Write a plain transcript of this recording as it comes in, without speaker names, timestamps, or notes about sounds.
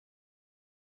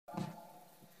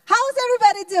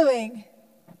everybody doing?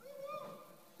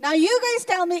 Now you guys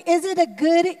tell me, is it a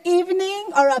good evening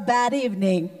or a bad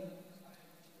evening?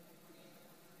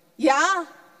 Yeah?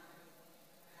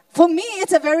 For me,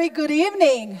 it's a very good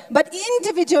evening. But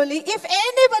individually, if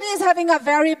anybody is having a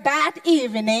very bad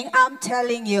evening, I'm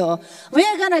telling you,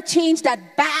 we're going to change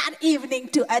that bad evening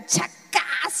to a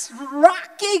chakas,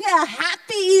 rocking, a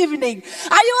happy evening.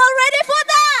 Are you all ready for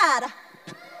that?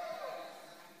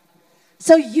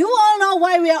 So you all know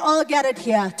why we are all gathered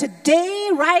here.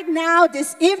 Today, right now,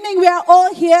 this evening, we are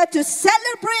all here to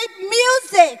celebrate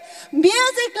music.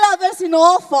 Music lovers in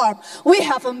all form. We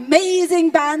have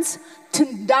amazing bands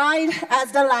tonight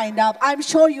as the lineup. I'm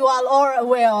sure you all are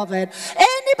aware of it.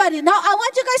 Anybody? Now, I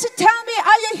want you guys to tell me,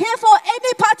 are you here for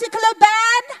any particular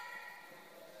band?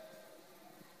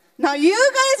 Now, you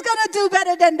guys gonna do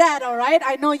better than that, all right?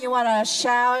 I know you want to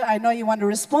shout. I know you want to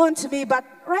respond to me, but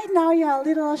right now you're a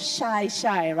little shy,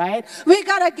 right? We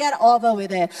gotta get over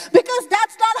with it because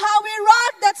that's not how we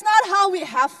rock. That's not how we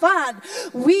have fun.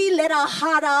 We let our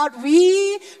heart out.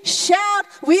 We shout.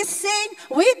 We sing.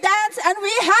 We dance, and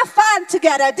we have fun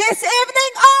together this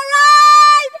evening. All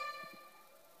right?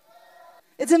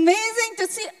 It's amazing to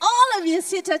see all of you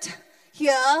seated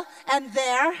here and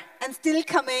there and still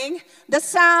coming. The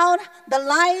sound, the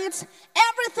lights,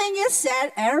 everything is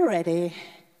set and ready.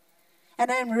 And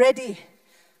I'm ready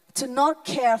to not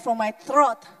care for my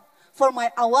throat, for my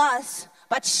awas,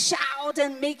 but shout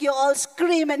and make you all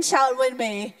scream and shout with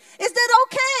me. Is that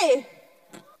okay?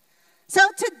 So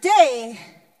today,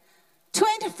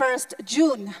 21st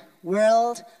June,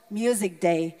 World Music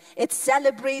Day. It's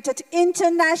celebrated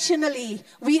internationally.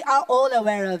 We are all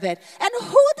aware of it. And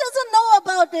who doesn't know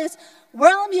about this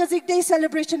World Music Day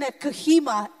celebration at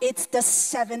Kohima? It's the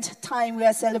 7th time we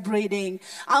are celebrating.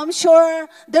 I'm sure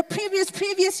the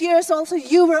previous years also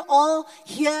you were all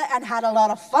here and had a lot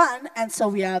of fun. And so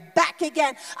we are back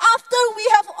again after we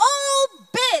have all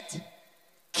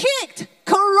kicked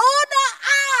Corona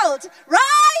out,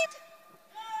 right?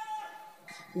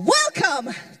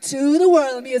 Welcome to the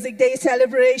World Music Day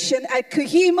celebration at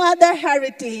Kohima, the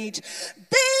Heritage.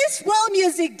 This World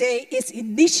Music Day is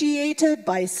initiated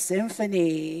by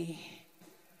Symphony,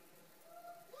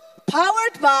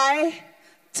 powered by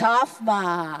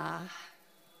TaFMA.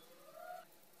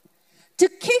 To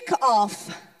kick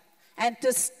off and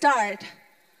to start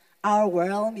our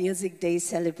World Music Day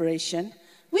celebration,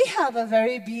 we have a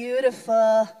very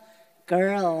beautiful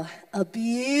girl, a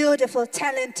beautiful,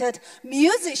 talented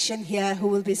musician here who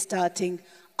will be starting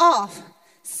off.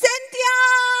 Senti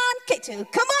and Kichu,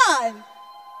 come on!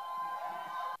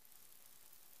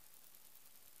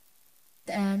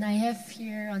 And I have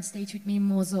here on stage with me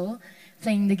Mozo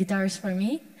playing the guitars for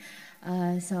me.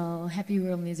 So happy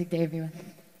World Music Day, everyone.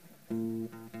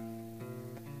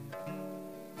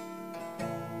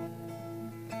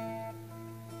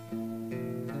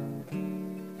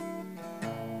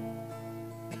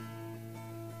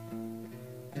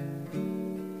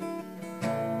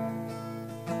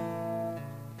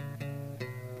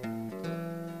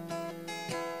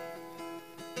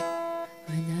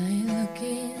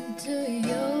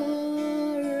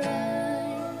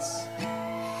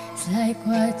 Like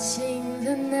watching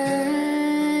the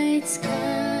night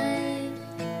sky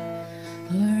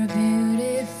or a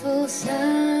beautiful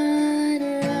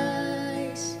sunrise.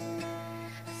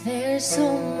 There's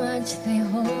so much they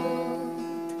hold,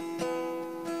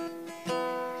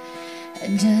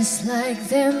 and just like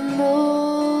them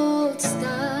old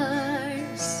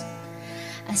stars,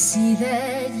 I see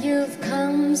that you've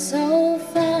come so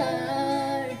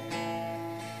far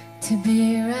to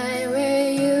be right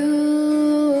where you.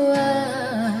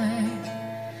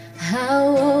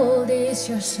 How old is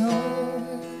your soul?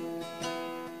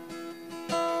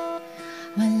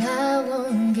 Well, I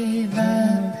won't give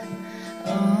up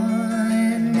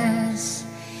on us,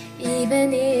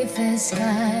 even if the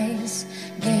skies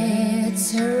get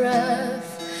so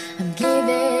rough. I'm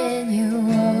giving you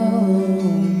all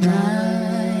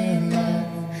my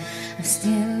love. I'm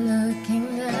still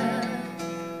looking up,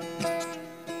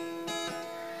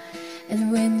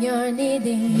 and when you're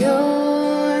needing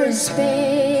your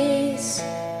space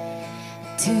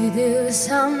to do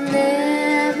some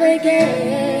navigating,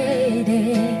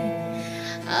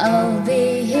 I'll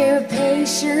be here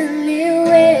patiently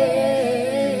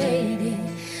waiting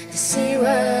to see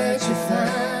what you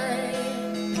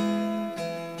find.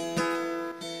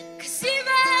 'Cause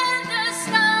even the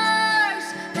stars,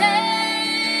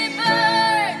 they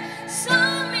burn,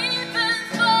 some even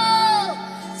fall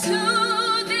to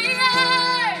the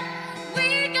earth. We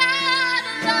got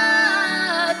a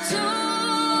lot to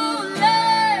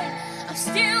learn. I'm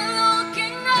still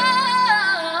looking up,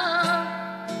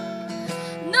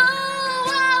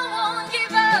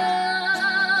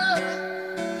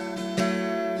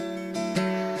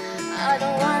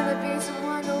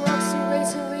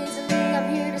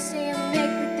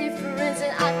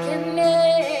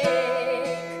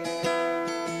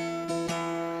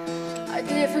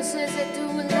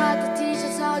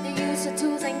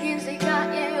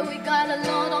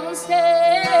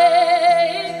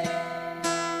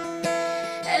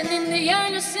 Yeah,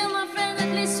 you're still my friend,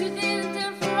 at least we didn't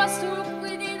turn for us to work,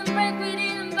 we didn't break, we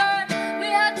didn't burn. We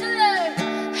had to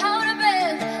learn how to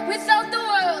bend without the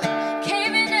world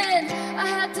caving in. I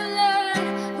had to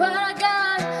learn what I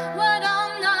got, what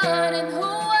I'm not, and who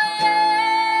I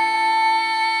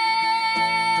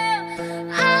am.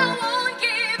 I won't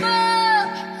give up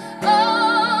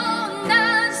on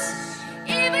us,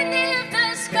 even if the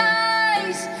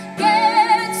skies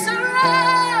get so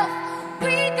rough.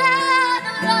 We got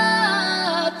a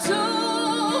lot to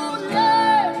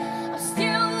learn. I'm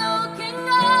still looking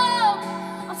up,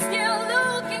 I'm still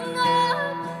looking up.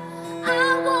 I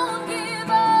won't give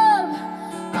up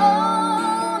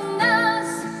on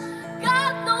us.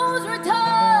 God knows we're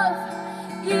tough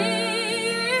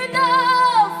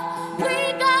enough. We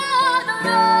got a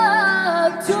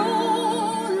lot to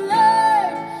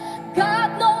learn. God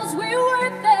knows we're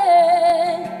worth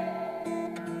it.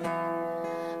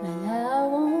 And I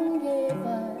won't give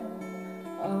up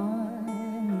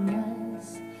on us,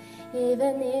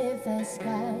 even if the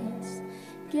skies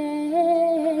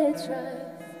get rough.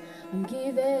 I'm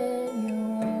giving you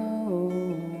all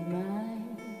my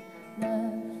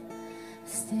love,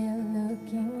 still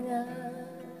looking up.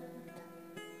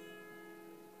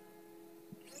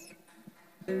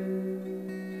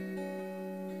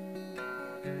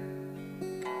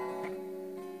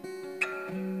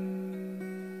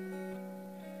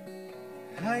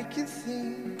 I can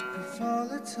think of all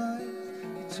the times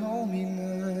you told me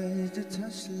not to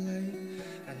touch the light.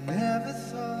 I never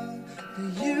thought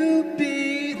that you'd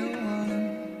be the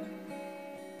one.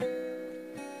 I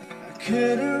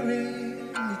couldn't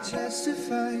really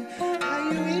justify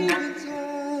how you even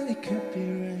thought it could be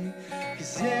right.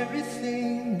 'Cause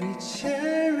everything we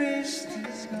cherished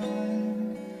is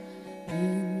gone.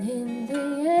 And in the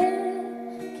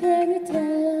end, can you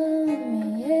tell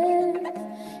me if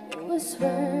it was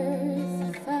worth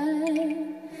the fight,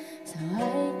 so I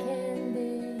can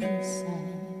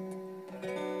decide?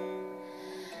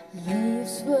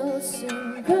 Leaves will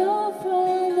soon grow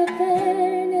from the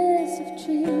fairness of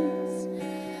trees.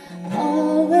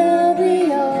 All will be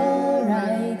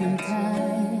alright in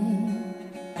time.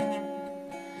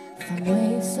 From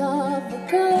waves of the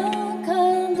gone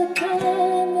come the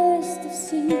calmest of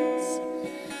seas.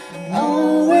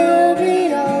 All will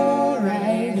be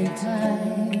alright in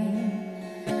time.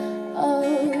 Oh,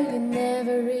 you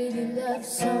never really loved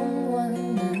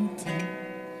someone until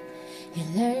you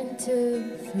learn to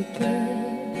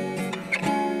forgive.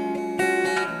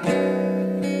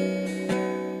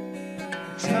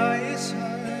 Try as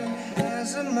hard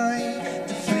as I might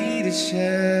to flee the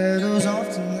shadows of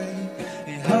the night.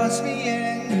 It haunts me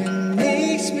and it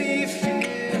makes me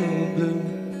feel blue.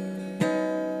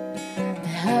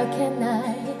 But how can I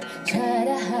try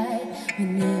to hide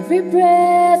when every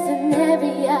breath and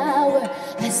every hour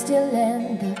I still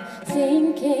end up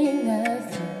thinking of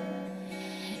you?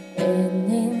 And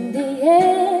in the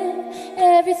end,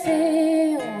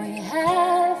 everything we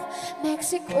have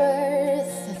makes it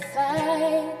worth the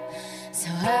fight. So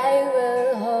I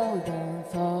will hold on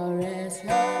for as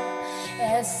long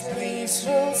as leaves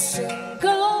will soon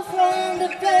go from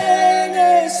the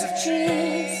banners of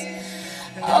trees.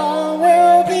 All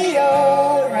will be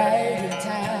alright in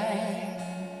time.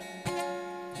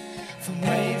 From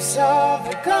waves of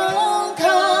the gone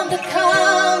come the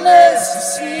calmest of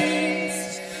seas.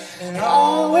 And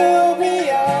all will be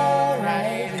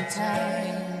alright in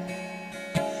time.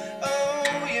 Oh,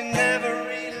 you never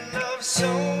really loved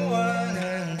someone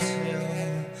until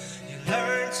you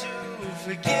learn to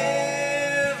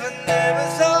forgive. I never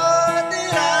thought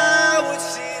that I would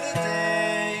see the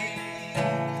day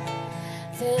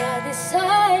That I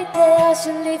decide that I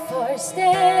should live or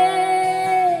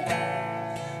stay.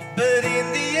 but in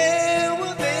the end,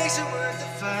 what makes it worth the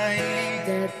fight?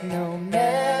 That no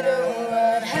matter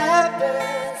what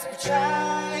happens, we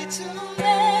try to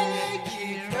make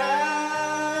it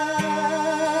right.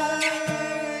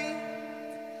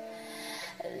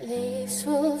 Leaves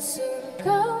will soon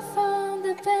go from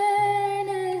the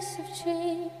barrenness of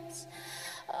trees.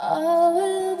 All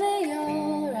will be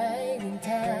alright in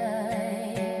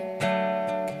time.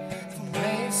 From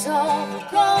waves of the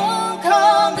gone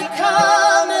come the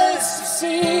calmest of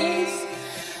seas.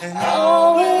 And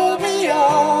all will be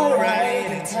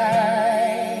alright in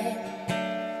time.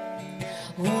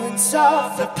 Wounds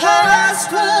of the past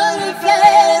will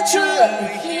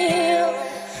eventually heal.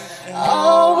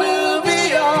 All will be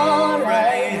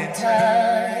alright in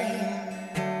time.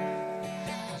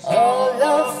 All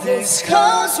of this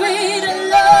comes with a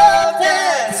love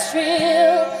that's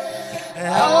real. And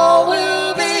all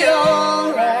will be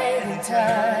alright in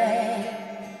time.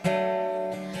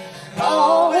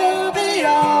 All will be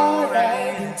alright.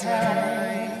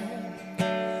 time.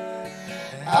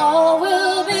 All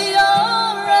will be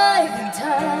alright in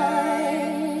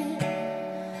time.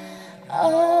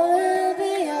 All will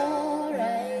be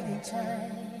alright in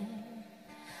time.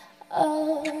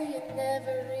 Oh, you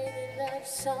never really loved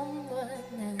someone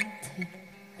until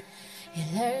you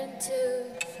learn to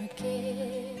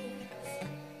forgive.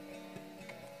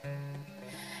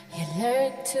 You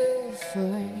learn to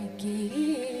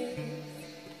forgive.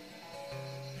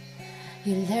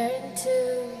 You learn to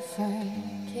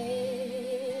forgive.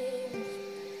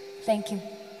 Thank you.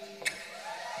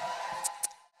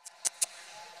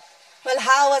 Well,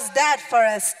 how was that for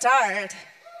a start?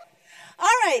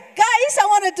 All right, guys, I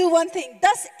want to do one thing.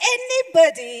 Does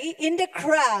anybody in the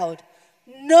crowd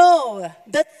know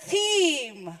the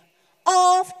theme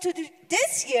of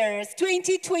this year's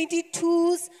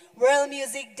 2022's World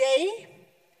Music Day?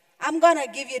 I'm going to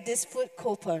give you this food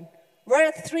coupon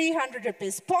worth 300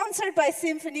 rupees, sponsored by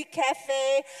Symphony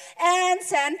Cafe and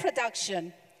Sand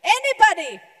Production.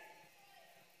 Anybody?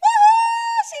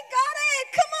 Woohoo! She got it!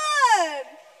 Come on!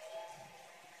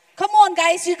 Come on,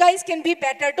 guys. You guys can be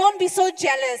better. Don't be so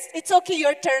jealous. It's okay.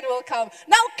 Your turn will come.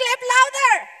 Now clap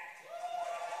louder.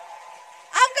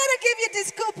 I'm going to give you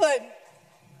this coupon.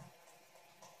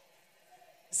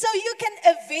 So you can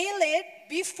avail it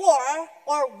before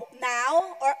or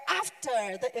now or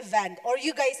after the event. Or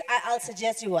you guys, I'll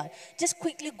suggest you what. Just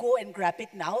quickly go and grab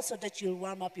it now so that you'll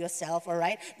warm up yourself, all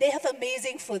right? They have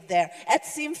amazing food there at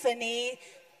Symphony.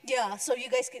 Yeah, so you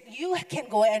guys can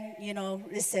go and,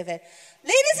 receive it.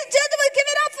 Ladies and gentlemen, give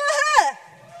it up for her.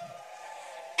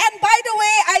 And by the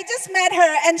way, I just met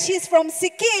her and she's from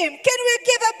Sikkim. Can we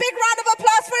give a big round of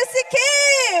applause for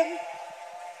Sikkim?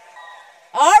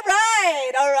 All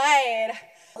right, all right.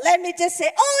 Let me just say,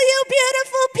 oh, you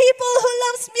beautiful people who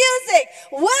loves music,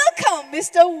 welcome,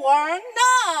 Mr.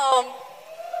 Worngam.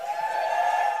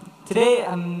 Today,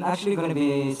 I'm actually going to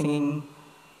be singing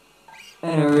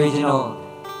an original.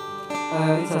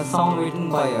 It's a song written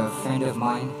by a friend of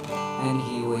mine, and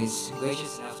he was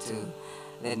gracious enough to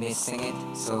let me sing it.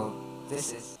 So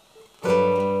this is.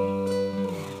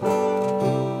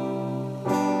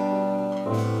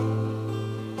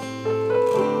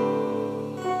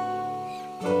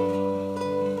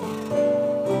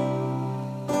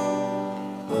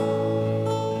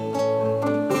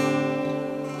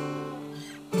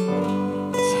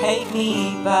 Take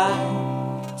me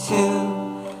back to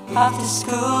after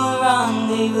school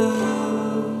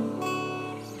rendezvous.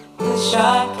 Wish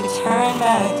I could turn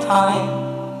back time,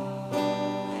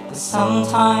 but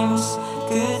sometimes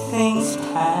good things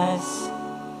pass.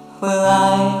 Will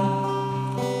I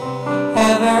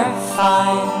ever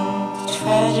find the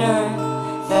treasure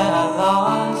that I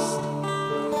lost?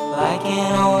 Like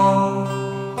an old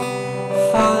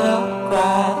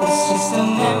photograph, it's just a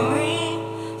memory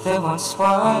that once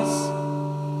was.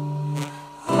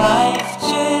 Life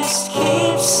just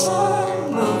keeps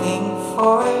on moving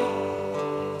forward,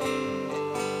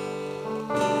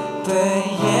 but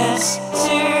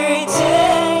yesterday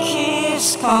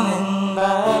keeps coming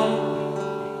by.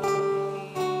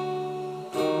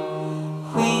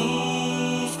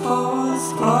 We've both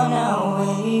gone our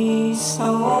ways,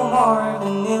 no more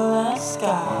vanilla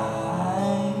skies.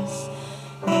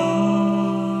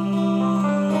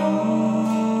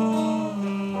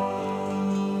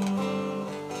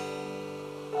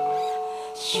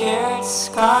 Shared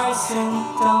scars and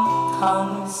dumb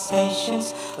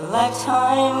conversations, a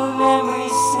lifetime of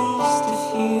memories in just a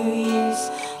few years.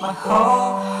 My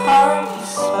whole heart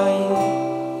is for you.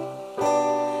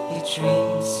 Your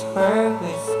dreams were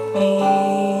with me.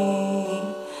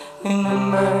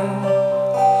 Remember,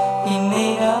 we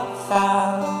made a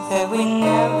vow that we'd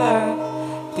never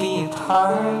be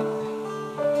apart.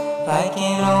 Like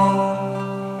an old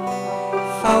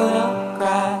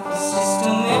photograph, it's just a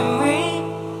memory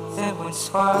that once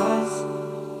was.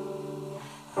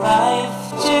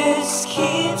 Life just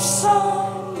keeps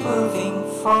on moving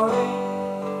forward,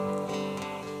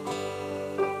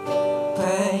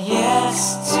 but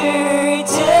yesterday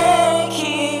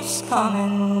keeps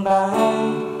coming by.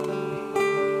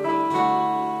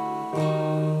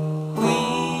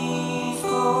 We've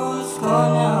both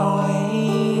gone our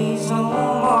ways, no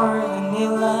more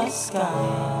vanilla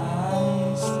skies.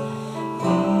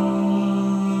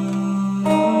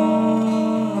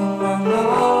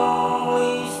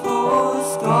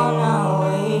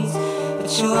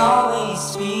 You'll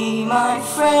always be my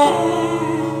friend.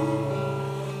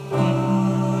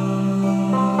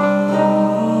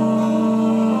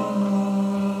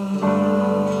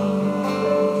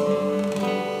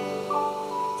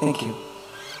 Thank you.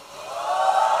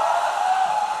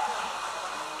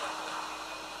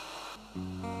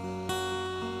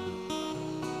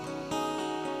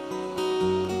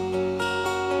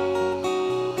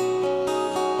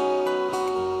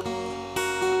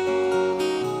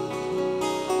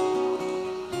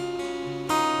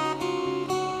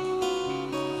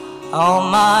 All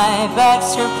my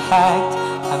bags are packed,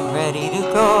 I'm ready to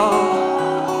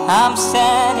go. I'm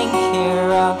standing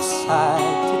here outside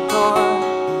the door.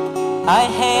 I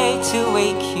hate to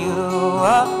wake you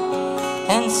up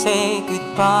and say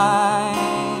goodbye,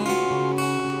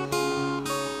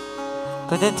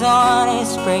 but the dawn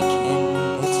is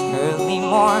breaking, it's early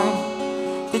morn.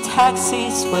 The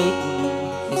taxi's waiting,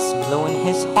 he's blowing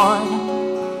his horn.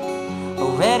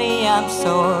 Already I'm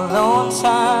so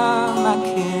lonesome I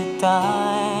could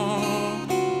die.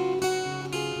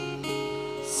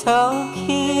 So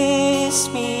kiss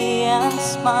me and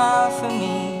smile for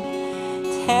me.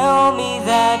 Tell me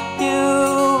that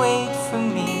you wait for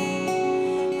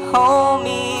me. Hold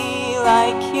me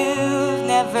like you've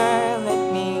never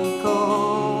let me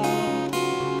go.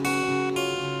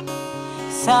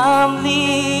 'Cause I'm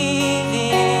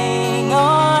leaving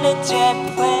on a jet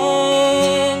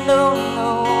plane. Don't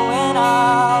know when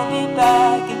I'll be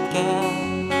back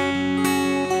again.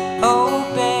 Oh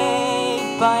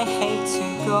babe, I hate to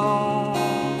go.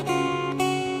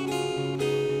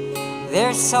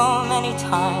 There's so many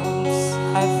times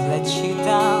I've let you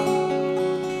down.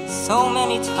 So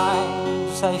many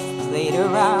times I've played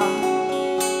around.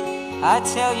 I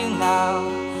tell you now,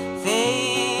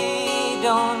 they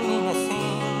don't mean a thing.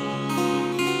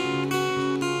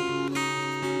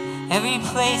 Every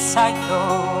place I go,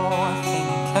 I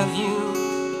think of you.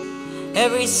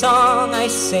 Every song I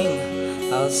sing,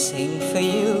 I'll sing for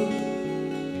you.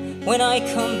 When I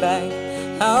come back,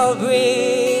 I'll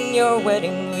bring your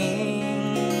wedding ring.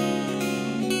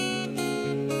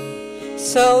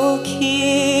 So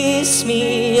kiss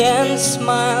me and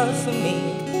smile for me.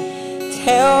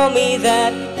 Tell me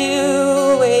that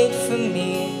you wait for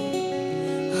me.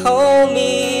 Hold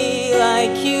me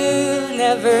like you've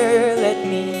never let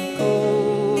me go.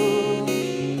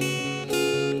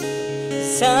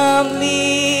 'Cause I'm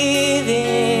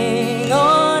leaving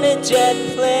on a jet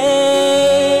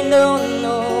plane. Don't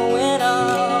know when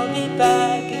I'll be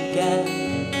back again.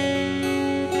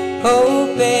 Oh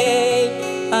babe,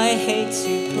 I hate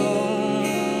to go.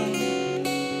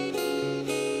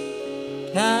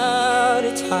 Now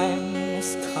the time has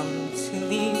come to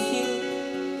leave you.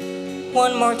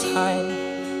 One more time,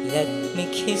 let me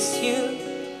kiss you.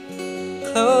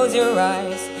 Close your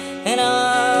eyes and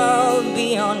I'll be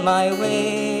on my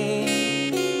way.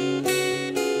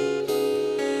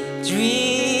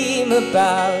 Dream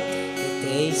about the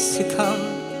days to come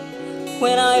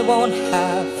when I won't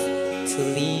have to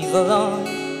leave alone.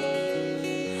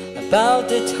 About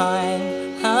the time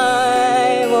I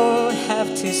won't have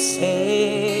to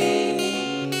say.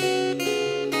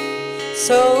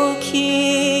 So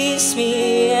kiss me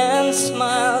and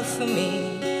smile for me.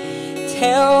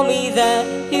 Tell me that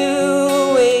you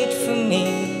wait for me.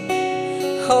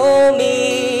 Hold me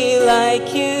like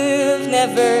you've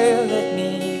never let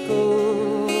me go.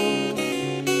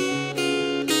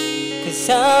 'Cause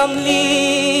I'm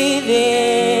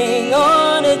leaving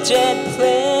on a jet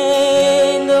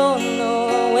plane. Don't know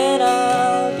when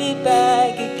I'll be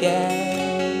back again.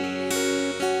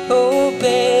 Oh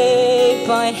babe,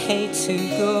 I hate to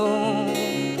go.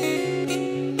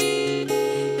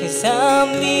 'Cause I'm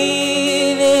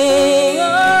leaving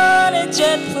on a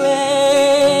jet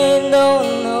plane.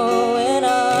 Don't know when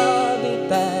I'll be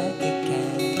back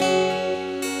again.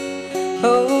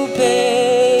 Oh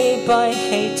babe, I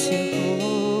hate to go.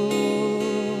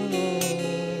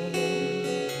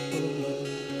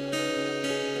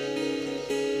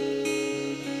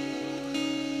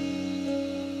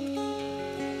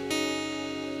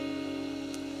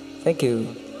 Thank you.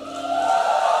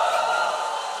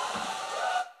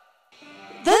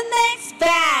 The next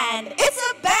band, it's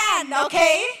a band,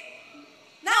 okay?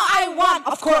 Now I want,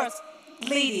 of course,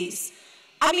 ladies.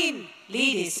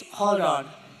 Ladies, hold on.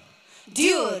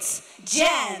 Dudes,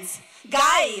 gents,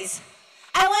 guys.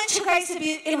 I want you guys to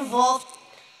be involved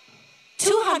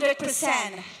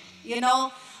 200%, you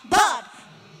know? But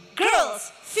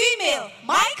girls, female,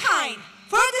 my kind,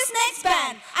 for this next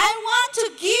band, I want to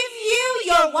give you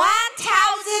your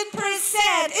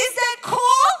 1000%. Is that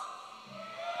cool?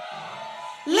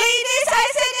 Ladies, I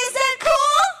said, is that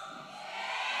cool?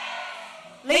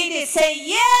 Ladies, say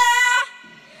yeah.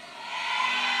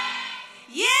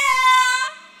 Yeah.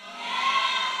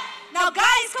 Now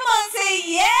guys, come on, say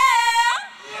yeah.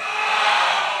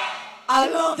 I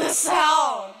love the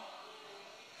sound.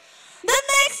 The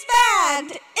next band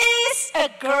is a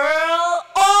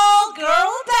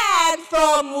all-girl band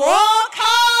from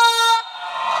Worngam.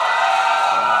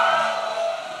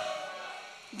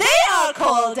 They are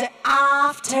called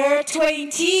After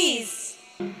 20s.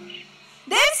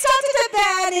 They started a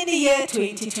band in the year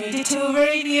 2022,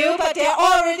 very new, but they're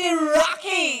already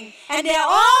rocking. and they're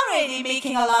already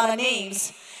making a lot of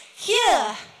names.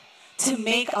 Here, to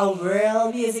make our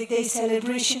World Music Day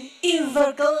celebration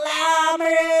even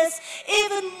glamorous,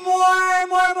 even more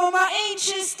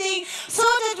interesting, so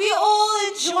that we all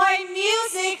enjoy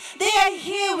music. They are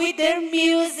here with their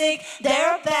music,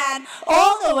 their band,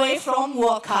 all the way from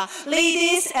Waka.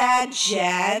 Ladies and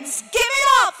gents, give it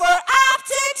up for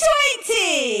After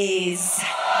 20s!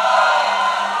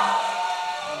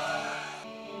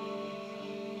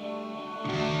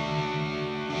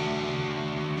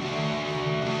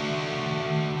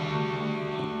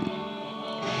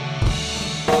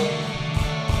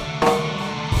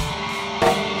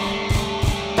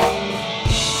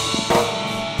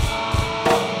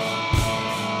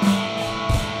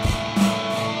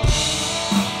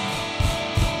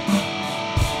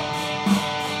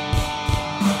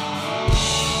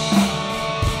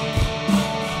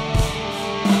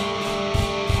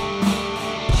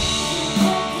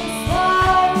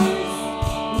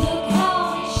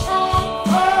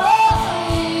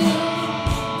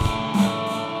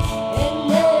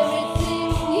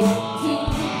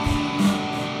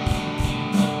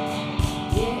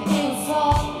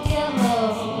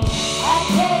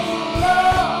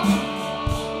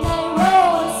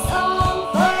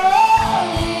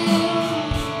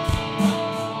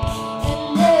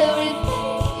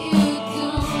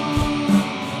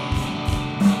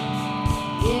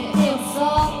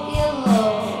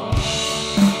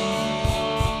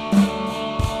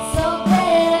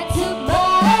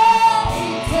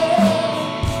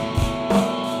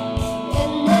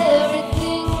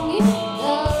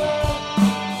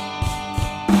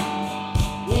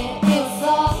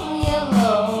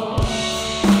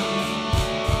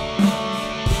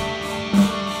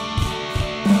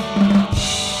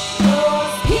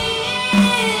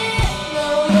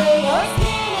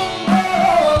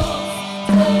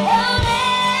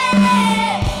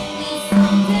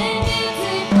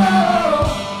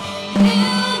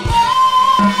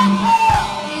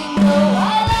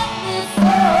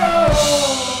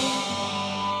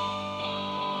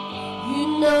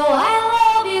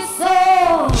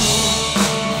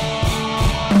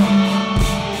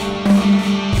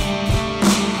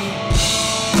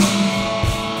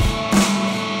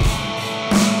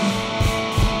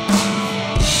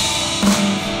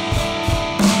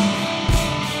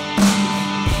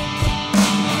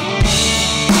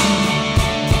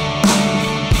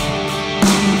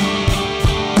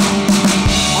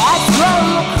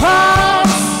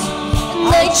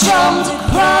 Jumped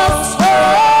across for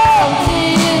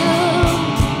you,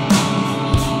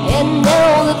 and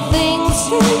all the things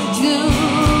you do,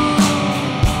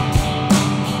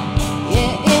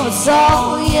 yeah, it was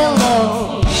all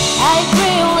yellow. I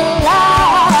drew a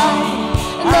line,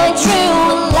 and I drew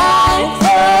a line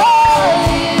for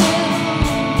you,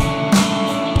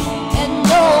 and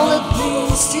all the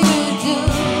things you do,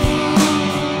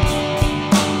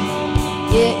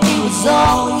 yeah, it was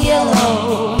all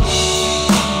yellow.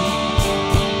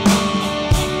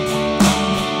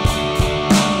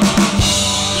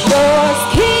 Your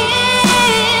skin,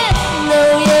 no,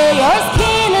 yeah, your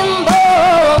skin and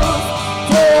bones.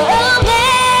 Tell me,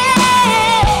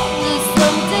 there's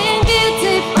something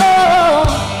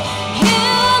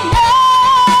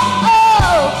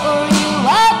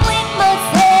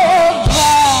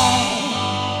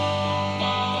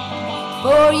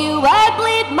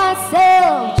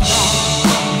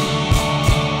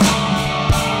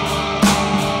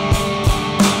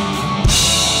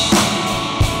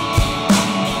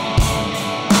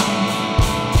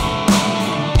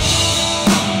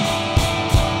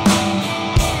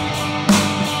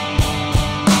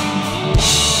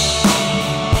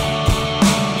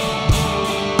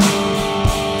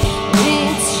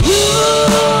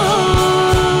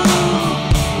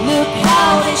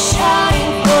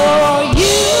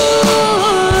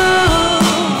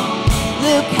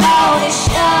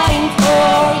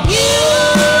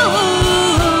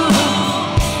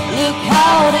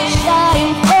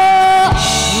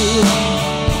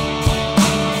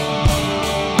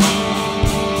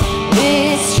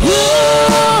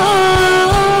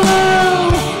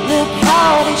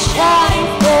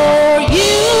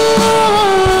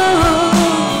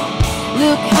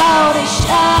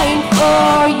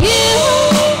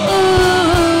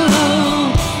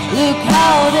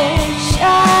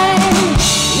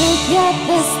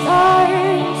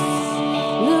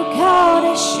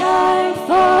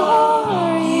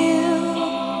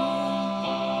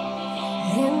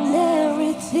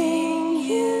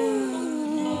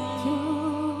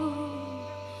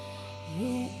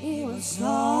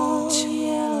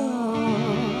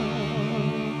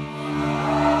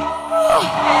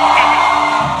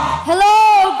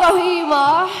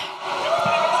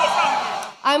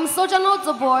Sojano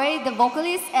Zoboy, the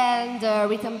vocalist and the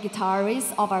rhythm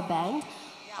guitarist of our band.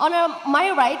 On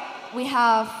my right, we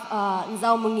have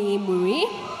Nzaomungi Muri.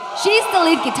 She's the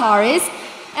lead guitarist.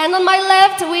 And on my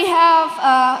left, we have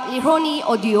Ironi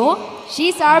Audio.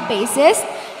 She's our bassist.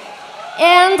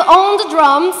 And on the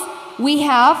drums, we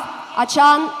have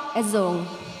Achan Ezong.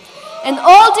 And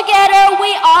all together,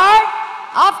 we are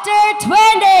After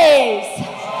 20s.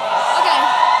 Okay.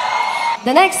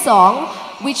 The next song,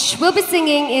 which we'll be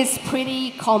singing, is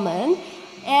pretty common.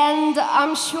 And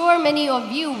I'm sure many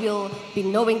of you will be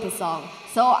knowing the song.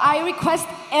 So I request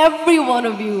every one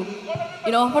of you,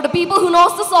 for the people who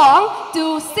knows the song,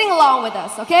 to sing along with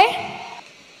us, okay?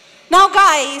 Now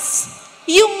guys,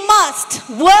 you must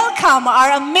welcome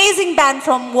our amazing band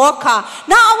from Woka.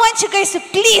 Now I want you guys to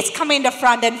please come in the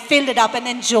front and fill it up and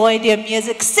enjoy their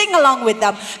music. Sing along with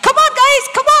them. Come on guys,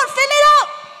 come on, fill it up.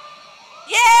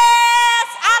 Yes,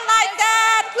 I like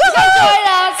that. Join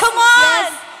us. Come on.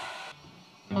 Yes.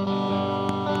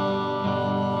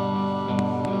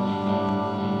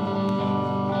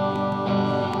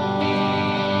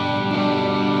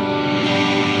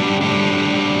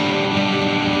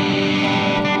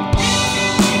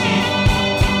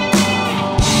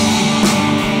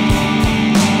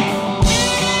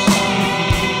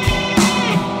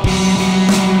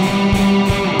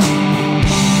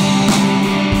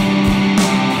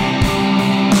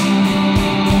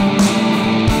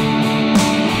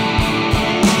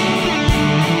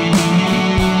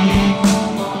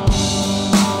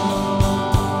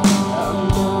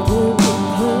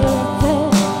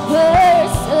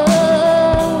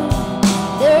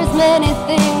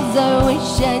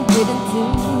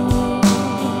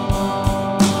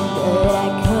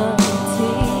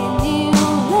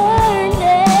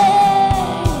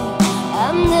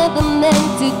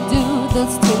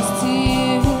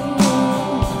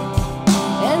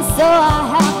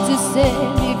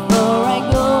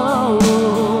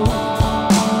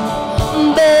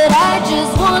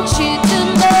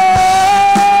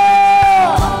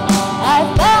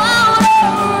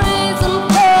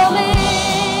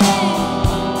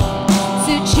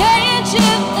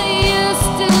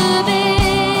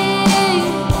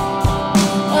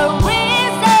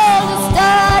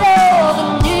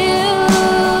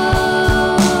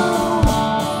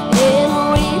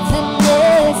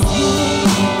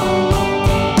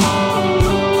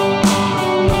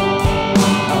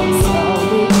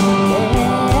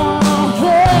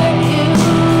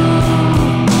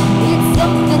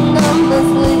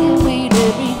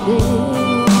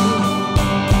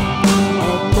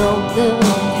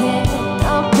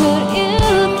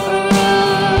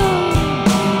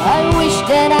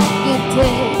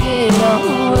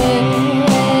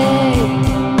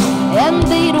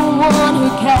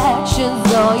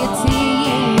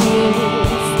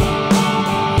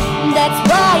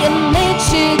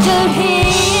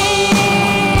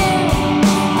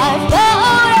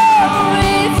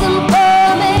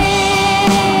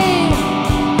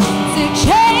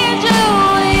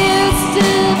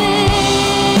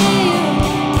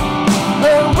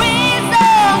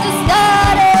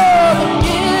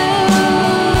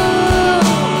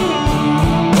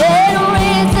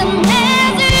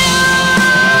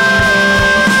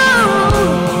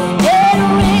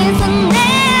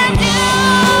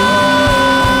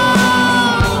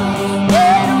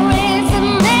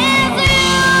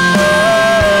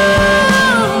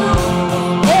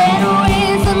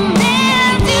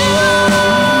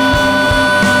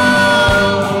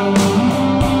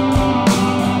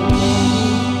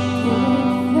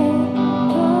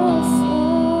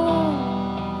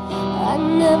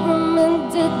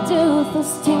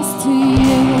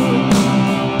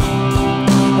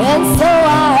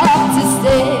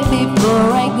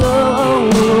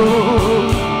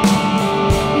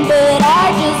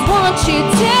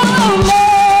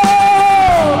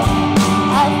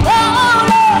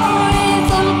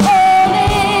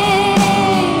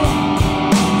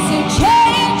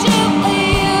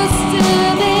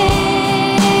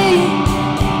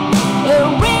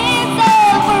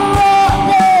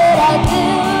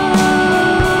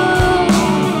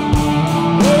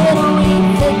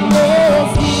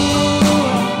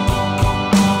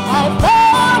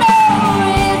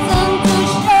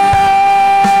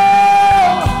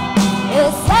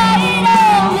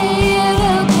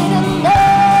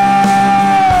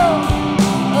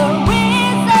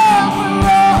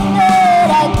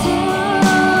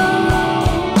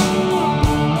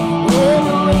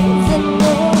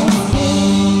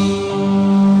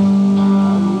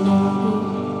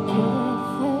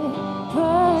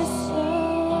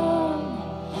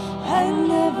 I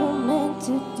never meant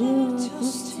to do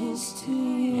these things to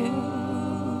you.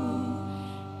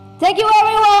 Thank you,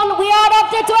 everyone. We are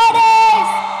after 20s.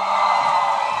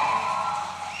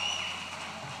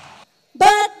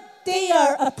 But they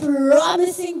are a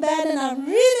promising band, and I'm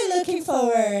really looking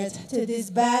forward to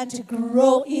this band to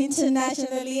grow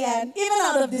internationally and even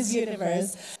out of this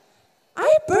universe.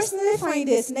 I personally find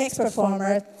this next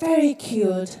performer very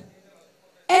cute.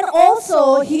 And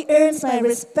also, he earns my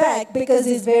respect because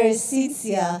he's very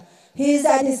sincere. He's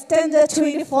at his tender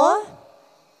 24,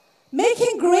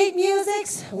 making great music,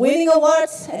 winning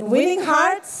awards, and winning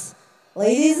hearts.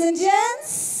 Ladies and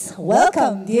gents,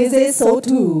 welcome, Dieze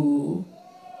Sothu.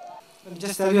 Let me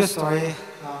just tell you a story.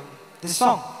 This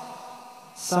song,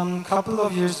 some couple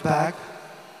of years back,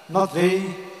 not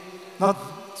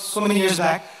so many years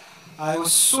back, I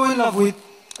was so in love with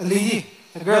a lady,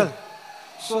 a girl.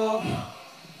 So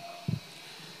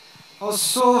I was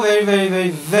so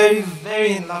very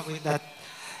in love with that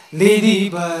lady,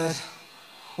 but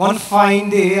one fine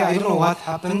day, I don't know what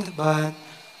happened, but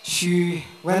she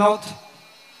went out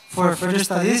for further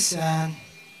studies, and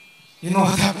you know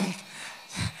what happened.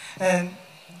 And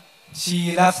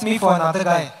she left me for another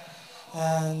guy.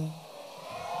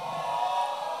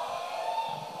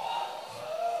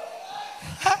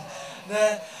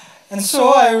 And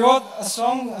so I wrote a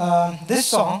song, this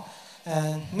song,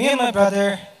 and me and my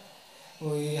brother,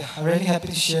 we are really happy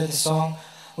to share this song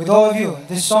with all of you.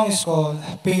 This song is called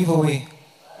Pave the Way.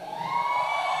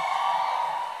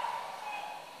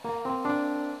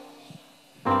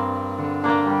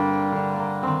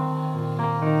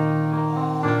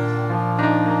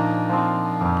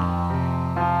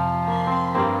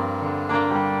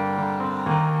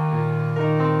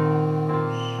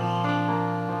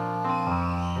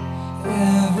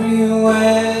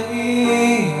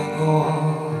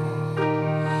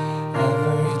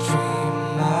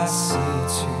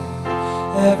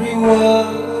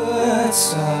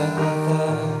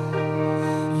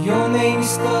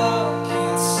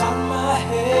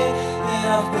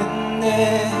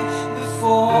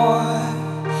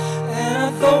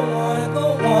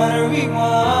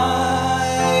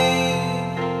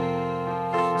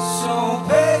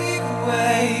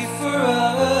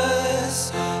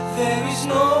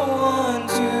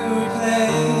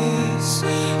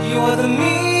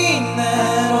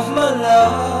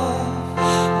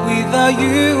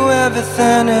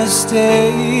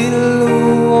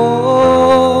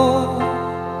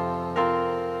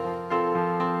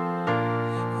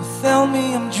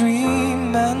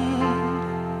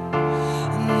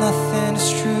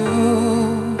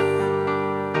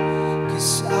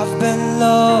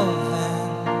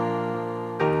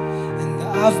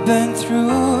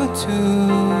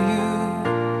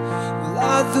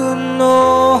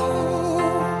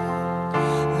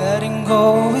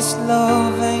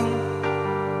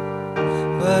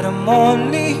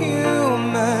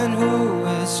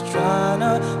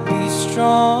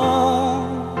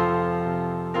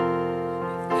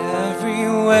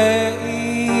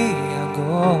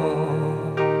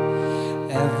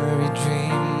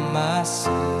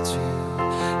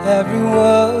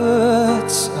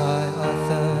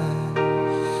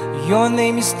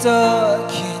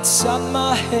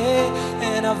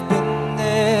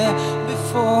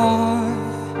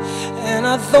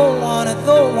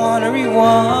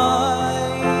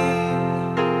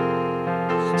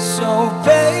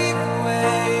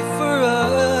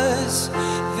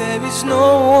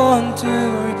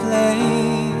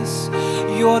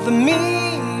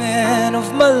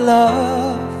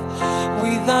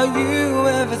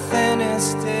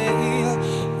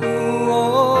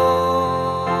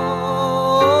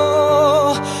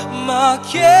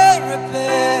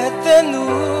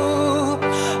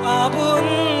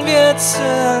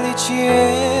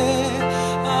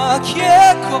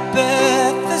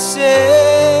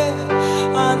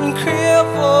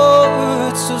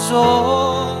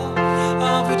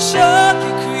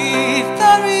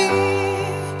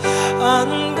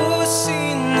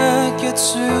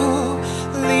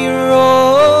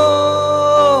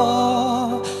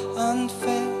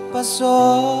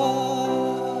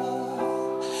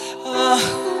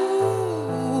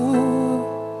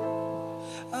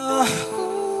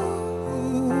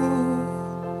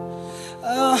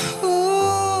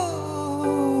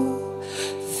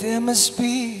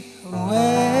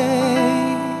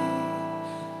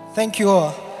 Thank you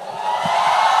all.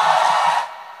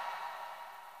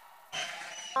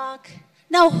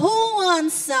 Now, who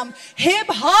wants some hip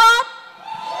hop?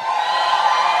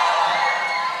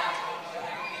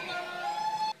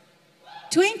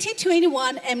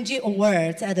 '21 MG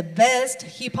Awards are the best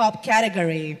hip hop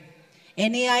category.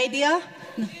 Any idea?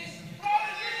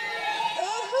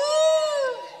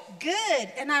 Good.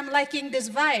 good, and I'm liking this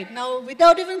vibe. Now,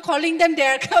 without even calling them,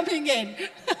 they're coming in.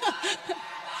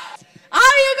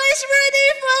 Are you guys ready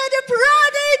for the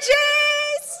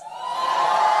prodigies?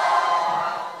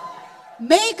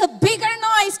 Make a bigger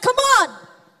noise, come on!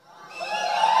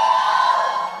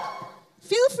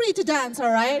 Feel free to dance,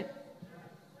 all right?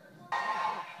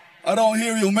 I don't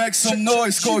hear you, make some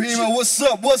noise. Kohima, what's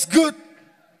up, what's good?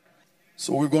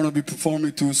 So we're gonna be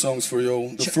performing 2 songs for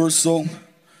you. The first song,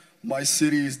 My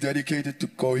City, is dedicated to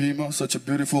Kohima, such a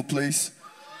beautiful place.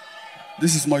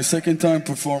 This is my second time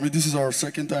performing. This is our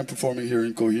second time performing here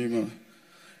in Kohima.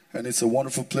 And it's a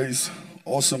wonderful place,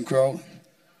 awesome crowd.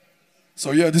 So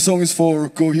yeah, this song is for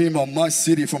Kohima, My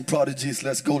City from Prodigies.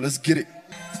 Let's go, let's get it.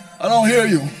 I don't hear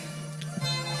you.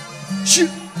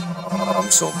 Shit. I'm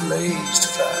so blazed,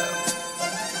 fam.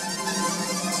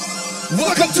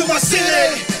 Welcome to my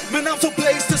city. Man, I'm so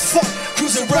blazed as fuck.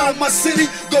 Cruising around my city,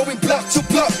 going block to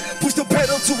block. Push the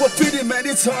pedal to a fitty, man,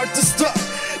 it's hard to stop.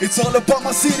 It's all about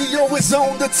my city, always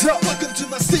on the top. Welcome to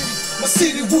my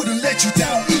city wouldn't let you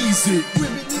down easy.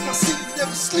 Women in my city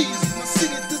never sleazy. My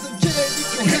city doesn't care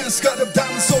if your hands got them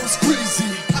diamonds so it's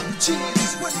crazy.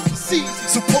 Opportunities waiting for season.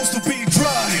 Supposed to be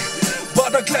dry,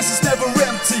 but the glass is never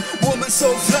empty. Woman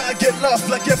so fly, get love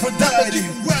like Aphrodite.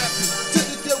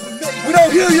 We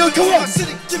don't hear you, come on.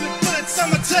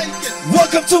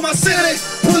 Welcome to my city,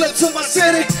 pull up to my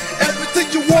city. Everything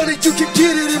you wanted, you can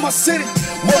get it in my city.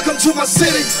 Welcome to my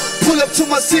city, pull up to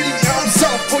my city. Arms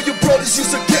out for your brothers,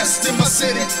 you's a guest in my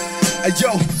city. Hey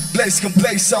yo, blaze can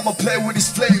blaze, I'ma play with his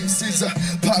flames. He's a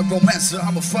pyromancer,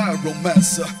 I'm a fire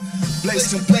romancer.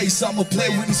 Blaze can blaze, I'ma play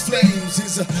with his flames.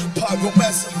 He's a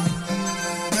pyromancer.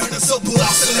 Man, it's a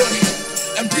hustling,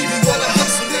 MTV while I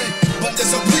hustling. But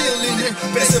there's a real in here,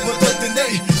 bäst på döden,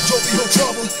 nej. Jobbig har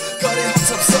trouble, got it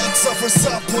hot up, sad, suffer,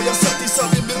 sad. På jag satt i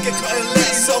sabben, milken kan jag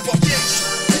läsa av bitch.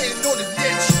 Ain't on the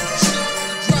ditch,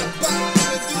 drive by,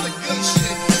 and do the good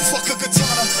shit. Fuck a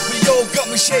katana, we all got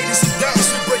me shady some downs.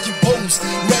 We breaking bones,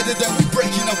 rather than we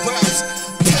breaking our vows.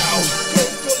 Pow,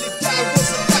 only die was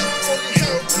a lot, only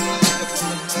hell,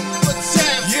 good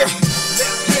time. Yeah,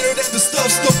 better than the stuff,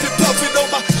 stupid puffing on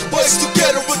my boys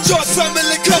together with your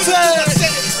family cover.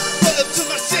 To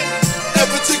my city.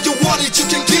 Everything you wanted, you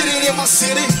can get it in my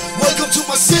city. Welcome to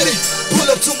my city, pull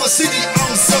up to my city.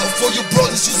 I'm south for your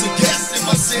brothers, you's a guest in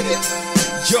my city.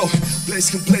 Yo, blaze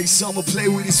can blaze, I'ma play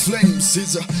with his flames.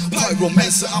 He's a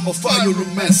pyromancer, I'm a fire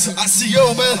romancer. I see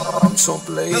yo, man. I'm so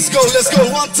blazed. Let's go,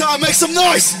 one time, make some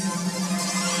noise.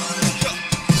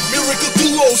 Miracle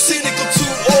duo, cynical 2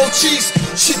 OGs.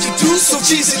 Shit you do so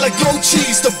cheesy like goat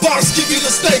cheese. The bars give you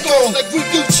the steak on like we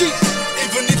do cheese.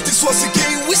 Even if this was a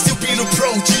game, we still be the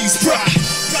pro G's.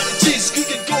 Prodigies, you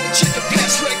can go and check the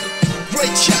past record.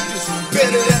 Great chapters,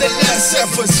 better than the last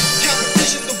efforts.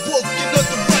 Competition, the wolf, you know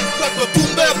the right rapper.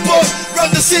 Boom, bad boy,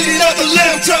 run the city, not the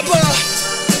lamb dropper.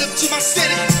 Pull up to my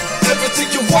city,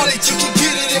 everything you wanted, you can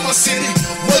get it in my city.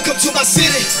 Welcome to my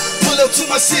city, pull up to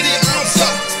my city. I'm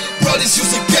top, brothers,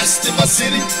 you's a guest in my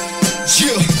city.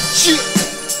 Yeah,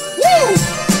 woo!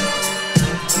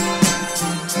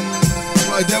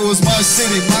 Right, that was my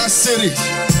city, my city.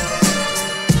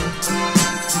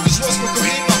 This was for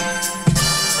Kohima.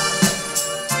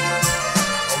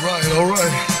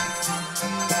 Alright.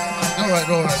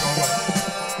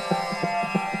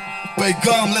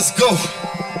 Begum, let's go.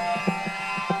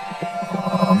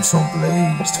 I'm so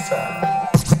blazed, fam.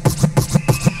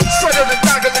 Straight out the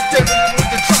Nagaland, devil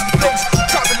with the drop flows.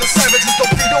 Dropping the savages,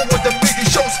 don't beat on what the media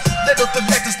shows. Let out the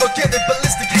letters, don't get it,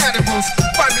 ballistic cannibals.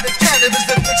 Find me the cannabis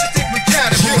that makes you think we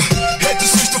cannibals. Had to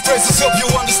switch the phrases, help you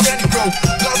understand it, bro.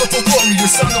 Blood of a warrior,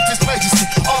 son of his majesty.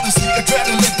 Honestly,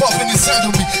 adrenaline popping inside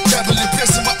of me. Javelin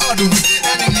piercing my artery.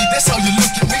 Enemy, that's how you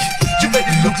look at me. You made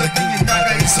it look like being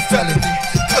Naga is a felony.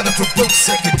 Cut up a book,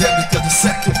 academic of the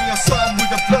second. Me, I saw him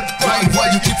with a blood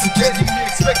Why you keep forgetting me?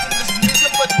 Expecting this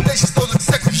reason, but the nations don't look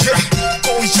second.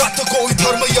 कोई जात कोई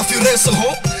धर्म या फिर ऐसा हो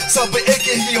सब एक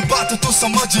ही बात तो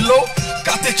समझ लो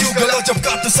काटे क्यों गला जब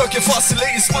काट सके फासले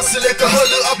इस मसले का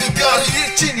हल अभी प्यार ये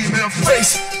चीनी मेरा फेस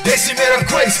देसी मेरा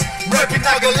क्रेज रैपिंग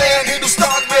नागालैंड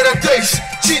हिंदुस्तान मेरा देश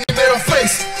चीनी मेरा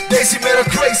फेस देसी मेरा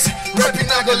क्रेज रैपिंग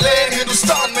नागालैंड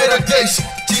हिंदुस्तान मेरा देश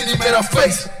चीनी मेरा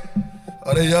फेस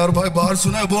अरे यार भाई बाहर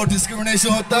सुना बहुत डिस्क्रिमिनेशन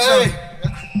होता है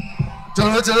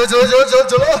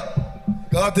चलो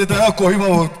गा देता है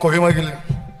कोहिमा के लिए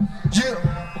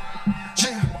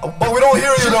But we don't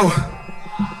hear you though.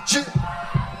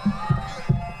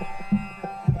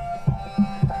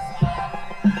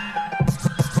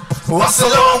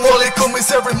 Assalamu alaikum is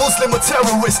every Muslim a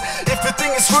terrorist. If you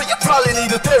think it's true, you probably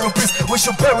need a therapist. We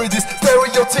should bury this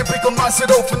stereotypical mindset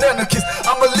of an anarchist.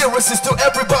 I'm a lyricist to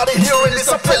everybody hearing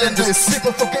this, I'm feeling this.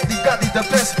 People forget they got the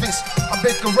best fix. I'm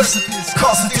making recipes,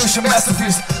 Constitution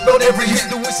masterpiece. Not every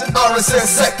Hindu is an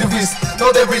RSS activist.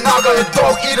 Not every Naga a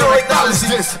dog eater acknowledge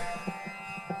this.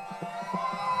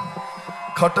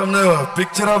 खत्म नहीं हुआ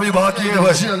picture अभी बाकी है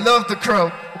भाई I love the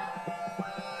crowd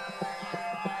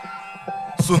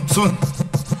Sun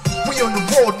We on the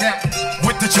road now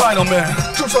with the Chinaman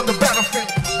Troops on the battlefield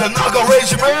The Naga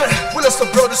regiment We lost the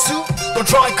brothers too Don't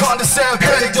try and condescend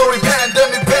Panic during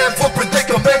pandemic Ban for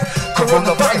predicament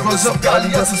Coronavirus of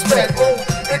Galias is bad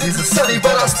It is a sunny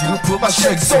but I still put my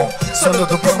shakes on Son of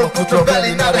the Brahmaputra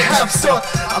Valley Not a half son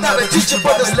I'm not a teacher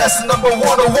but this lesson number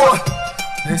 101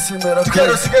 देसी मेरा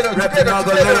craze rap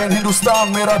Nagaland Hindustan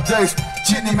मेरा देश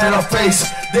चीनी मेरा face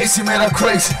देसी मेरा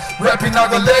craze rap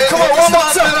Nagaland come on one more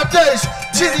time मेरा देश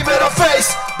चीनी मेरा फेस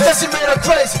देसी मेरा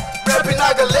क्रेज रैप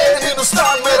नागालैंड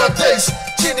हिंदुस्तान मेरा देश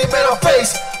चीनी मेरा फेस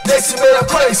देसी मेरा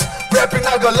क्रेज रैप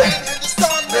नागालैंड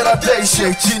हिंदुस्तान मेरा देश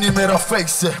चीनी मेरा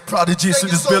face prodigies in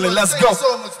this building let's go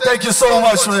thank you so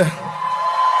much man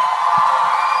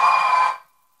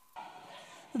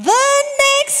The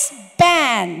next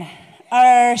band,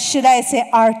 or should I say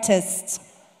artists,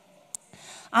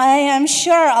 I am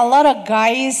sure a lot of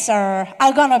guys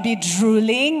are gonna be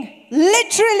drooling,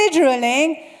 literally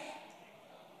drooling,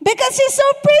 because she's so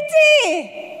pretty.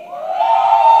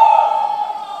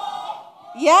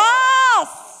 Yes,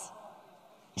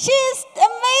 she's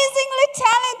amazingly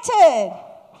talented.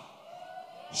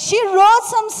 She wrote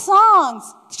some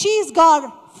songs. She's got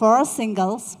 4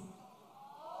 singles.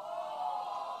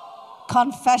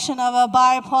 Confession of a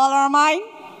Bipolar Mind.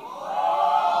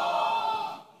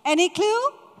 Any clue?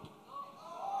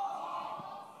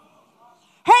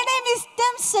 Her name is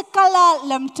Temsu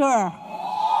Lamtur,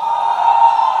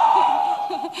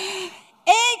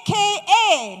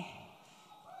 a.k.a.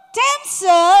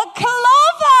 Temsu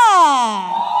Clover.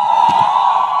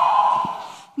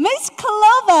 Miss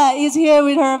Clover is here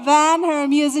with her band, her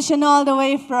musician all the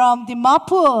way from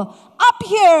Manipur, up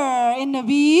here in the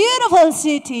beautiful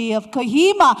city of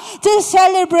Kohima to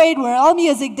celebrate World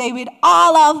Music Day with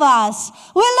all of us.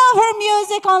 We love her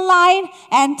music online,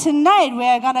 and tonight we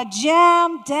are gonna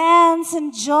jam, dance,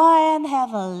 enjoy, and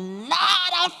have a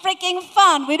lot of freaking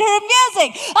fun with her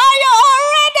music. Are you all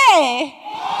ready?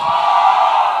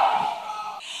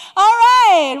 All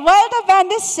right, while the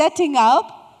band is setting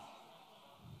up,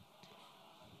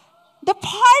 the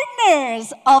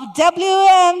partners of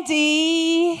WMD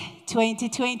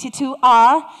 2022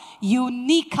 are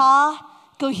Unica,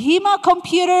 Kohima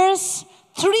Computers,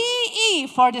 3E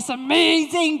for this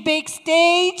amazing big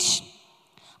stage,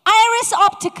 Iris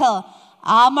Optical,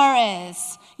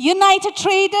 Amaris, United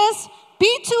Traders,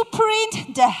 B2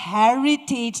 Print, The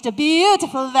Heritage, the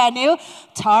beautiful venue,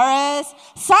 Taurus,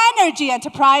 Synergy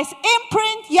Enterprise,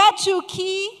 Imprint,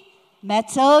 Yachuki,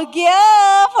 Metal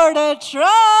Gear for the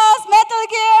trust, Metal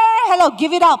Gear. Hello,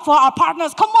 give it up for our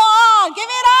partners. Come on, give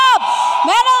it up.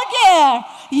 Metal Gear,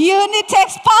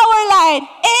 Unitex Powerline,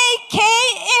 AK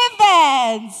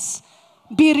Events,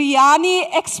 Biryani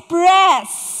Express,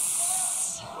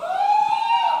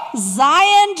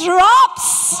 Zion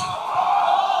Drops,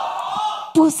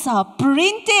 Pusa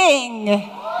Printing,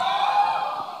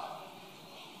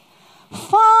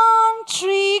 Fun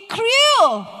Tree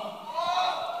Crew,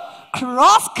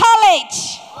 Cross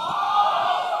College,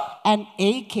 and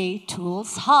AK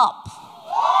Tools Hub.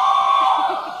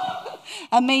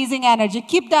 Amazing energy.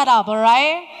 Keep that up, all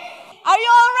right? Are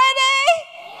you all ready?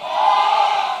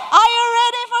 Yeah. Are you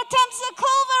ready for Temsu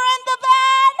Clover and the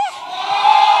band?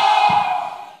 Yeah.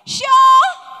 Sure?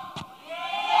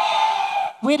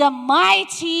 Yeah. With a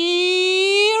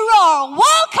mighty roar,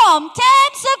 welcome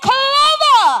Temsu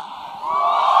Clover!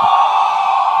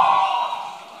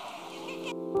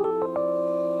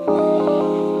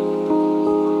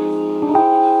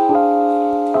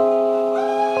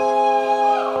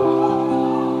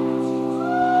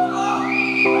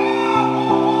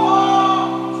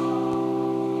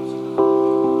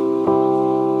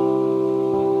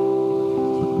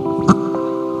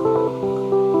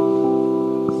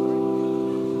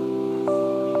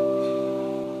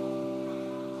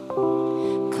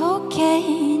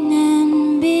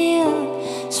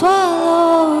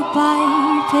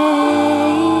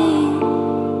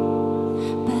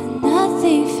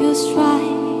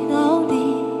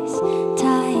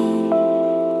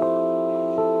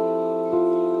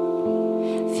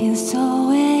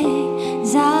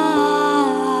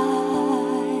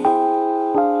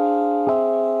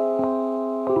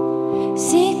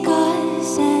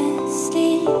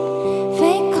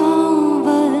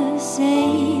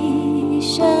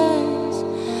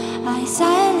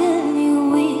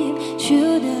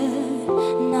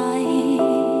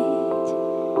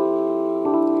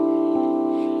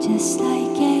 just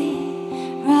like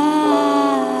a ride.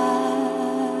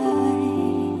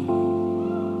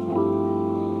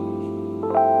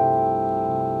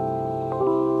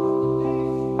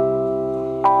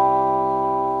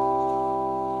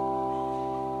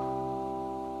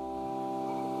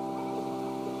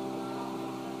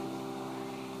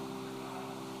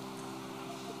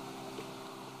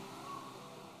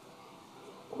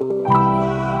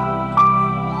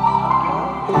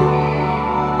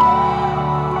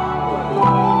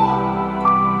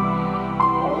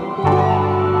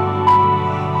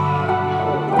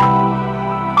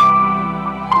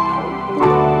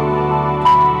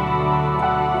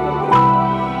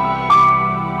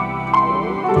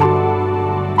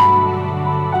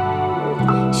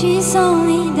 She's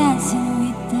only dancing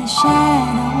with the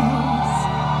shadows.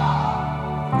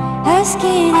 Her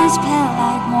skin is pale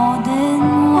like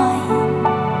modern wine.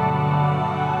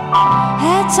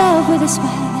 Heads up with a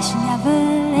smile that she never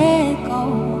let go.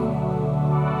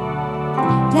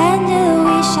 Blended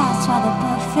with shots for the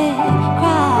perfect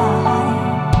crime.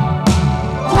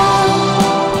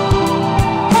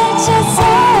 It's just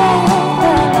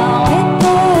along with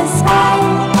the sky.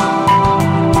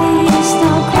 Please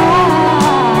don't cry.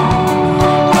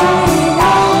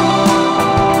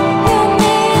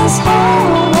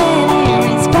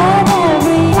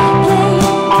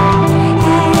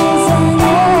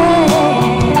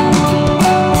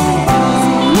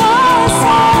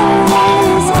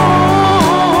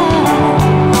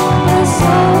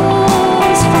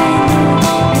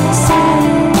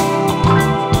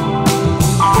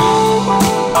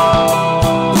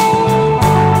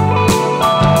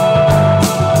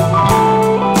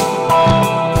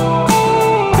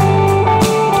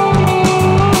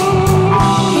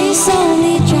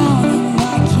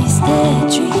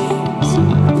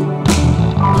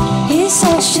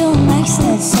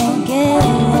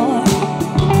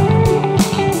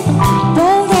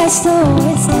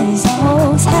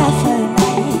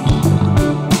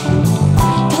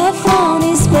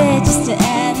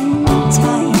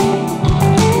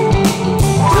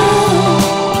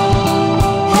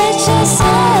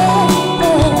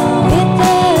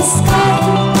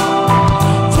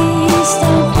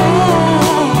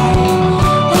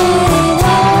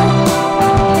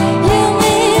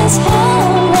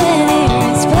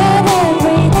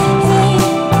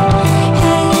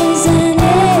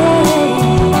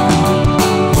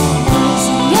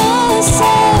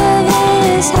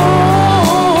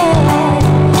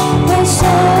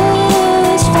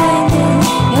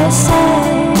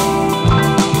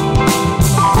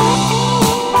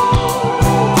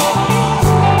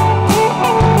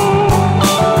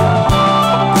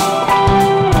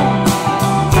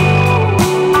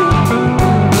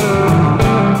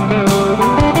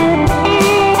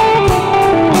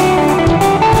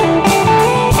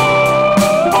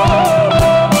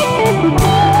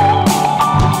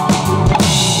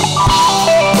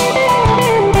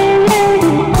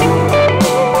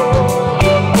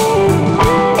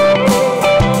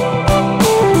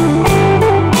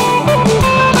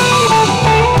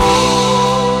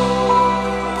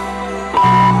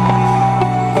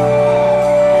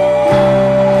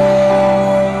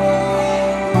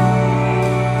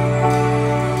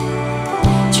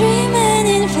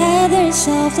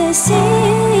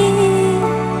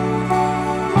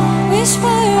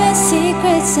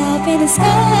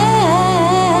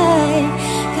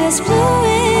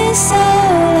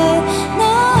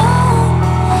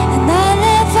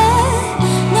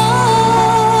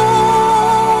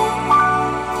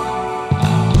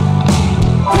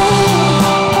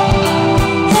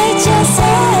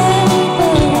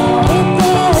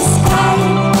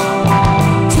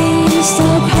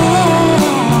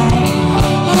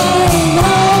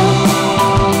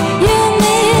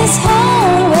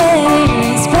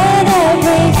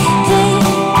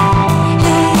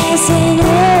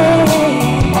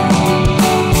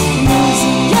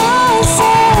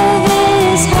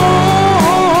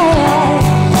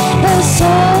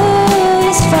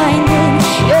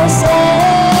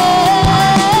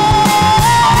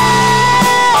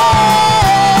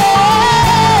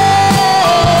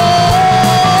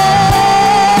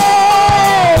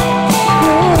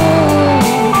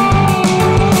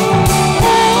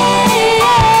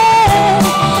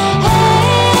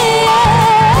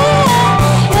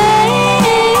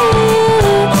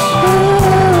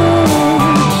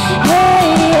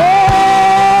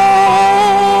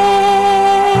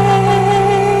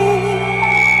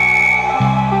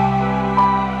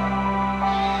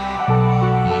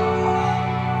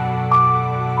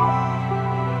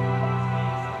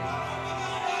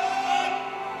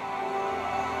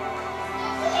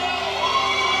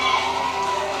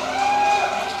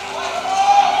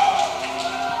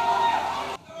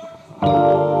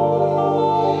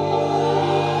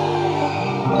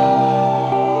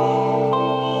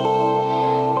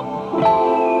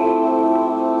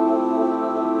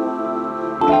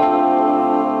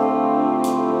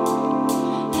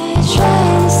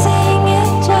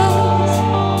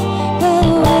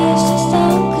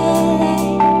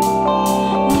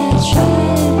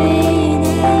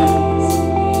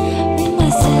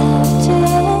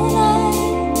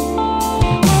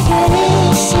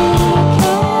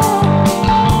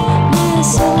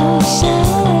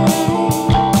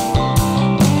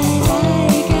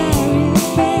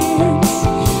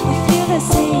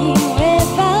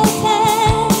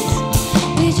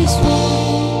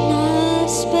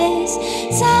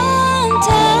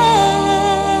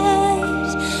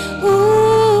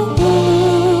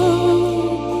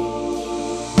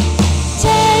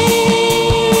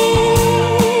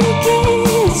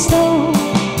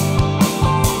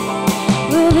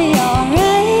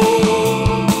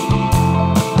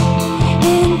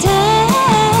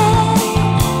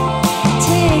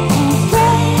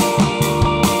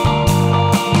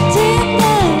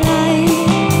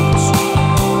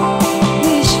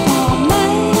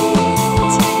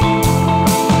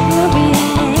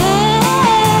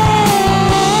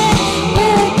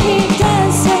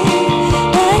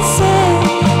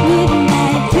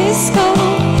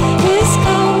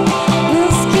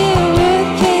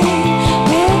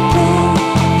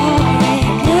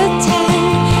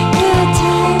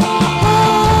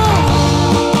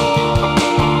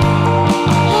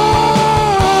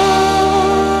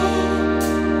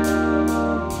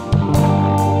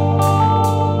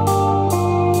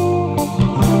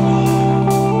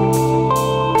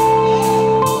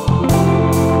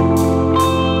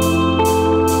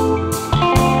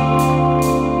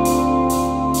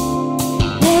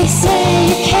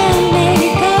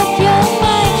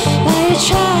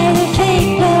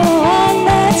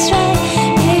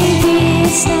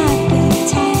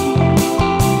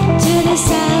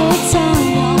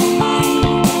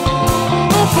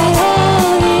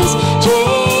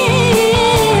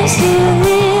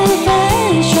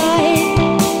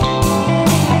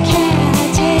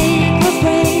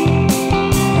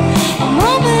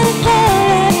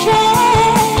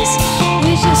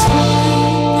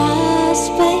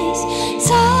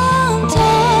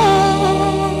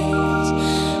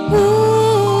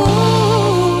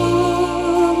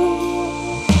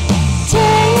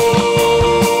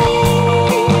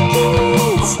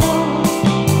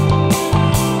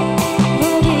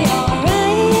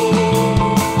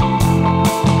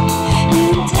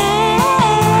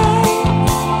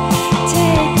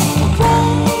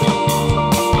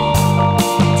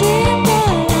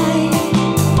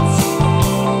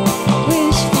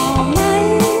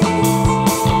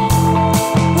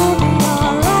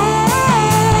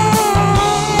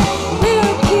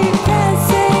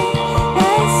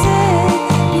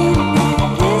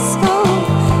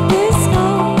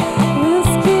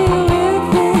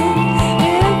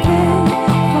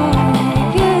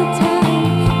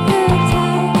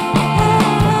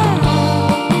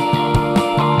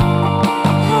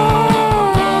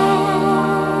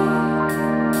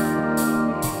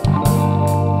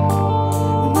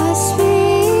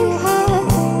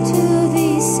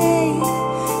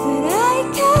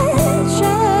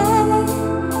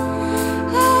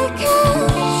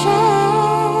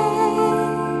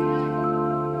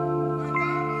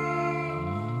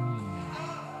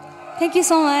 Thank you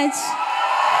so much.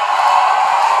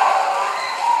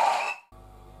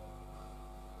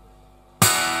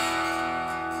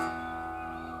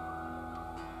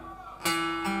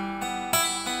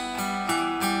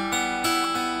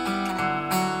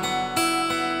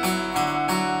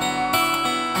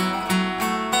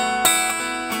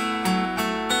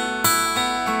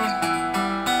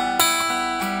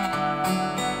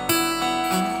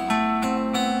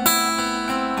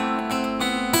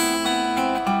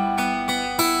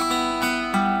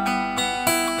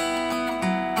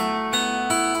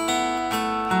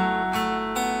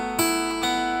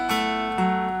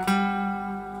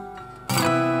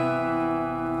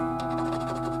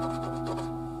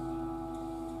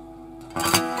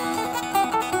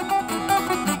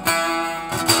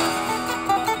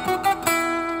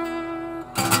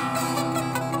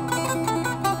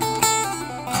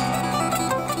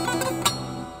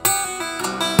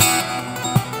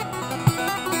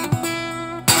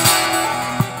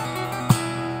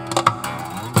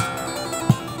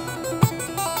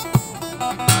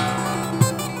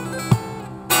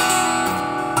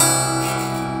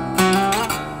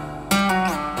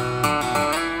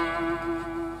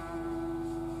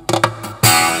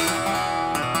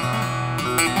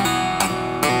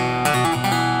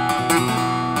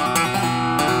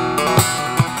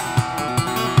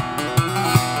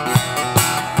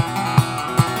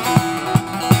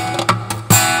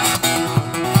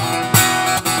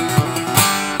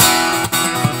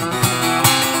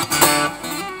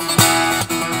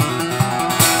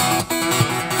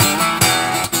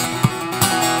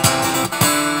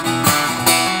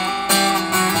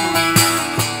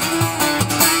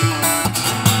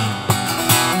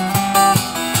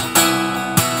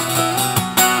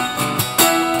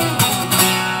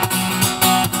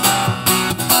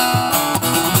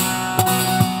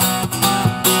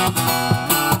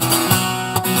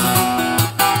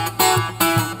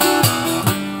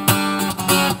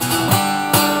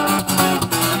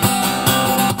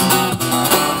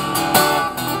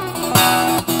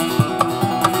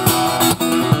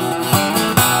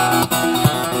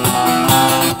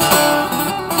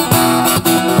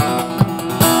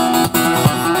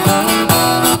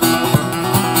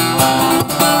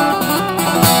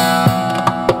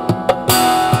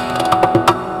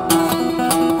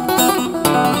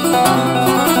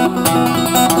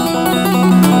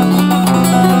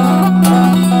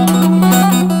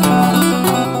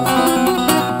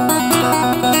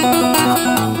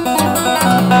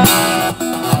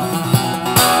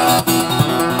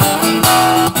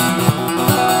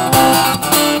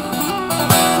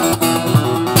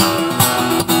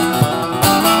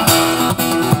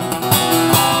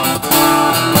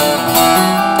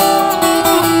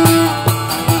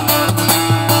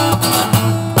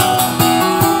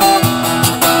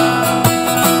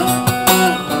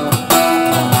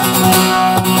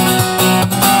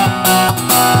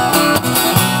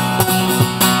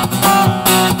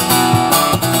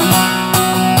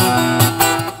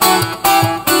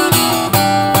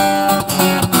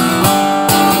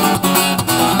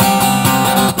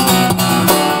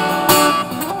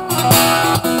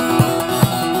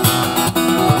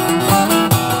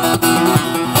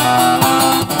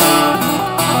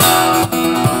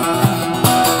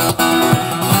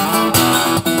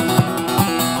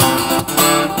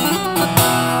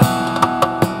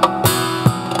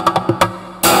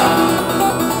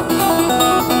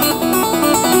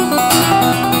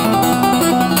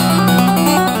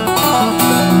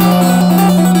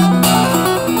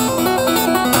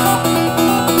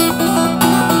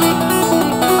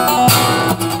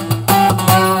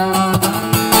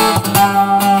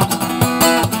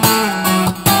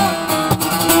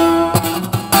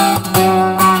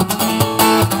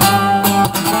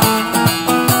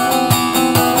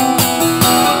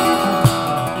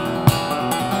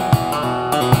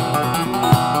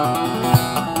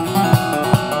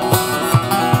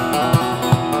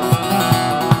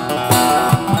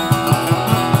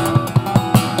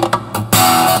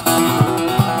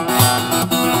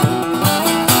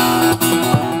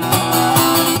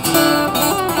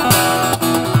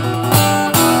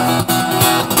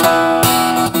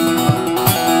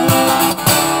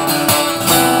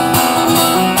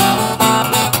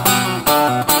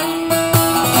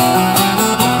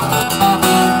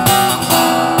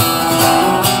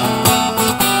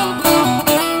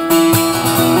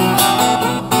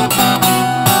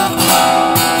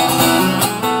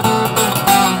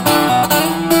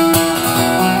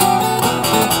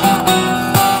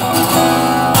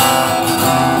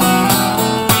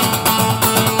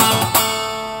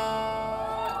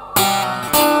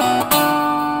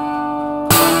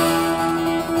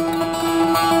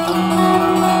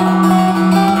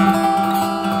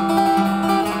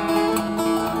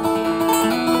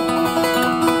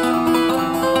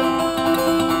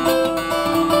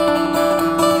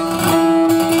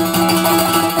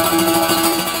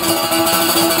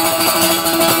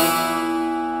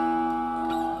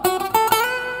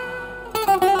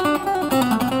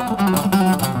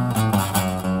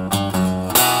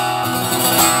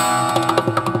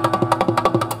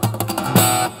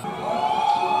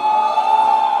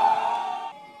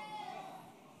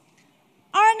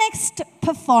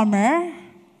 performer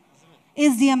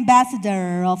is the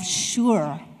ambassador of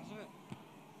Shure.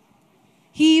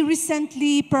 He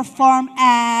recently performed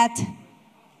at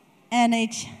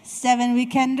NH7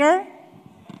 Weekender.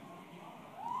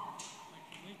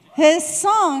 His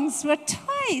songs were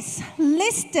twice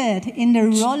listed in the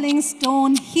Rolling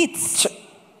Stone hits.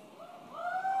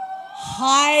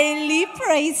 Highly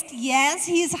praised, yes,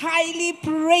 he's highly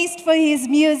praised for his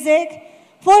music,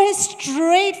 for his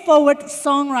straightforward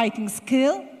songwriting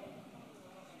skill,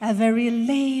 a very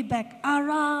laid-back,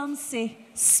 aram se,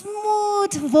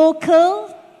 smooth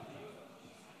vocal,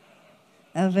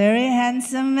 a very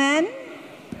handsome man.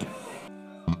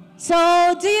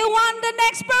 So, do you want the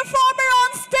next performer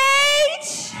on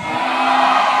stage?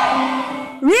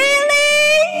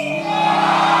 Really?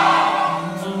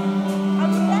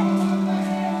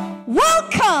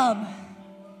 Welcome!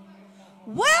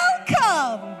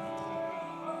 Welcome!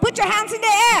 Put your hands in the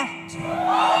air.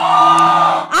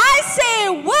 I say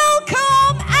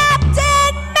welcome,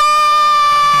 Abdon Mech!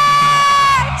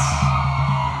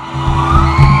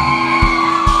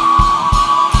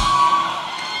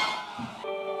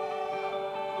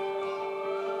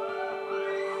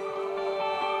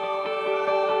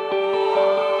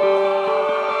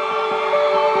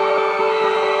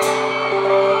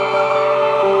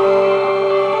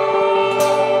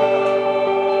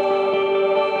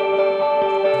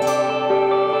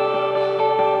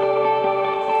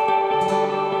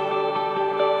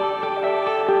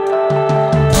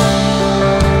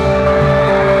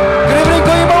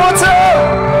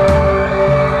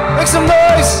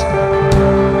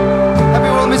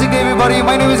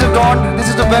 My name is Abdon. This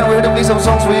is the band. We're here to play some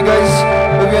songs for you guys.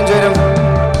 Hope you enjoy them.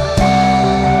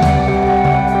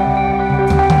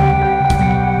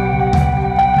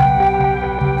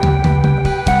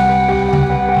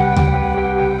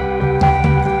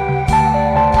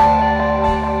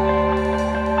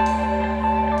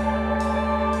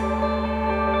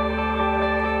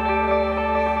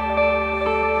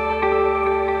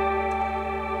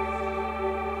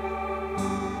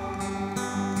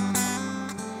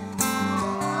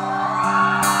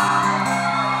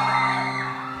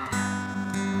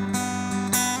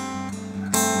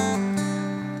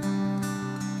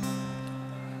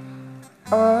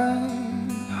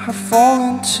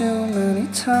 Fallen too many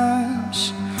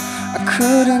times, I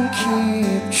couldn't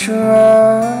keep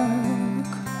track.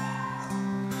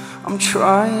 I'm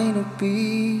trying to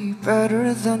be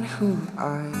better than who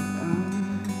I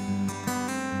am.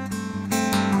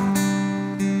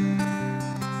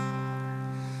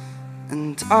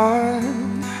 And I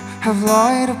have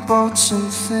lied about some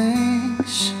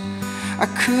things. I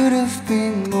could have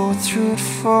been more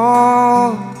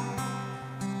truthful.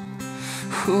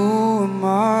 Who am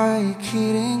I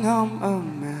kidding? I'm a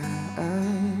mess.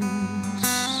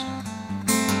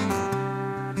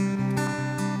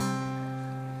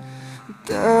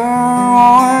 There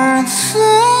are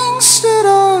things that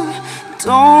I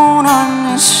don't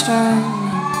understand.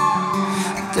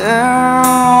 There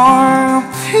are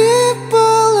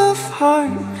people of heart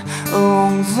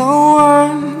along the way.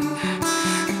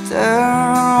 There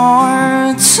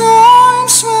are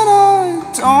times when I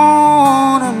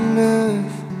don't live.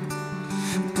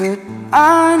 But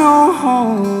I know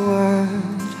at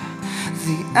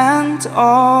the end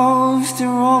of the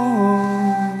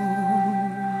road,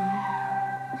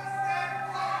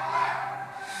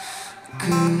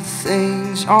 good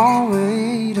things are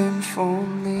waiting for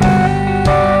me.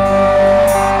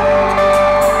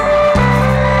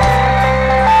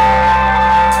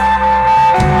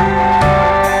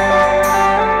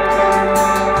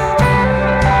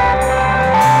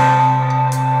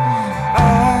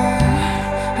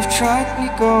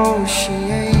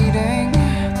 Negotiating,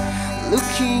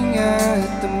 looking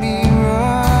at the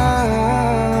mirror,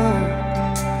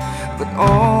 but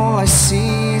all I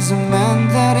see is a man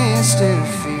that is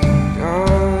defeated.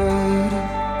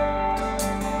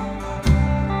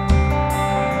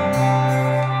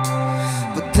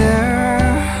 But there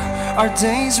are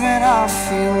days when I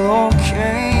feel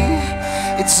okay.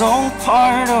 It's all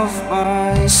part of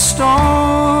my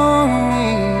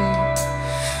story.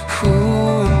 Who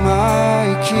am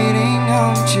I kidding?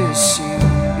 I'm just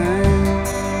human.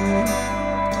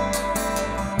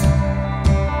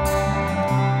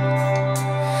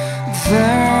 There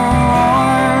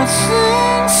are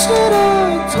things that I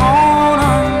don't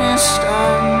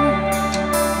understand.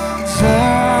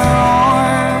 There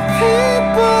are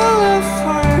people of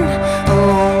heart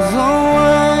along the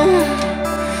way.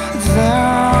 There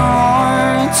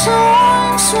are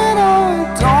times when I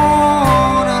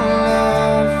don't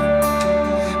live.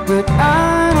 But I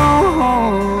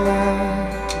know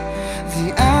at the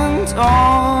end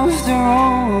of the the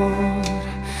road,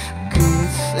 good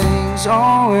things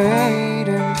are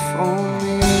waiting for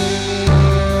me.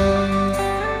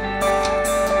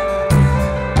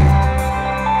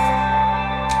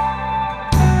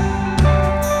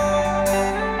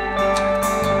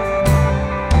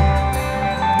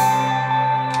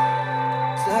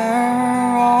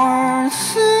 There are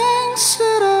things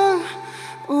that I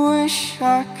wish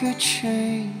I could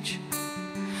change.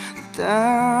 There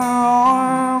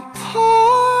are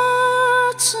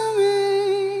parts of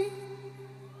me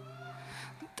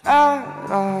that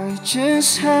I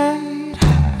just hate.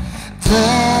 There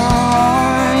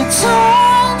are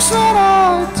times when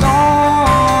I don't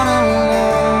wanna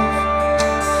live,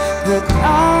 but I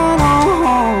know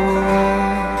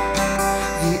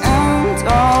the end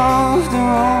of the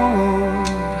road,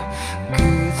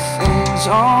 good things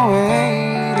are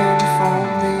waiting for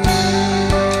me.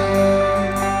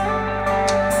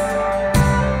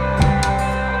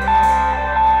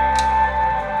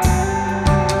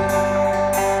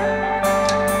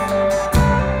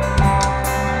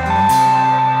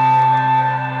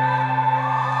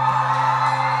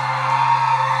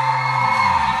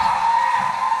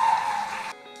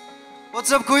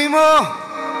 What's up, Kohima?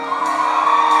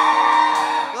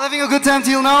 You having a good time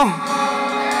till now?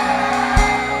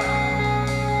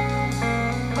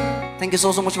 Thank you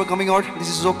so much for coming out. This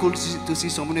is so cool to see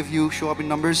so many of you show up in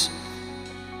numbers.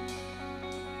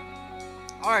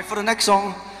 Alright, for the next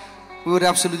song, we would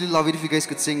absolutely love it if you guys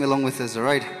could sing along with us,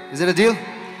 alright? Is that a deal?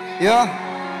 Yeah?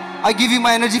 I give you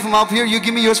my energy from up here, you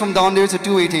give me yours from down there, it's a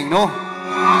two-way thing, no?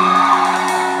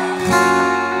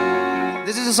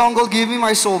 This is a song called Give Me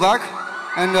My Soul Back.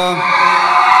 And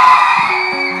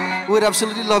we would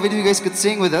absolutely love it if you guys could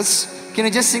sing with us. Can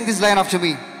you just sing this line after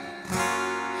me?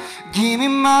 Give me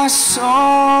my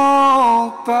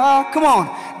soul back. Come on.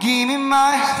 Give me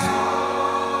my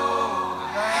soul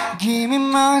back. Give me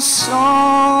my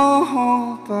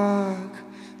soul back.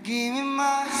 Give me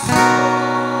my soul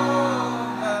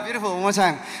back. Beautiful. One more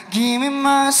time. Give me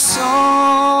my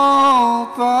soul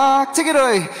back. Take it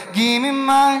away. Give me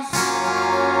my soul.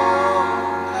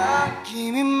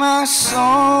 Give me my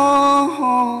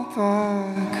soul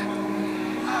back.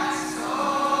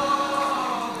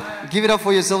 Give it up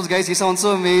for yourselves, guys. You sound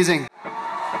so amazing.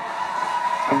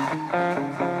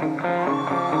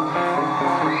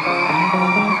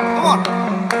 Come on,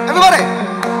 everybody.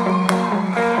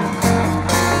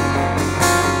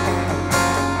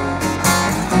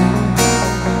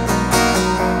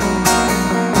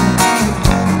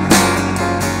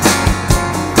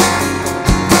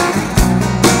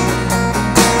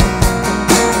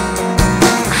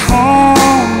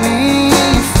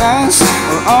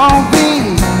 I'll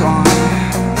be gone.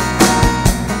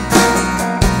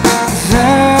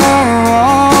 There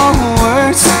are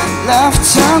words left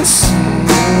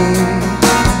unsaid.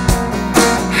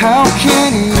 How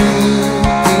can you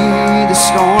be the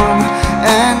storm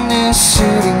and the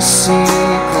shooting sea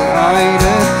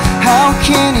collided? How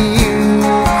can you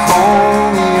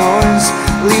call me yours?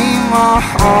 Leave my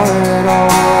heart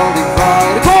all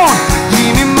divided. Come on,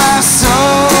 give me my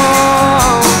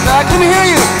soul back. Let me hear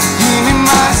you. Give me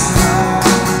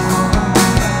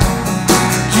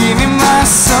my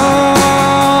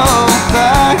soul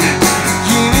back.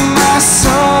 Give me my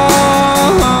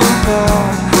soul back.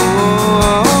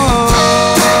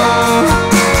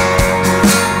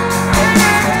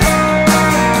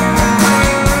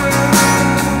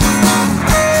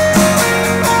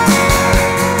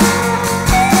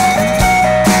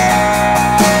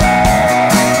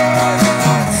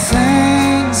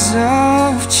 Things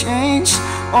have changed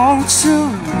all too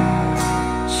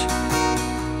much.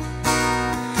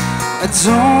 I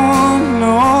don't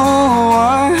know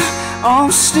why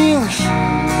I'm still here.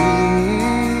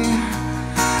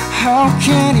 How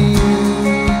can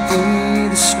you be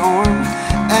the storm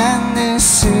and the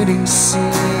shooting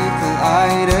sea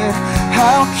collided?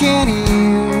 How can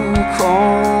you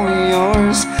call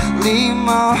yours? Leave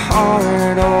my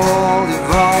heart all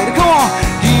divided. Come on,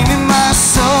 give me my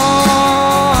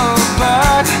soul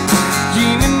back.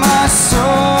 Give me my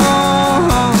soul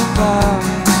back.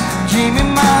 Give me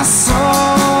my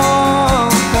soul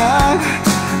back.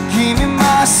 Give me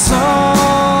my soul.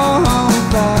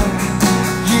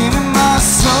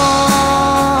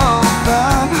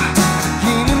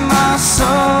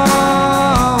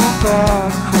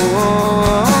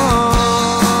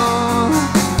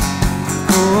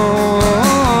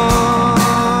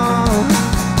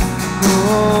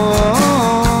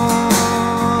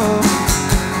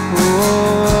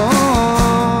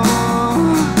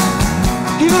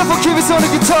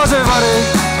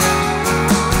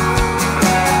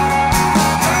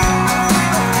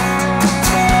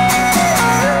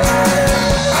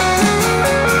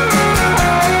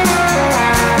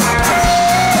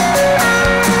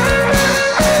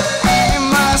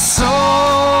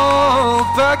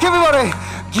 back, everybody.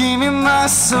 Give me my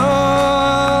soul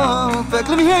back.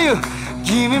 Let me hear you.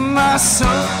 Give me my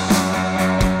soul.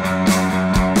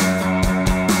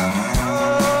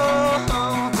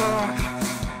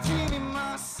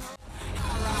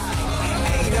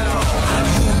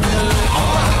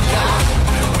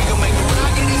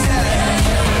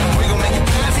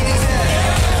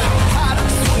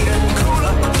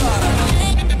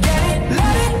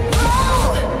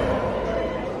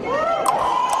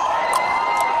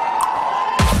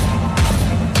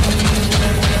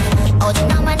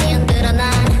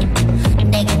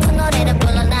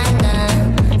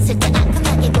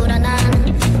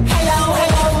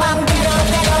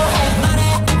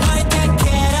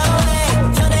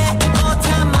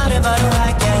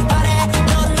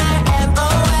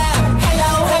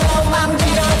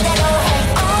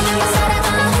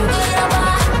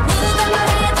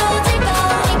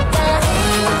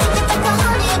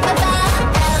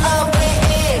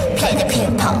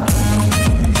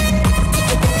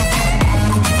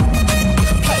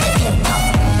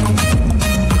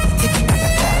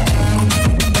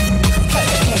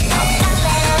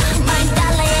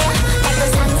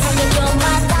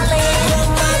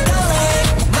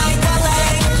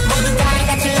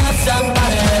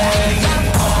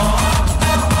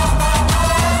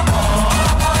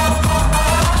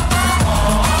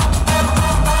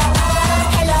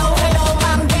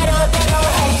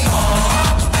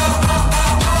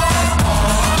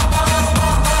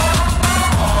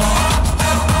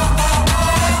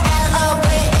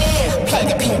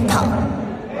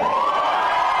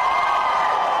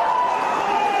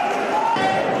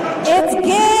 It's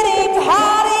getting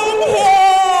hot in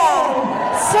here.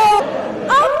 So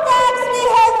up next we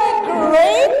have a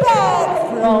great band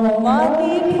from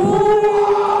Manipur.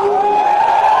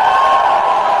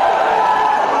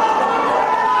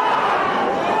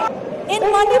 In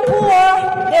Manipur,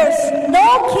 there's no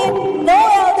kid, no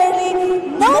elderly,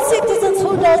 no citizens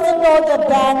who doesn't know the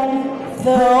band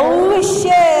The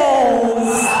Wishes.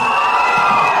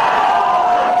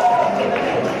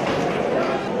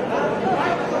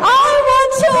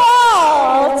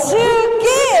 To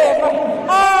give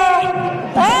our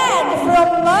band from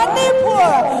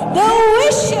Manipur The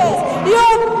Wishes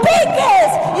your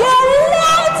biggest, your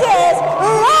loudest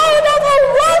round of a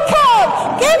welcome.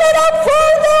 Give it up for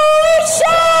The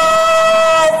Wishes!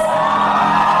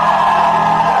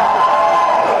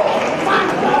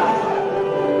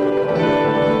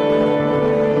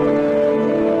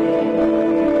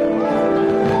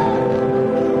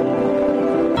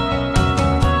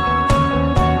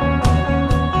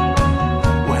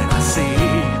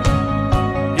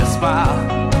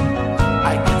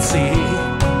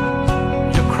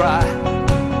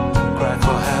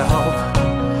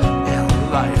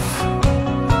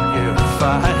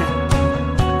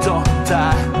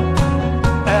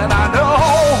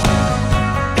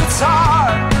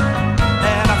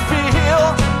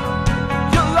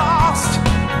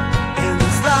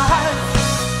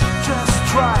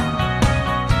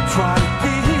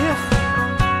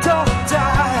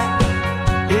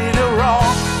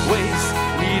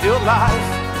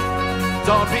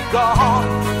 Don't be gone,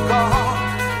 gone,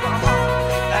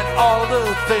 and all the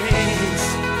things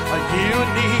you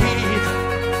need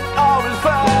always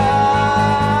find.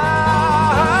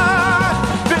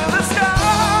 Feel the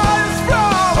skies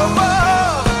from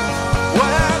above,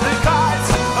 where the kites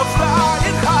are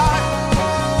flying high.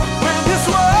 When this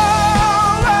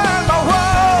world and my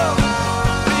world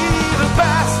be the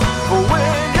best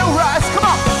when you rise. Come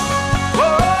on.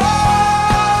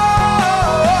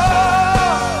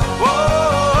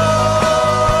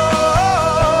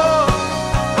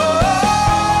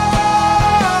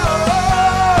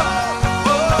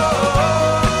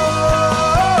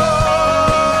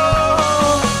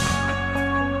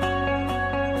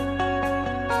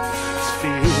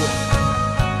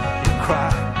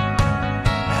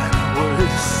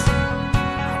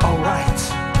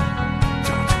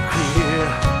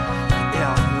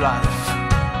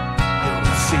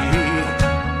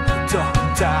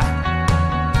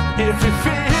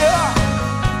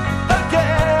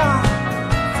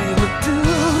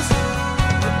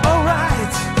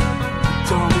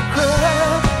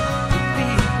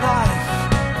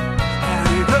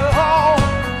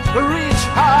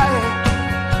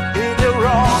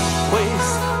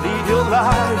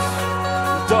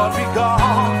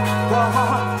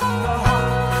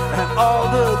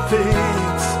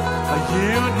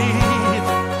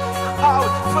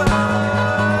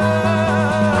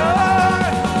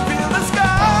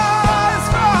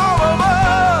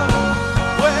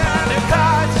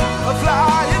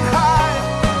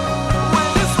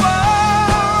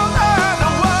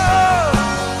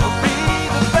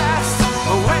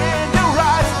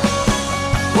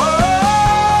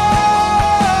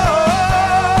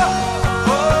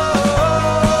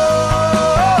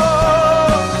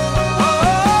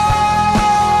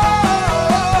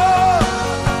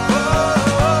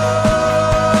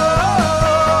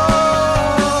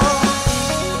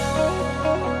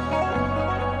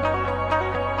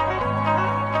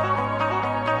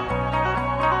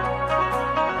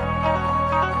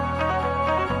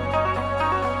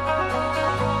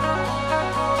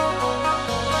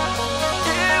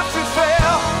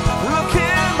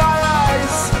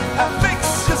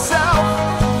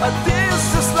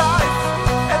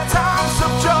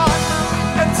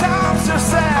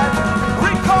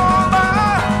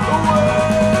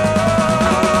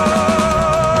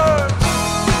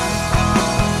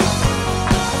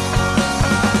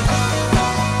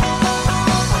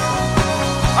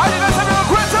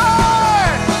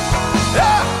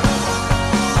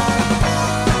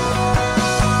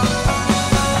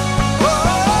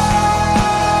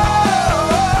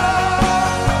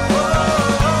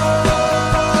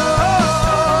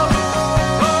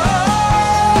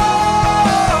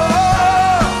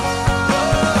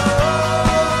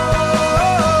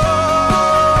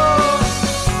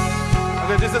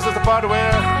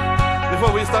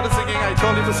 we started singing, I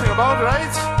told you to sing about,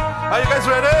 right? Are you guys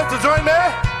ready to join me?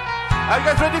 Are you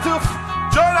guys ready to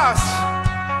join us?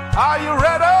 Are you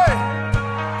ready?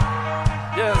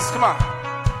 Yes, come on.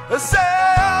 Let's say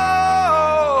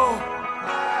oh.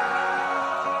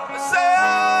 Let's say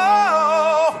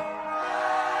oh.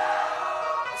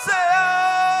 Say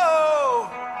oh.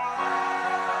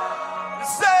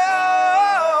 Say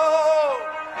oh.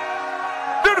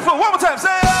 Beautiful. One more time. Say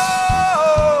oh.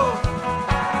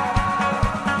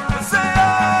 Say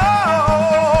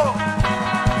oh.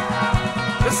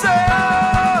 Say oh.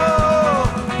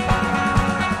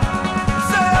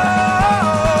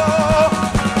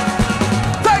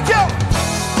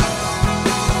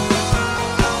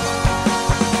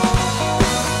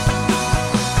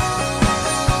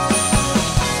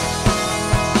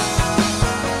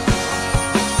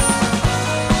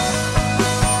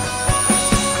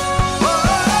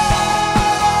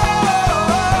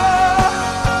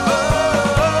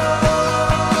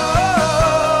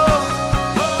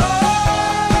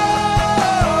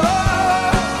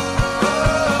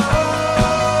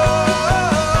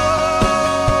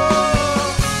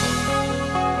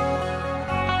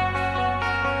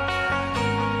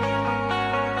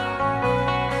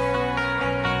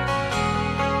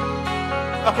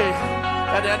 Okay,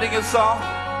 at the ending of the song,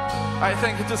 I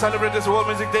think to celebrate this World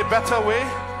Music Day better way,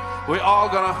 we're all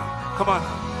gonna, come on,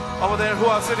 over there, who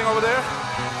are sitting over there,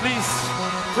 please,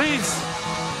 please,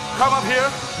 come up here.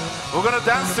 We're gonna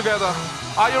dance together.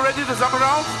 Are you ready to jump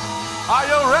around? Are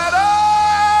you ready?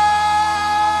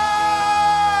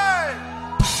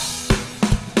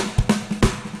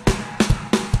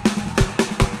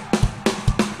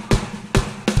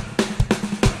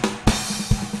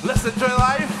 Let's enjoy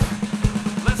life.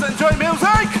 Let's enjoy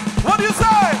music. What do you say?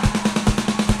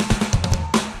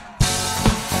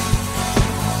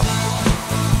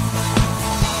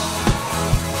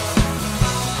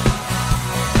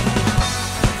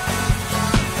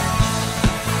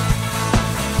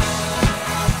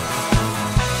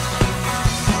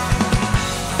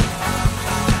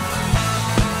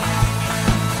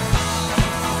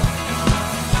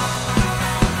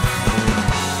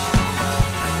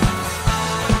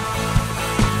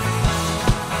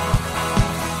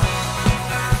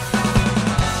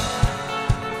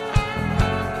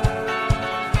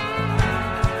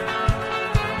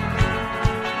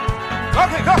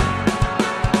 Okay, go.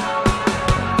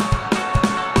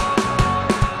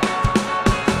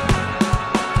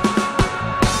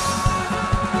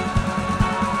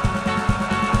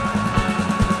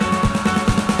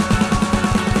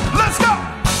 Let's go.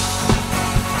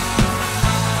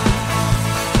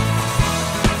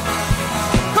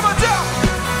 Come on down.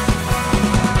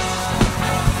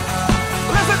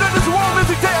 Let's enjoy this World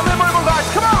Music Day and memorable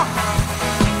nights. Come on.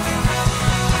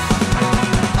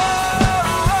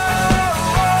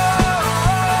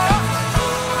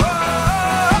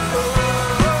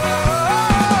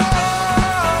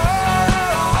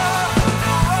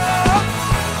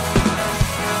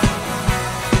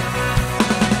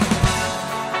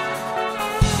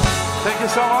 Thank you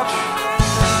so much.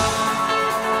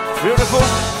 Beautiful.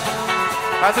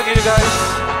 I think you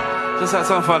guys just had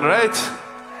some fun, right?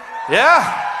 Yeah?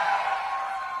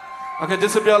 Okay,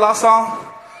 this will be our last song.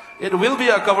 It will be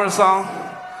a cover song.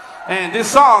 And this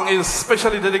song is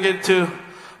specially dedicated to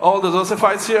all the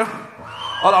Josephites here,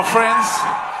 all our friends,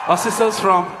 our sisters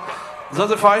from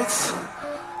Josephites.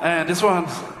 And this one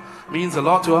means a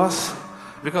lot to us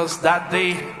because that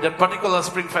day, that particular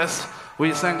Spring Fest,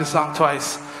 we sang this song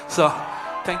twice. So,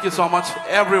 thank you so much,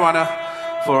 everyone,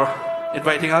 for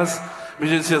inviting us,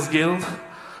 Musicians Guild.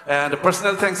 And a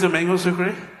personal thanks to Mengu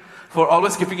Sukri for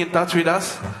always keeping in touch with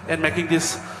us and making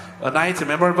this a night, a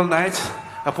memorable night,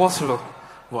 a possible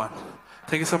one.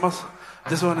 Thank you so much.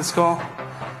 This one is called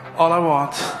All I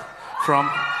Want from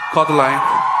Kodaline.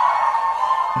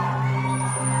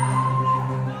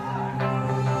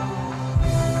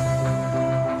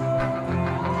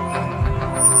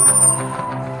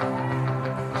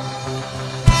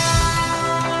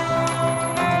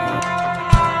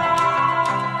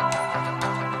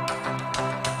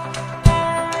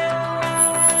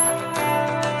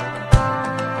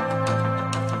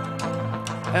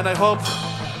 And I hope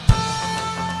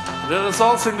let us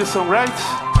all sing this song, right?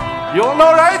 You all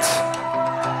know, right?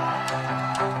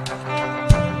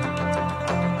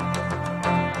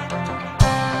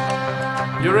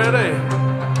 You ready?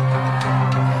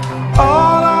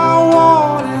 All I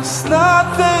want is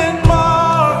nothing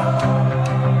more.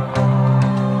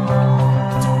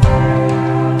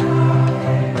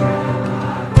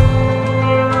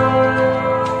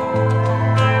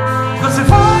 'Cause if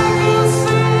I could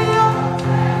see your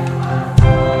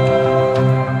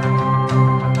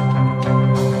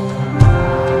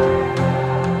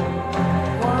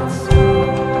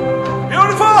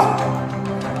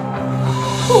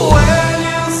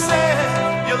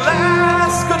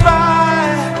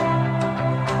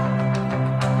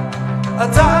I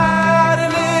died a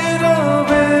little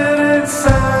bit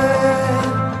inside.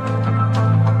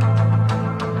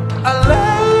 I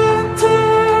lay in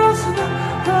tears in the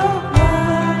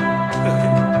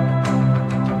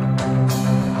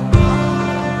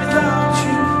without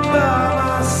you by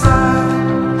my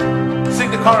side. Sing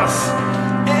the chorus.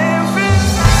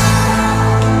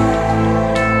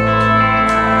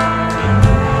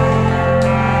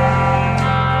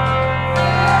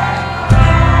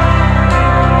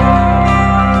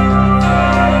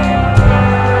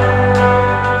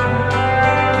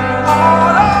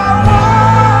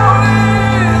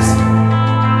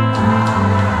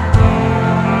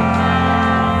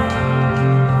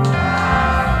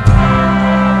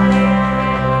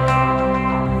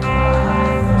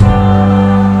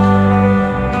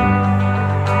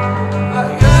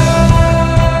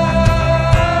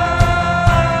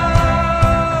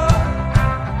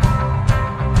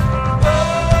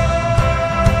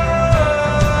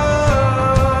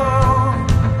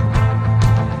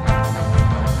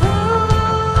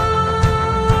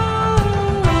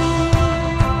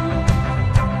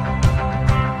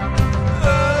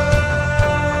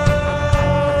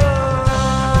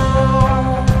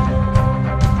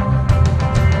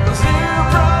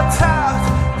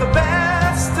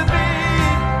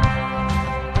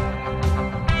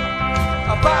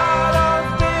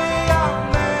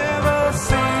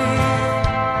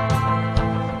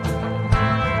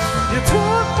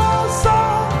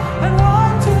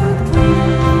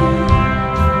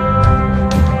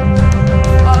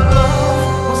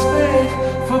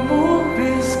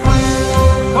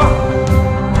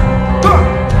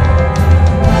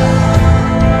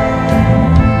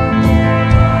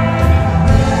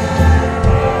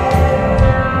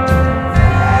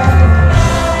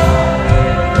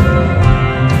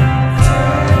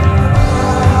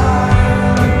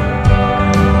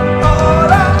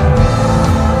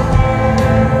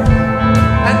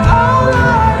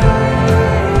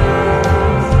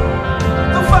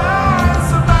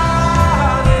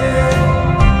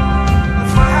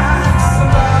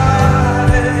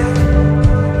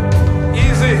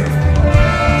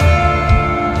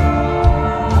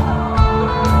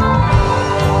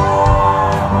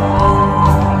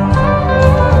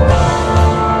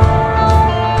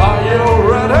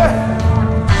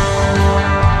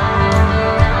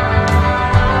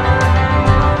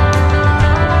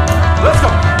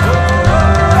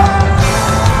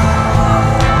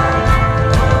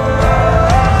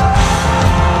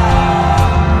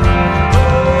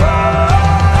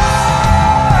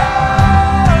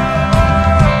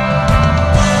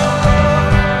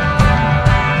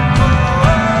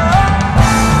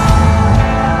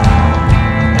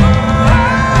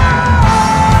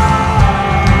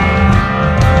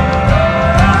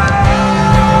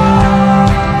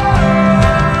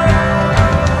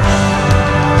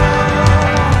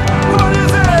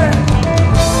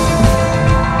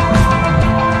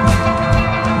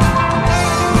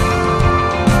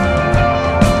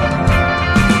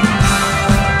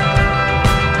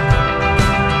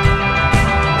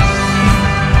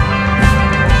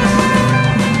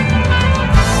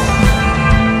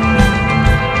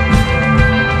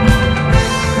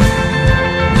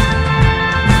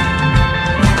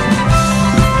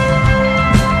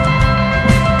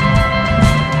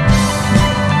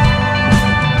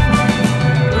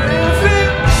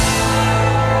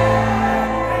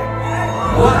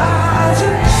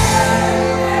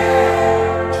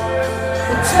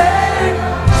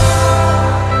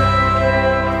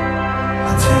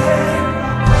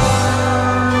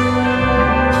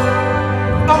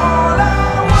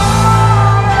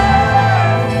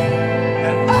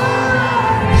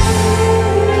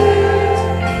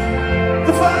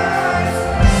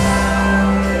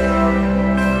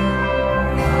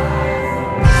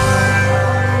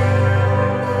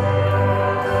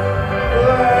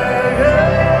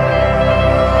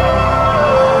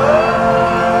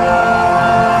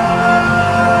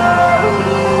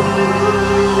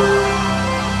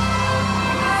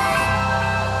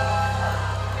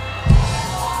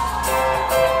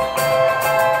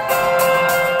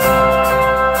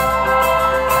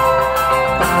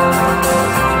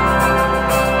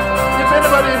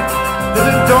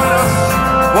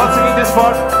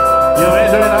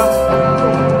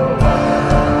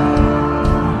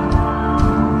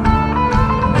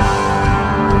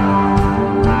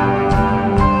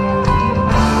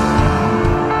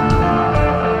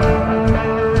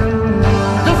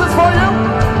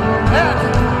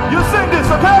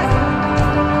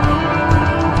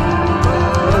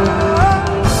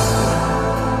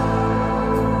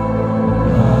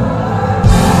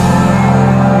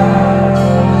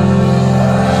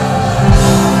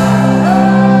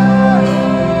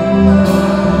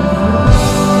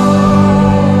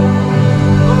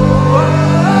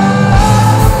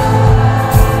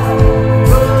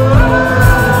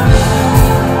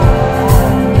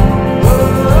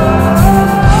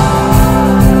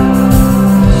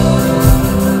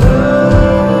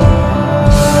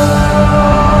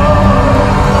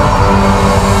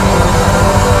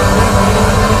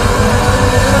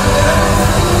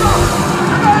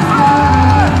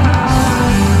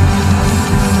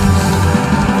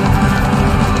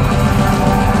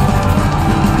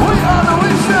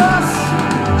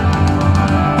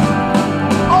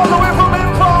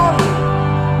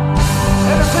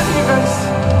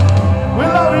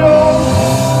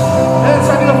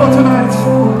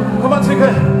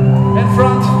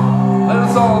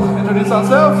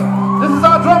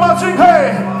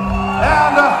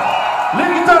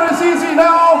 easy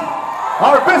now.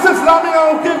 Our bassist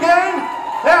Laming Kim Gang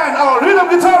and our rhythm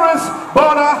guitarist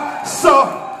Bona So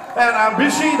and I'm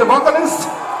Bishi, the vocalist.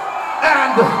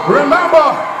 And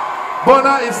remember,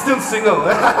 Bona is still single.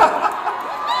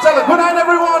 So good night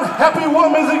everyone, happy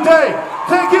World Music Day.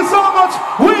 Thank you so much,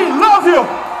 we love you.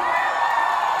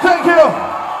 Thank you.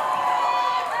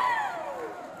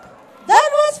 That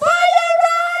was fire,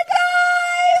 right,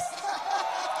 guys?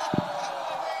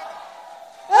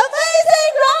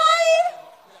 Amazing, right?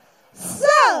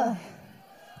 So,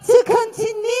 to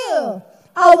continue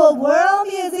our World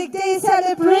Music Day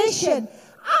celebration,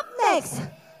 up next,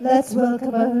 let's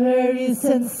welcome a very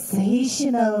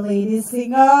sensational lady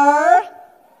singer,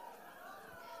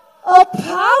 a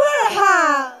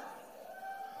powerhouse.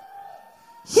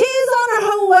 She's on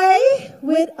her way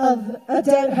with her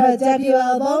debut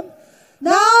album.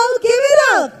 Now give it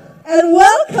up and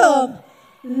welcome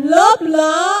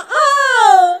Lapla.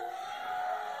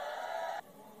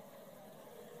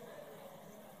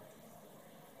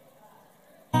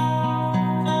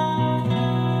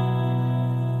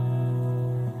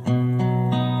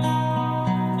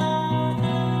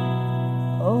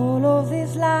 All of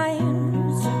these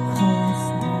lines across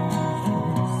my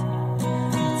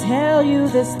face tell you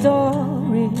the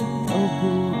story of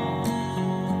you.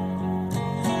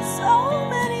 So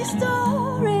many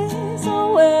stories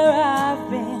of where I've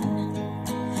been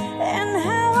and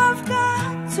how I've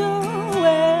got to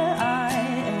where I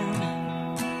am.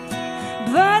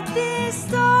 But these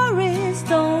stories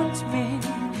don't mean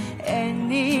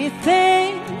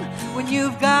anything when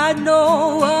you've got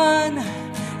no one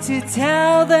to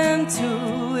tell them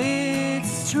to.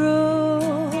 It's true,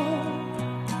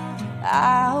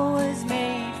 I was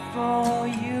made for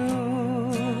you.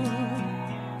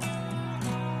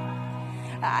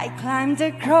 I climbed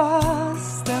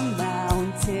across the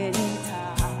mountain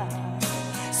top,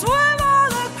 swam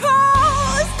all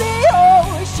across the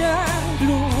ocean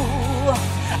blue.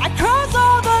 I crossed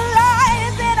all the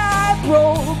lines and I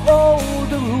broke all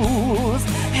the rules.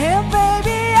 And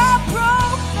baby, I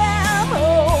broke them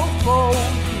all for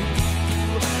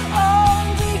you. Oh,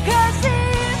 because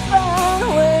even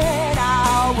when I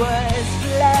was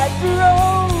flat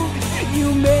broke, you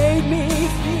made me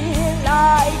feel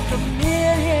like a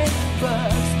million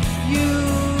bucks. You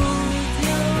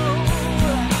do.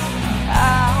 I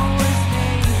was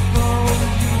made for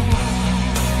you.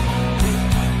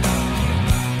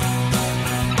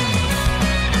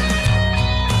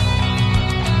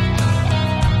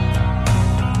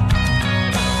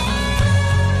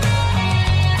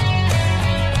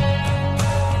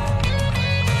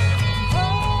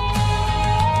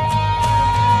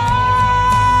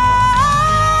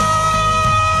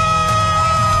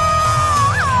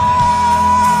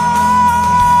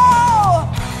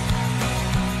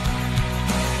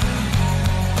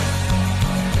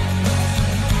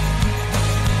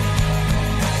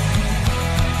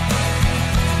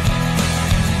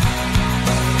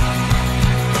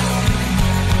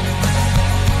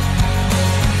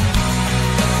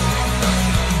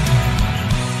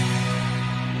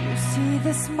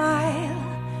 The smile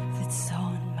that's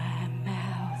on my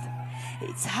mouth,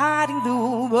 it's hiding the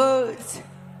words,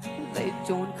 they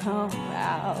don't come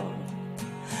out.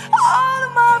 All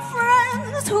of my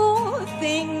friends who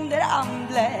think that I'm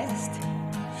blessed,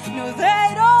 no,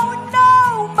 they don't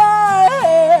know my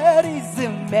head is a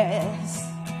mess.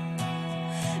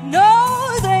 No,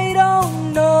 they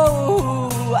don't know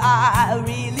who I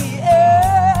really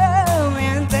am,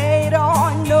 and they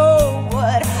don't know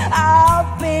what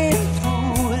I've been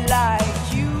through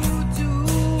like you do.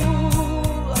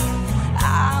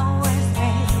 I was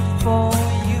made for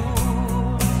you.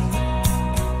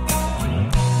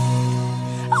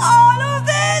 All of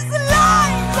these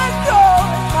lines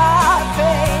across my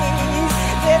face,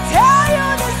 they tell you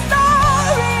the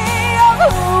story of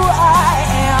who I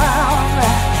am.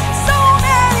 So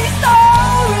many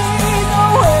stories of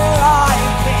where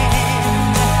I've been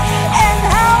and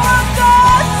how I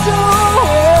got to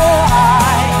where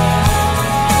I am.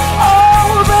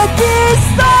 Oh, but these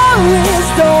stories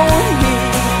don't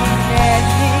mean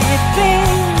anything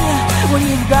when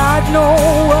you've got no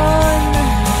one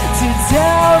to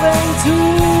tell them to.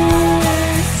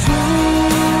 It's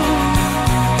true,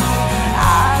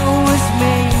 I was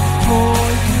made for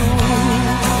you.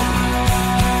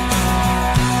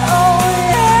 Oh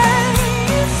yeah,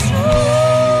 it's true,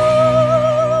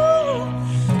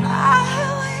 I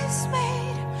was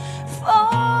made for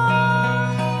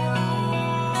you.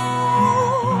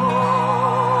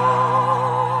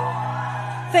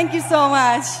 Thank you so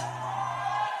much.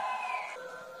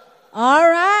 All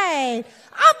right.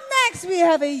 Up next, we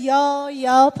have a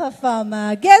yo-yo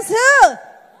performer. Guess who?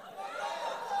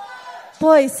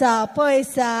 Poisa,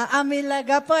 poisa,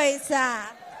 amilaga poisa.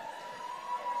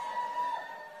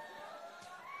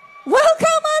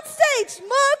 Welcome on stage,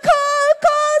 Moko,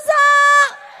 Koza.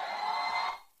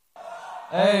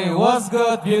 Hey, what's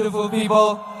good, beautiful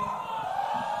people?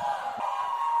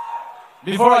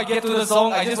 Before I get to the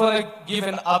song, I just want to give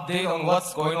an update on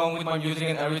what's going on with my music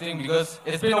and everything because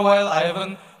it's been a while, I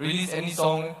haven't released any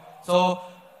song. So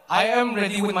I am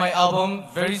ready with my album,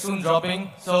 very soon dropping.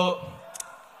 So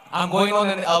I'm going on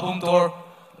an album tour,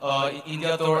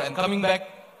 India tour, and coming back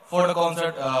for the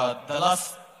concert. The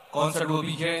last concert will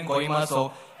be here in Kohima.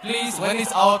 So please, when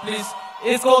it's out, please,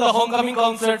 it's called the Homecoming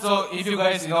Concert. So if you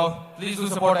guys, please do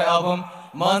support the album.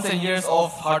 Months and years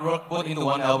of hard work put into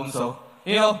one album. So,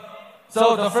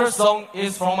 So the first song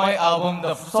is from my album.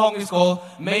 The song is called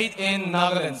Made in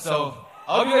Nagaland. So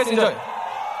I hope you guys enjoy.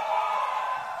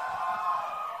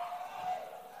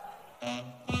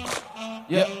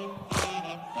 Yeah.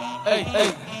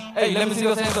 Hey, let me see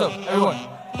those hands up, everyone.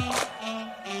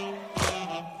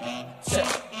 Check.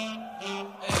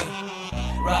 Hey.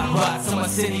 Ride to my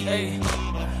city, ayy.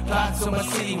 Ride to my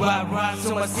city, ride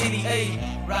to my city,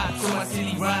 ayy. Ride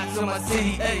to my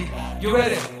city, ayy. You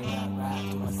ready?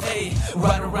 Hey,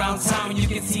 right around town you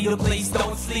can see the place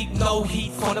don't sleep. No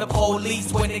heat from the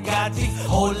police when they got deep.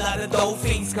 Whole lot of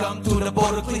dolphins come to the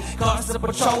border clean. Cars of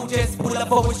patrol just pull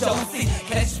up over show. See,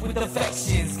 clash with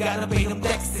affections, gotta pay them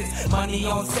taxes. Money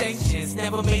on sanctions,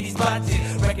 never made his budget.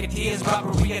 Racketeers,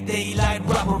 robbery, a daylight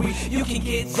robbery. You can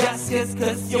get justice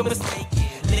cause you're mistaken.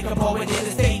 Liquor pouring in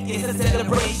the state, it's a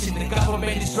celebration. The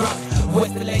government is drunk,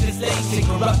 what's the legislation?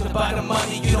 Corrupted by the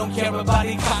money, you don't care about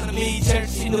the economy.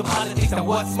 Church into politics, and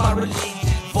what's my religion?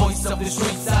 Voice of the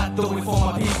streets, I do it for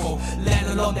my people. Land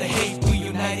alone the hate, we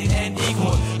united and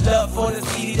equal. Love for the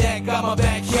city that got my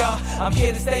back here. I'm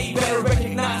here to stay, you better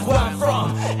recognize where I'm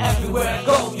from. Everywhere I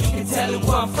go, you can tell it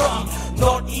where I'm from.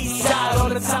 Northeast side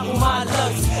on the top of my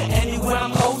lungs. Anywhere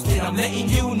I'm posted, I'm letting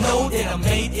you know that I'm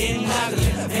made in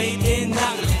Nagaland. Made in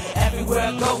Nagaland. Everywhere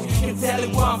I go, you can tell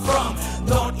it where I'm from.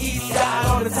 Northeast side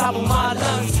on the top of my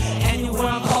lungs. Anywhere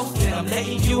I'm posted, I'm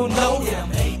letting you know that I'm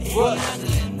made in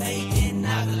Nagaland. Made in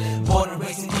Nagaland. Born and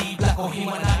raised in deep like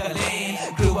Kohima,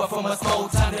 Nagaland. Grew up from a small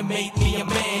town that made me a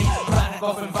man. Product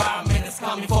of environment that's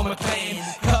coming from a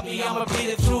clan. Cut me, I'ma beat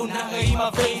it through, Naga in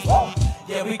my face.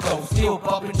 Yeah, we go, still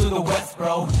popping to the west,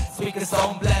 bro. Speakers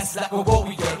on blast like a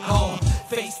warrior home.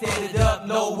 Face stated up,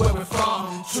 know where we're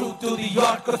from. True to the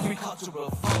yard, cause we cultural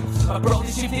folks. My bro,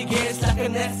 they shifting gears like a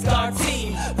NASCAR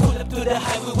team. Pull up to the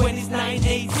highway when it's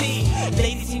 918.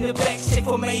 Ladies in the back, shake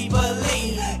for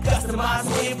Maybelline.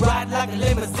 Customized way, ride like a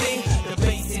limousine. The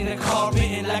bass in the car,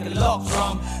 beating like a log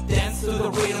drum. Dance to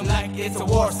the rhythm like it's a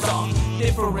war song.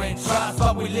 Different tribes,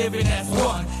 but we living as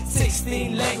one.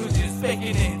 16 languages,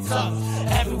 speaking in tongues.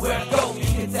 Everywhere I go, you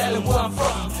can tell it where I'm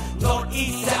from.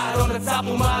 Northeast side on the top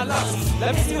of my lungs.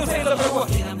 Let me see the hands up,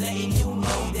 everyone. And I'm letting you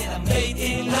know that I'm made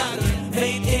in Nagaland.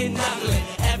 Made in Nagaland.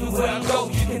 Everywhere I go,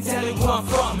 you can tell it where I'm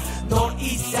from.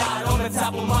 Northeast side on the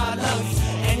top of my lungs.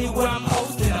 Anywhere I'm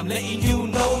posted, I'm letting you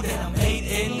know that I'm made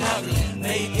in Nagaland.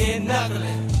 Made in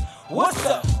Nagaland. What's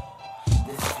up?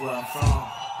 This is where I'm from.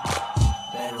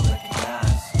 Better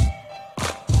recognize.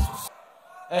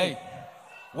 Hey,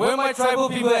 where are my tribal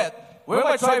people at? Where are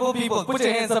my tribal people? Put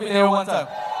your hands up in the air one time.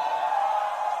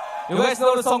 You guys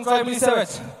know the song Tribally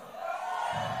Savage?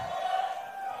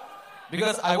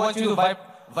 Because I want you to vibe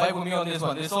with me on this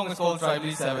one. This song is called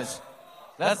Tribally Savage.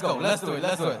 Let's go, let's do it,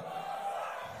 let's do it.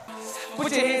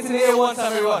 Put your hands in the air one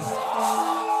time, everyone.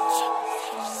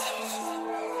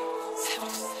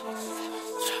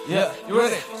 Yeah, you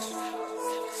ready?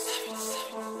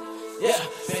 Yeah,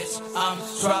 bitch, I'm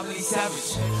tribally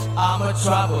savage. I'm a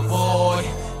tribal boy.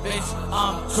 Bitch,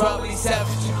 I'm tribally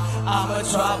savage. I'm a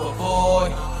tribal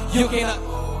boy. You cannot.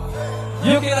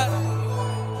 You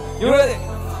ready?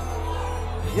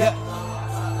 Yeah.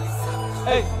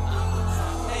 Hey.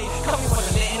 Coming from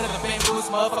the land of the bamboos,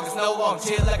 motherfuckers know I'm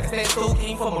chill like a stand-still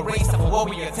king from a race of a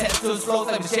warrior. Tattoos, flows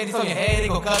like machetes on your head, it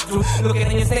gon' cut through. Looking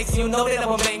at your snakes, you know that I'm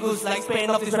a mangoose. Like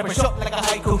spraying off this rapper short like a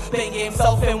haiku. Playing game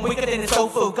self and wicked than the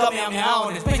Sothu. Got me on my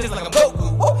own, this bitch is like a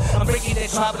Moko. Woo! I'm breaking that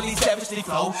tribally, savagely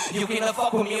flow. You cannot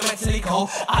fuck with me, I'm mentally cold.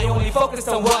 I only focus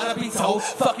on what I be told.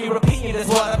 Fucking repeating, that's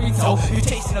what I be told. You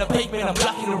chasing the pavement, I'm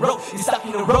blocking the road. You stuck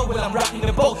in the road while I'm rocking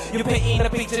the boat. You painting a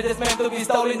picture that's meant to be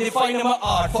stolen, defining my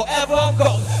art. Forever I'm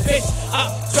gold. Bitch,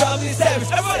 I'm tribally savage.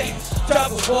 Everybody,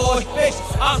 tribal boy. Bitch,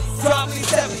 I'm tribally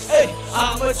savage. Hey,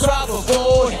 I'm a tribal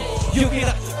boy. You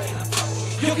cannot.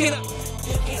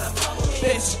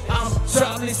 Bitch, I'm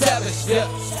tribally savage. Yeah.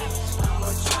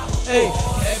 Hey,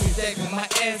 architect with my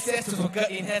ancestors were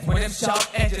gutting heads with them sharp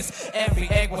edges. Every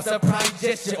egg was a pride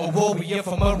gesture, a warrior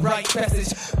from a right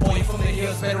passage. Boy from the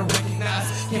hills better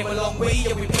recognize. Came a long way,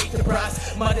 yeah, we paid the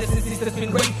price. Mothers and sisters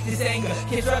been raised this anger.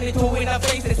 Kids running to in our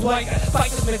faces, swagger.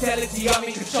 Fighters mentality, I'm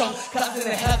in control. Causing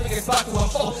the havoc is about to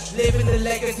unfold. Living the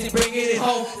legacy, bringing it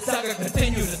home. Saga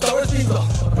continue, the stories we flow.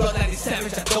 Blood that is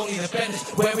savage, I don't need a bandage.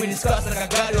 Where we discuss like I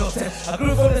got it all set. I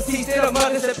grew from the seas, there are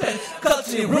mothers and pen.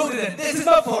 Culturally rooted, and this is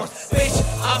my force. Bitch,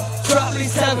 I'm traveling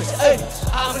savage, ay.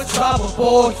 I'm a trouble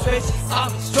boy, bitch.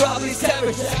 I'm traveling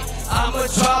savage, ay. I'm a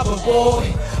trouble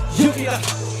boy. You can,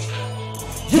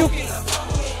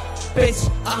 bitch.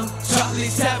 I'm traveling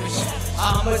savage.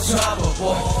 I'm a trouble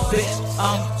boy, bitch.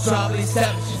 I'm traveling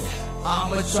savage.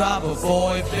 I'm a trouble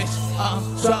boy, bitch.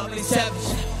 I'm traveling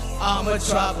savage. I'm a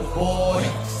trouble boy.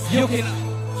 You can,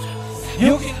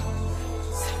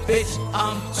 bitch.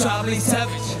 I'm traveling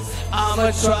savage. I'm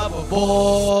a trouble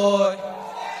boy.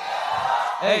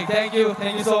 Hey, thank you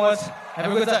so much.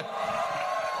 Have a good time.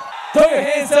 Throw your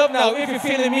hands up now if you're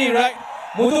feeling me, right?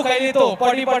 Mudu kaile to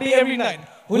party every night.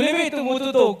 Hulebe to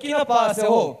mudu to kina pa se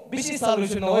ho. Bishi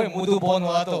solution ho mudu bon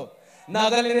ho to.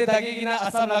 Nagaland dagi kina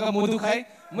asam naga mudu khai.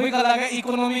 Mui kalaga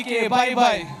economy ke bye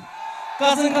bye.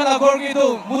 Kasan kala gorgi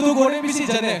to mudu gore bishi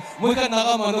jane. Mui ka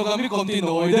naga manogami komti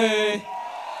no ide.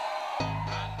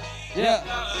 Yeah.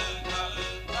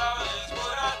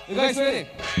 You guys ready?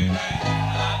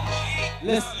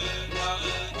 Listen.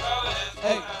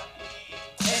 Hey.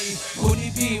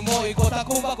 Hunibi moi kota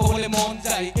kumba kole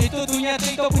monjai. Itu dunia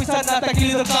itu pusat nata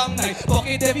kilir kam nai.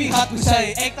 Poke devi hat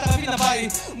usai. Ekta kapi na bai.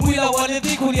 Muila wale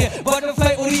di kulie.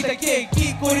 Butterfly uri ta ke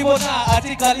ki kori bona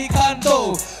ati kali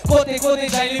kanto. Kote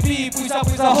jaile bi puisa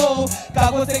ho.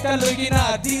 Kago sekta logi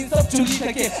na din sob chuli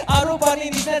ta ke. Aro pani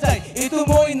nisna jai. Itu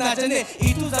moi na jane.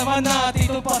 Itu zamana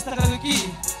itu pasta kaluki.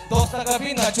 Dosta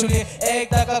kapi na chuli.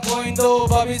 Ekta ka coin do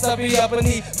babi sabi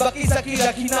apni. Baki saki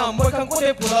rakina. Moi kan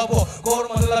kote pulabo.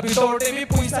 Gormandla bitor devi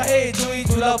puisa he jui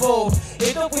julabo.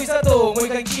 Itu puisa to moi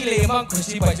kan kile mang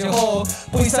khushi bhaje ho.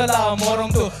 Puisa la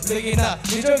morom to legina.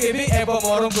 Nijo gebi eba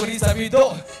morom kori sabi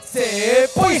do. Se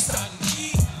puisa.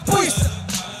 Puisa.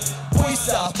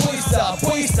 Puisa, puisa,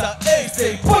 puisa, ei,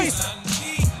 sei puisa.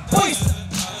 Puisa.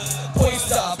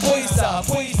 Puisa, puisa,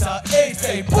 puisa, ei,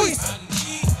 sei puisa.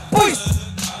 Puisa.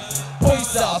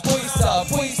 Puisa, puisa,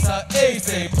 puisa, ei,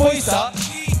 sei puisa.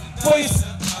 Puisa.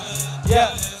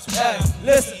 Yeah, hey,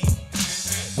 listen.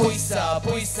 Puisa,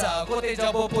 puisa, kote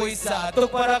jabo puisa.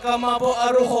 Tok para kamabo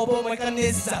aru hobo moi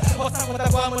kanisa. Hosa kota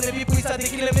kwa mo nebi puisa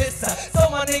dikile mesa. So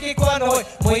money ki kwa no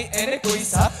moi ene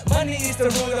puisa. Money is the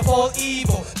root of all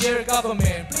evil. Dear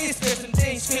government, please make some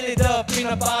change, fill it up in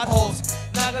the potholes.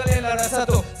 Nagaland la rasa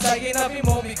to Zayie na bhi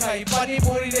mo bikhai. Pani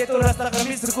puri le to rasta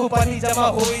kami surku pani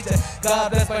jama hoi jai.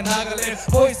 God bless my Nagaland.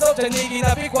 Hoi sob janegi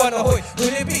na bhi kwa no hoi.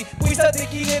 Ule bhi puisa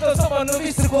dekile to sob manu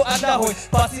bhi surku anda hoi.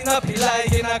 Pasina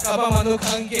philaege na kaba manu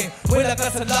khange. Moila ka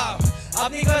salam.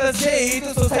 Apni kara se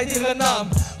itu society ka naam.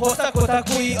 Hosa kota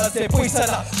kui ase puisa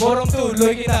la. Morom tu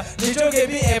logi na nijo ke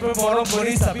bhi ever morom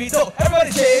bori sabi to.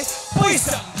 Everybody say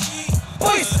puisa.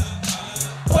 Puisa.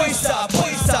 Puisa,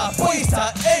 puisa,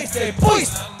 puisa, ei, sei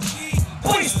puisa.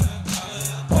 Puisa.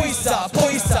 Puisa,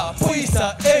 puisa,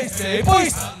 puisa, ei, sei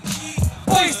puisa.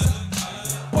 Puisa.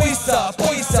 Puisa,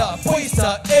 puisa,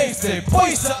 puisa, ei, sei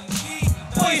puisa.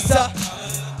 Puisa.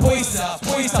 Puisa,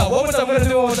 puisa, one more time, we're gonna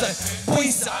do it one more time.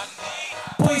 Puisa.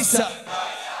 Puisa.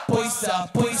 Puisa,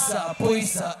 puisa,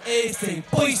 puisa, ei, sei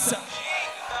puisa.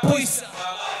 Puisa.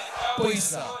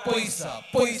 Puisa, puisa,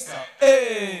 puisa,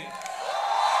 ei.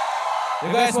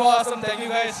 You guys were awesome. Thank you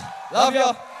guys. Love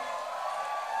you.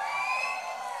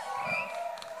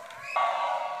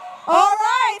 All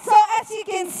right, so as you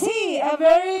can see, a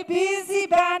very busy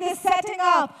band is setting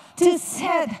up to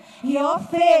set your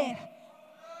feet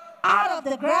out of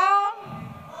the ground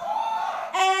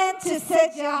and to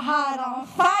set your heart on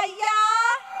fire.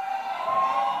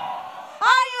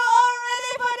 Are you all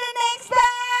ready for the next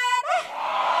band?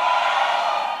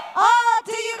 Oh,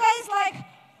 do you guys like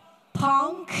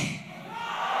punk?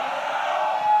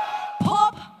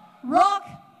 Pop, rock,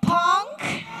 punk?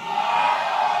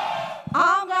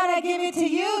 I'm gonna give it to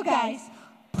you guys.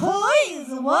 Please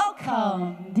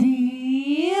welcome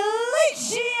the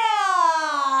Elysian.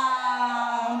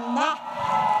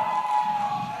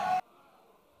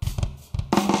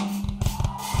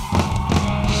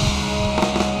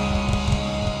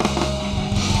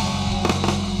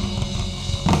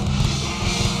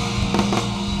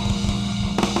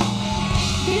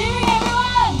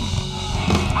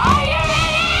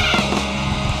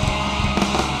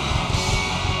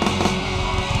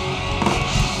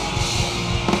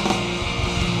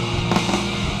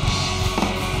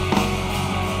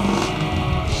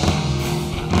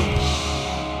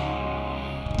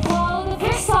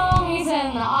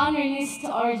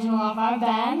 original of our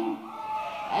band.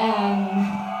 And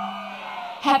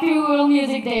happy World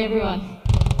Music Day, everyone.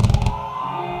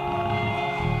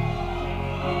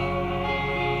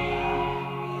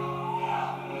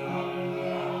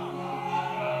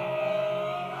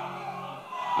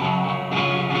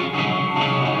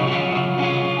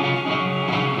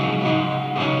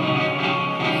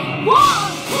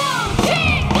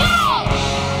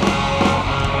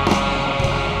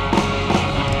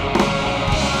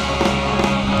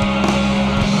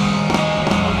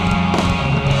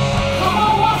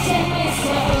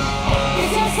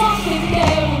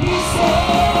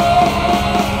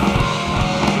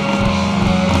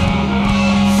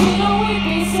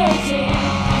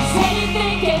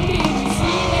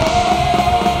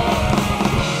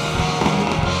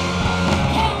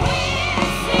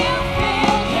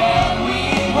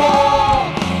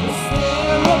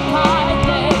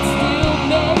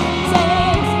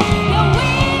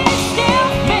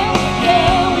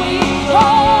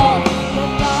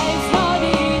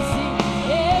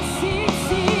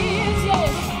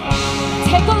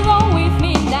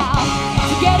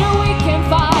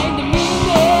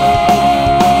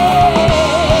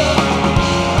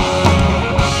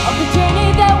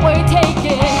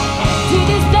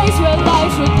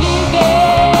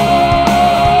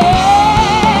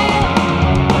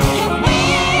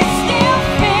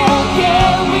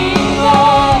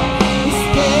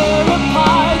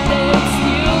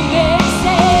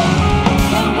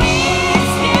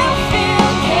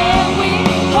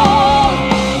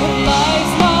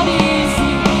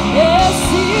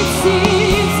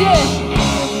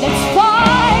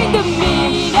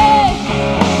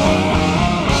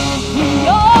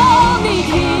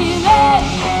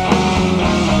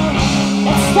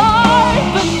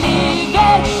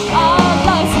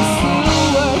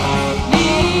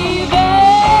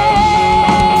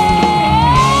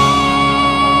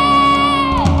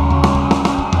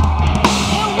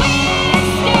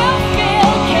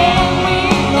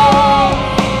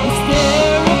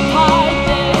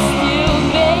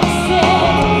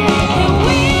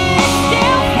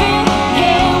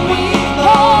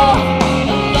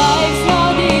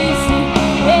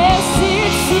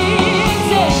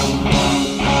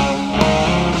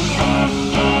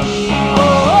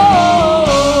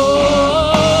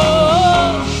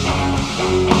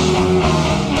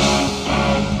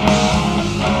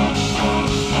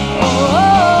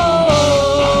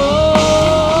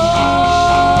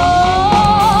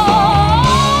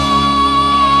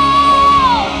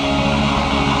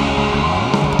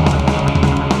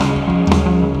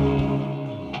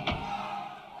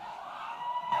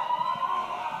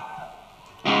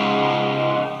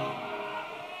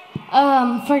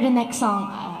 For the next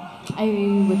song,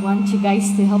 I would want you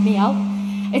guys to help me out.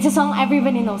 It's a song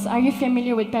everybody knows. Are you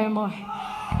familiar with Paramore?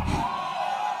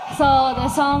 So the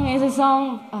song is a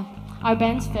song, our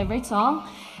band's favorite song,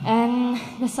 and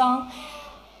the song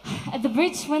at the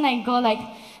bridge when I go like,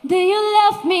 "Do you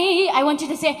love me?" I want you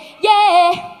to say,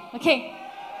 "Yeah." Okay.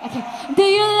 Do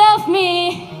you love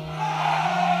me?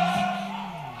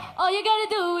 All you gotta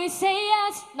do is say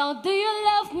yes. Now, do you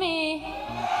love me?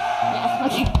 Yeah.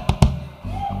 Okay.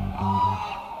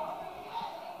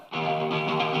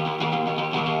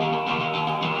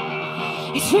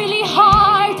 It's really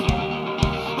hard.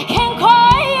 I can't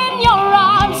cry in your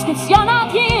arms 'cause you're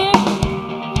not here.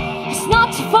 It's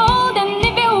not your fault, and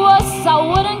if it was, I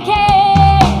wouldn't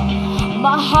care.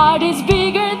 My heart is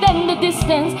bigger than the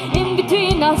distance in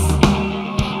between us.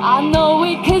 I know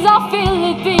it 'cause I feel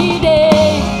it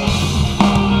beating.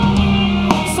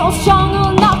 So strong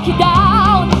it'll knock you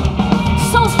down.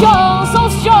 So strong, so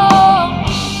strong.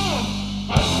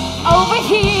 Over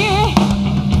here,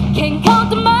 can't count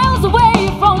the miles away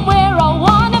from where I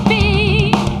wanna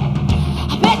be.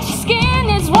 I bet your skin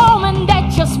is warm and that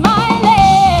you're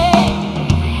smiling.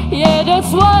 Yeah,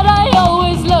 that's what I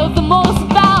always love the most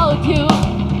about you.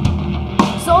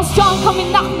 So strong, come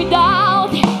and knock me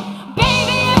down.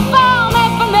 Baby, if I'm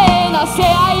a man, I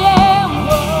say I am.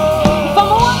 If I'm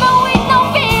a woman with no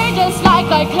fear, just like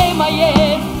I claim I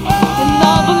am. And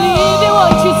I believe in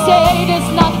what you say, there's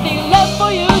nothing left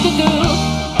for you to do.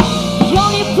 The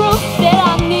only proof that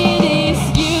I need is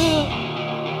you.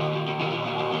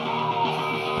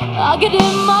 I'll get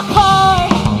in my car,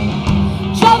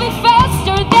 driving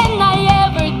faster than I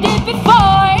ever did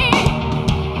before.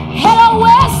 Head out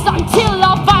west until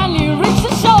I finally reach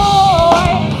the shore.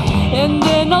 And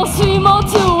then I'll swim on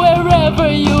to wherever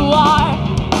you are.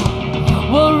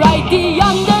 We'll ride the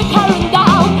undercurrent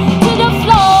down to the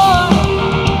floor,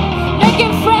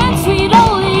 making friends with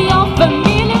only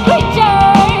unfamiliar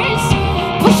creatures,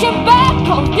 pushing back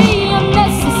all the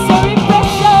unnecessary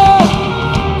pressure.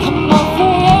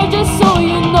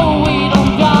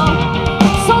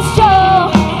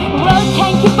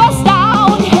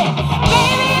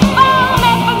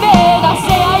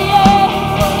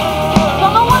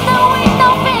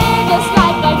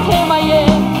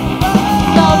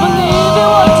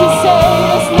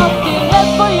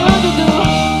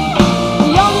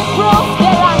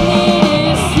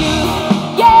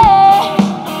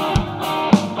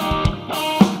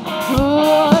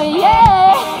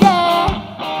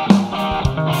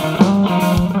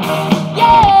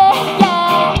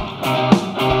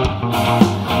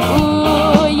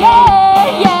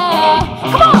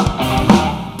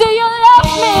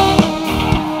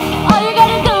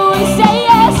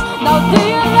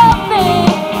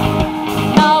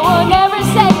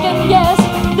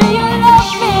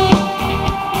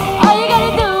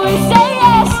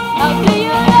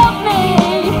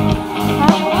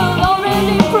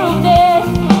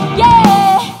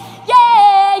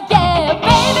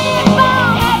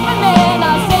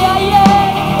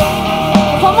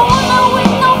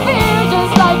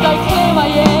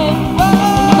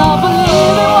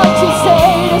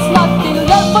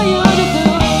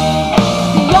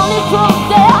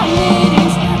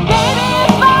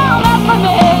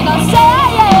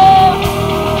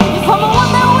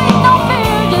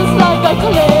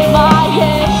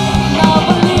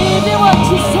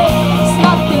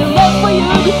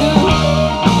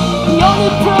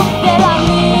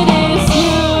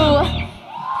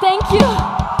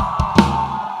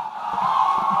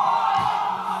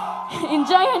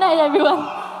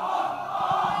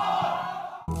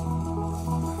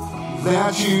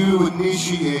 that you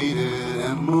initiated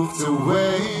and moved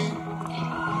away.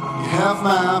 You have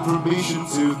my permission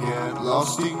to get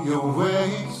lost in your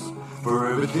ways. For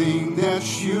everything that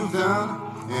you've done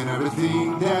and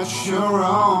everything that you're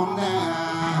on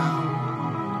now.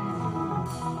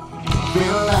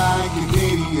 Feel like an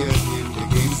idiot in the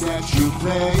games that you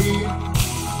play.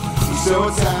 I'm so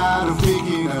tired of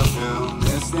picking up the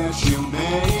mess that you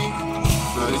make.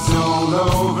 But it's all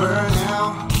over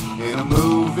now, and I'm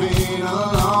moving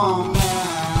along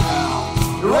now.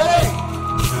 Ready?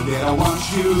 And then I want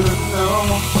you to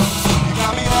know you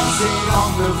got me dancing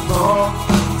on the floor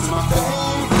to my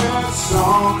favorite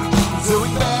song. I'm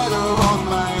doing better on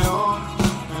my own.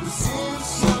 And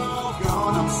since you're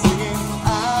gone, I'm singing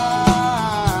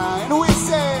I. And we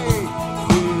say,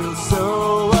 feel so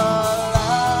alive.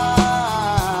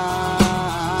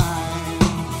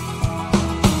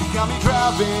 You got me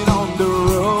driving on the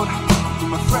road with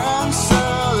my friends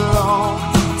alone,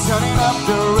 turning up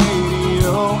the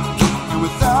radio, and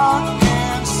with our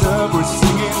hands up, we're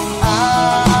singing I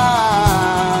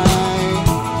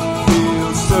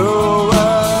feel so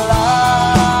alive.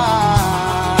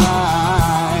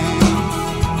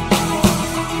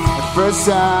 At first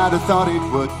sight, I thought it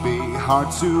would be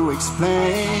hard to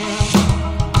explain.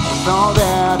 With all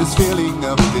that is filling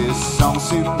up this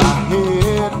songs in my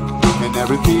head, and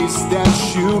every piece that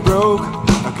you broke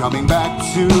are coming back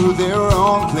to their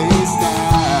own place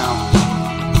now.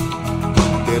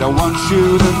 That I want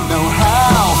you to know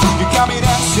how you got me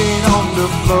dancing on the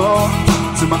floor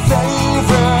to my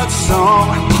favorite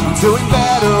song. I'm doing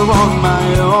better on my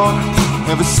own.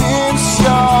 Ever since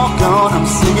you're gone, I'm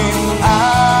singing I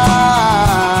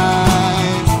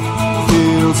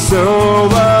feel so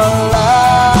alive.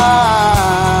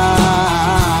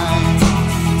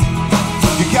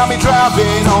 You got me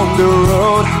driving on the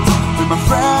road with my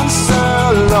friends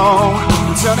alone,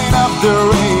 turning up the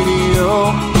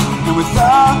radio, and with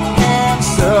our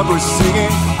hands up, we're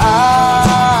singing I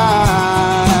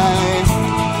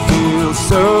feel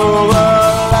so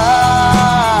alive.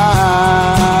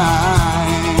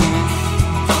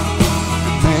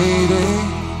 Mayday,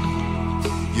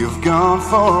 you've gone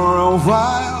for a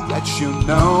while, let you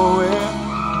know it.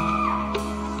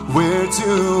 Where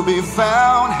to be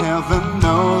found, haven't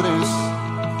noticed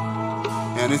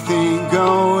anything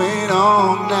going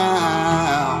on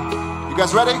now. You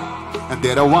guys ready? And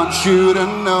that I want you to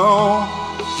know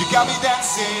you got me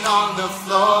dancing on the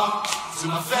floor to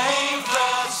my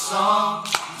favorite song.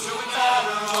 Doing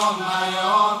better on my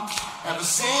own. Ever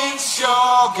since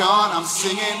you're gone, I'm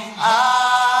singing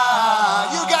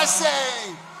you guys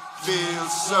say feel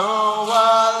so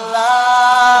alive.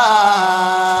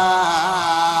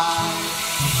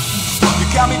 You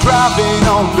got me driving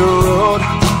on the road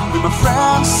with my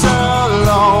friends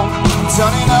alone,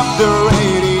 turning up the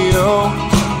radio,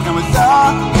 and with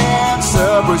our hands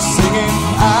up, we're singing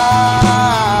I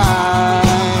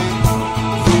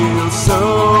feel so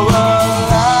alive.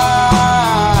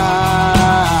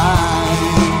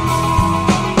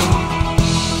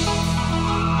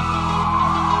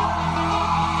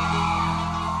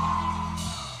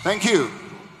 Thank you.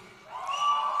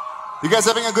 You guys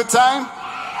having a good time?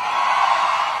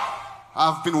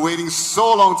 I've been waiting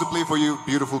so long to play for you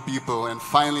beautiful people, and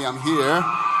finally I'm here.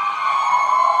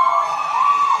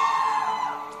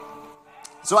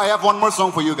 So I have one more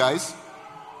song for you guys.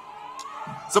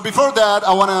 So before that,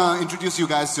 I want to introduce you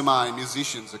guys to my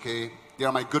musicians, okay? They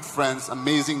are my good friends,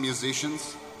 amazing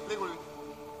musicians.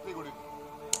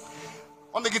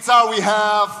 On the guitar we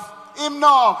have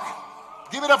Imnok.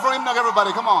 Give it up for Imnok,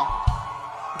 everybody, come on.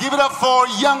 Give it up for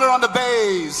Younger on the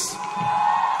bass.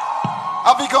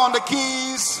 Avika on the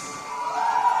keys.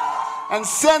 And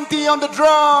Senti on the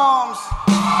drums.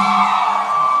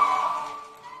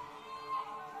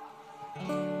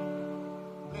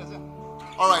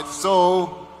 Alright,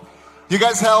 so you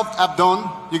guys helped Abdon,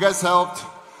 you guys helped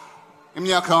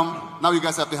Imliakum, now you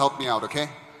guys have to help me out, okay?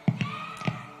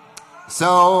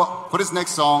 So, for this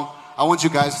next song, I want you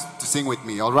guys to sing with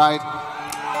me, alright?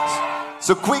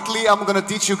 So quickly, I'm gonna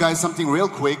teach you guys something real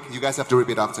quick. You guys have to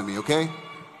repeat after me, okay?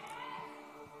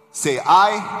 Say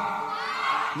I,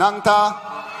 Nangta,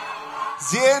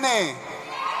 Ziene.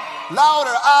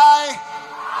 Louder, I,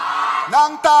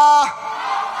 Nangta,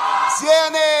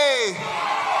 Ziene.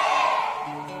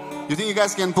 You think you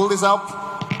guys can pull this up?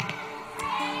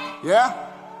 Yeah?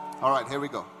 Alright, here we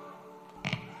go.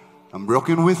 I'm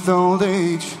broken with old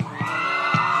age.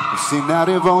 I've seen that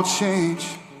it won't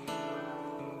change.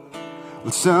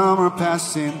 With summer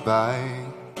passing by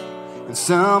and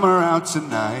summer out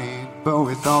tonight. But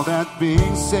with all that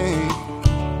being said,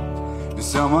 there's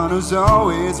someone who's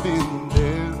always been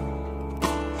there.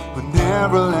 who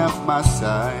never left my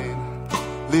side,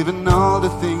 leaving all the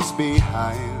things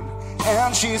behind.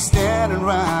 And she's standing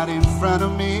right in front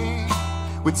of me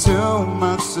with 2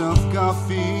 mugs of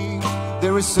coffee.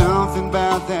 There is something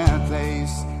about that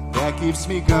place that keeps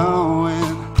me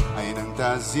going. Ay nang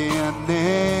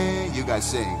taziane. You guys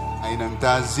sing. Ay nang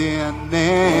taziane.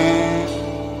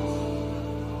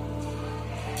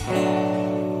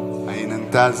 Ay nang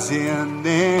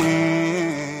taziane.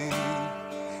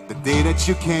 The day that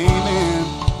you came in,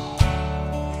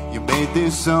 you made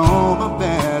this home a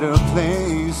better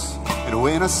place. And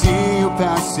when I see you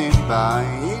passing by,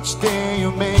 each day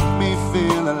you make me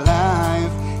feel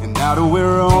alive. And now that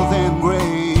we're old and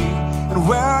gray, and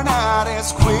we're not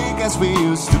as quick as we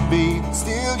used to be,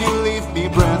 still you leave me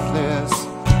breathless,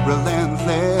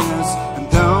 relentless.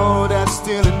 And though that's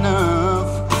still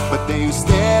enough, but then you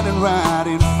standing right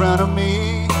in front of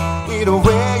me. Either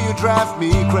way you drive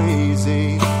me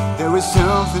crazy. There is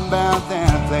something about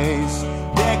that place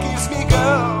that keeps me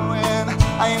going.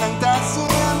 Ay nang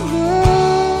taziane,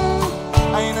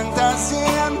 ay nang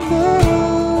taziane,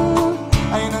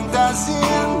 ay nang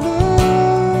taziane,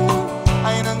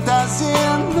 ay nang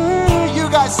taziane. You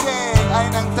guys sing, ay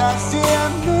nang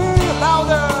taziane,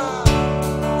 louder.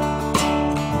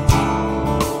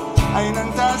 Ay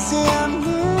nang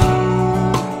taziane,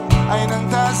 ay nang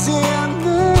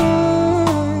taziane.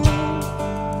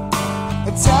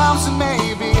 At times it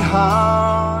may be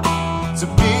hard to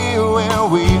be where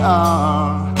we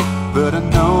are, but I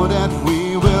know that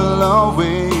we will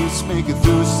always make it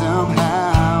through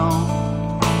somehow.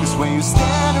 Cause when you're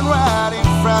standing right in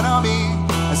front of me,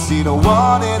 I see the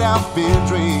one that I've been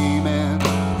dreaming,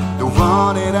 the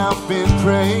one that I've been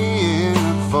praying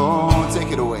for.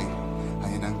 Take it away.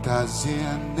 Ay nang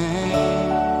taziane,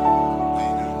 ay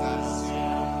nang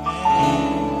taziane,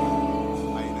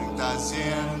 ay nang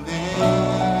taziane,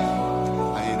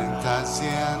 ay nang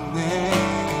taziane.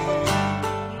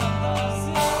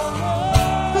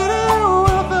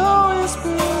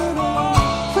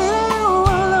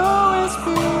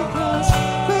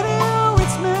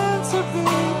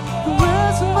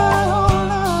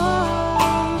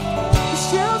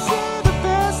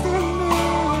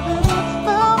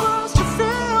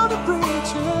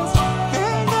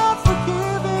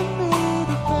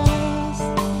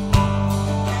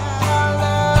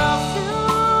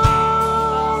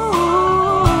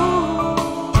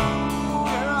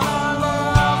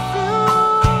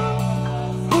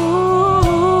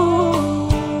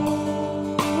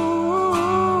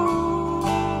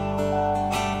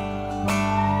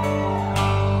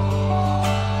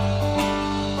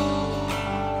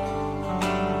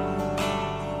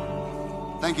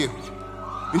 Thank you.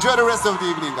 Enjoy the rest of the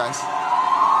evening, guys.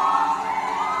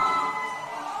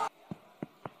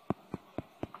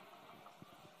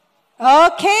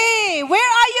 Okay, where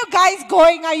are you guys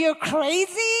going? Are you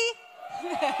crazy?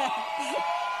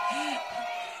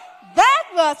 That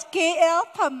was KL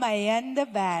Pamie and the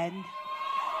band.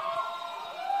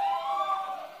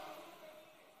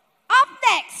 Up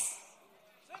next,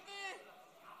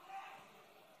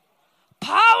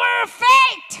 Power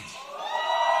Fate.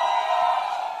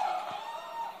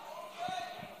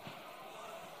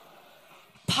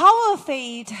 Power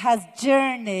Fate has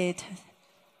journeyed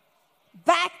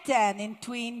back then in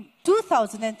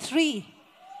 2003,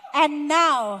 and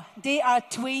now they are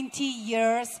 20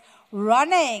 years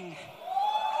running.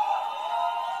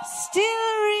 Still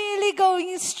really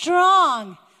going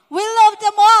strong. We love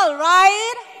them all,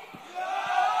 right?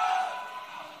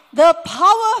 The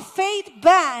Power Fate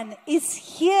Band is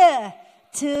here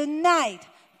tonight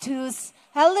to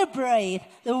celebrate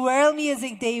the World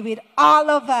Music Day with all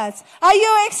of us. Are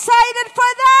you excited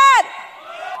for that?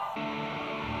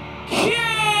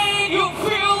 Can you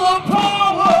feel the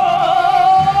power?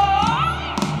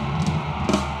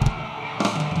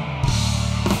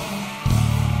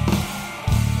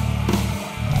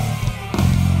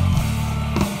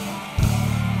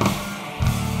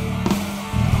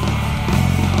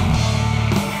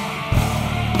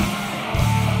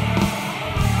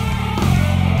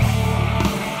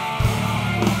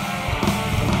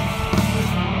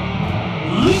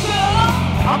 Listen,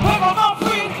 I put my mouth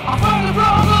free, I find the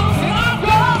problems, and I've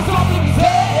got something to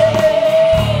say.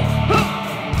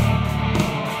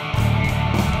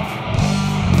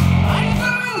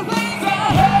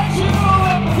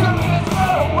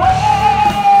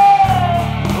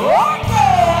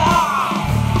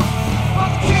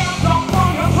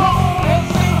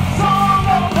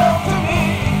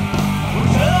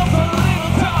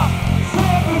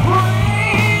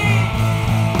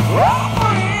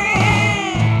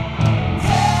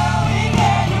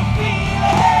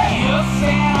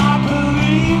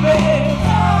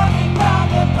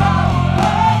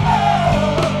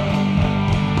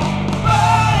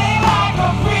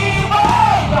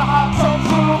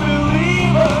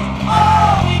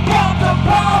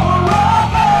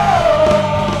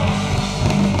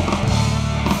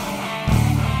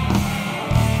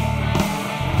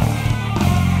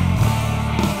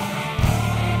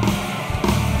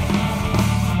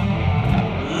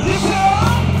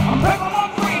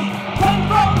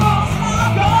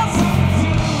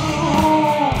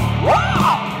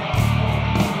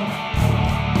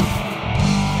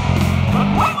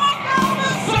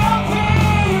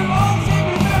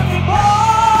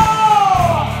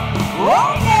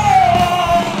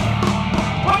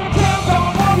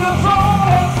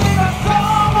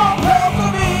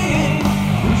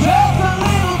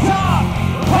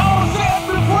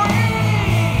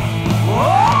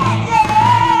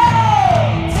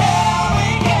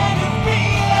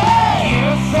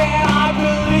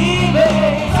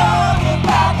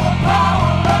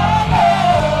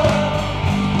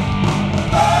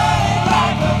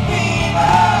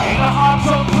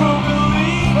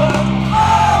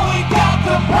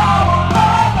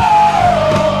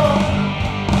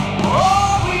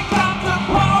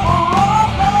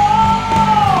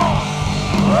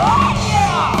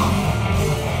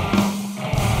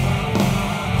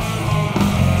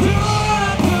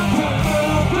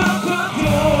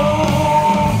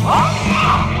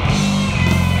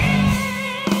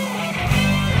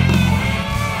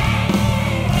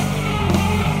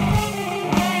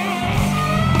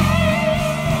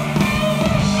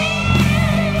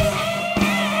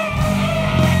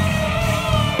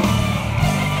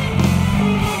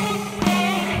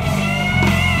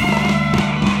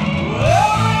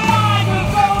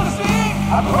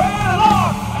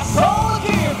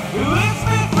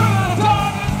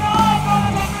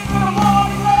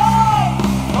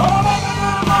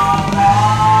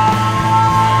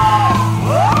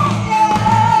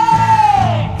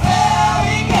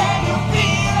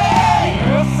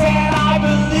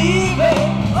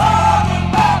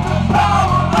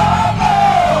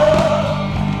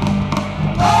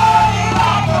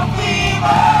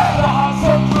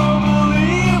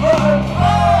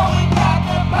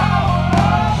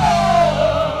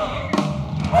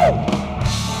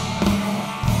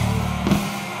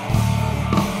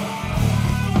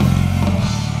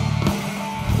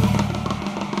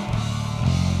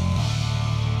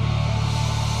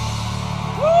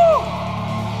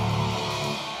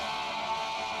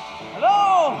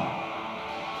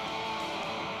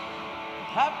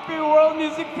 World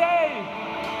Music Day.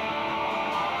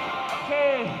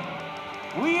 Okay,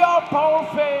 we are Power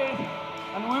Faith,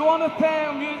 and we want to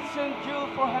thank musician Jill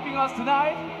for having us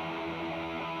tonight.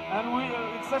 And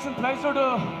it's such a pleasure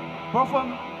to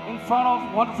perform in front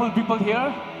of wonderful people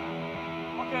here.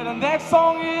 Okay, the next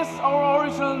song is our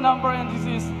original number, and this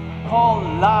is called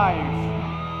Live.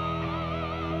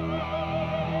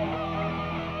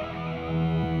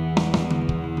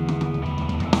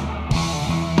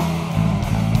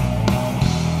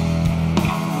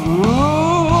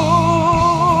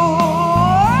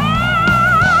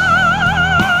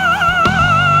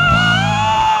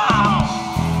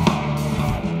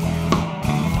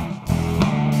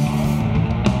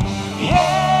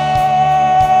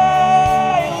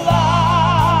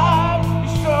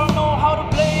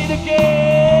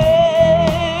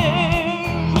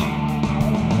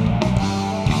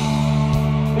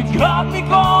 Got me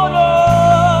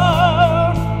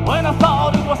cornered when I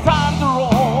thought it was time to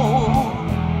roll.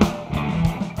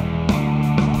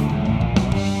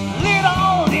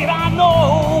 Little did I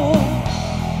know,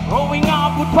 growing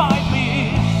up would find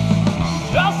me.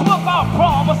 Just what I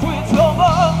promised with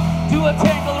Clover to a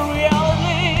tangled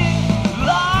reality.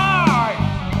 Lie,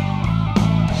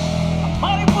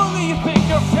 money will you think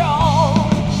yourself?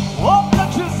 Oh,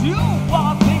 not just you,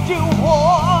 I think you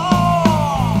want.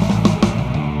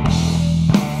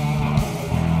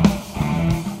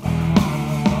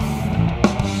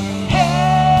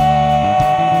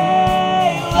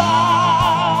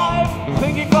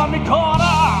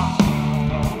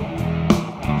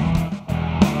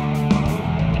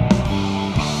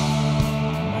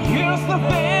 Here's the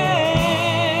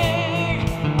thing,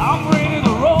 I'm ready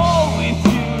to roll with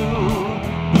you,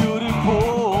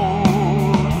 beautiful.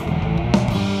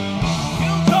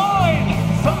 You'll join,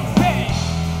 some say,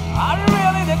 I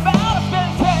really did bad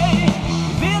spend day.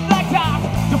 Is it like that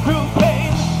to feel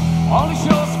pain? Only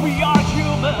shows we are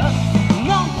human,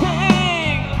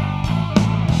 nothing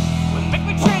will make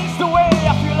me change the way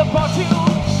I feel about you.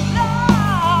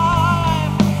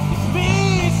 Life, it's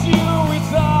me, it's you,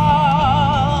 it's us.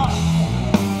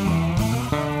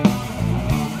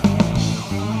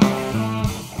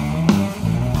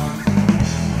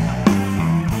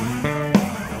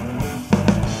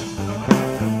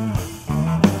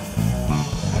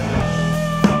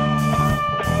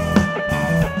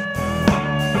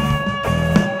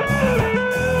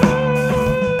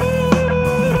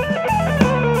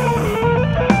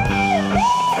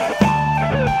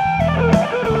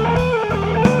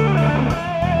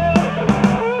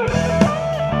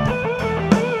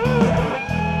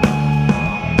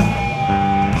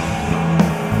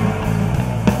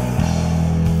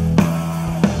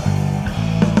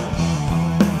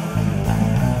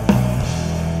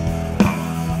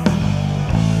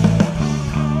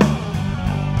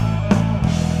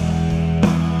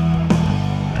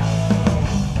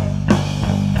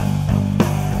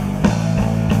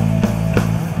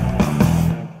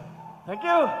 Thank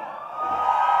you.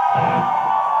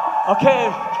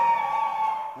 Okay,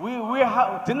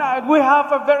 tonight we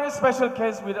have a very special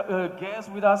guest with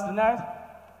us tonight.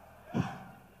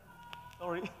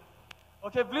 Sorry.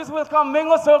 Okay, please welcome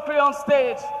Mango Sokri on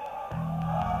stage.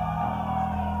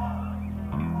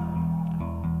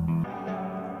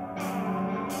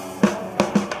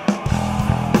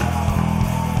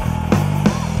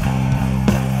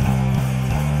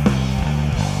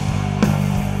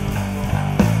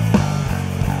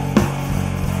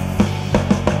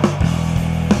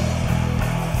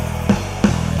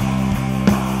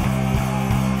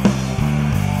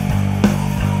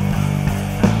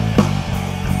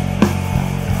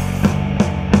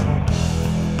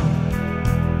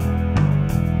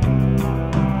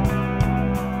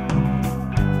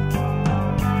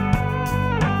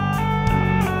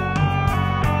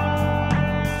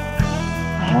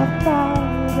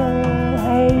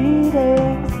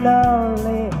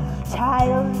 Slowly,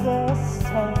 child is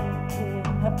taking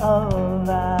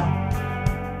over.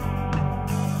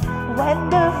 When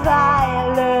the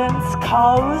violence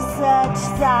calls such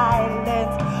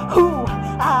silence, who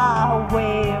are we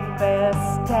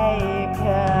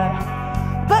mistaken?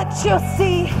 But you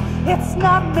see, it's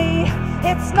not me,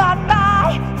 it's not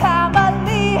my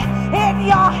family. In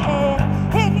your head,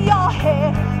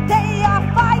 they are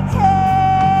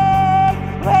fighting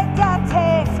with their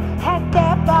tanks and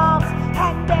their bombs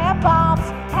and their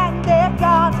bombs and their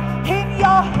guns. In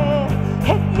your head,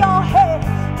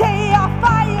 they are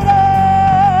fighting.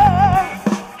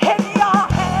 In your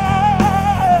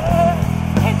head,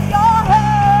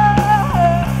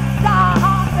 zombie,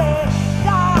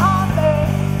 zombie,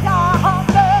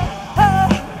 zombie.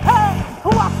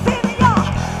 What's in your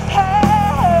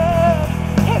head?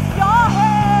 It's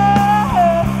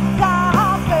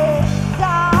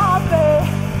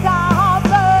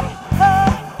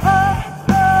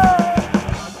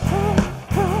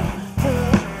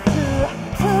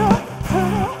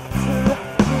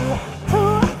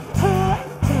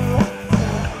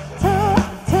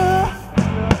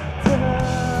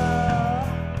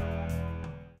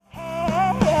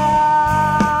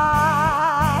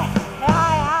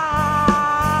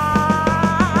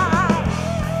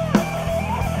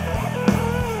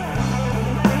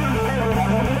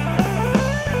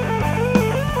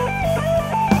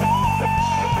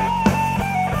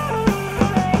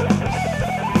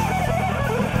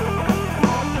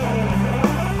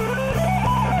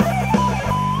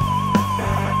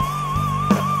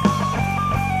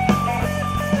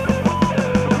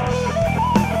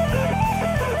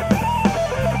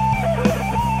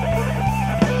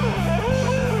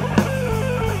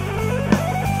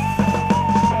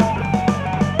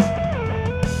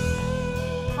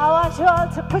you all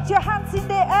to put your hands in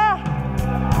the air.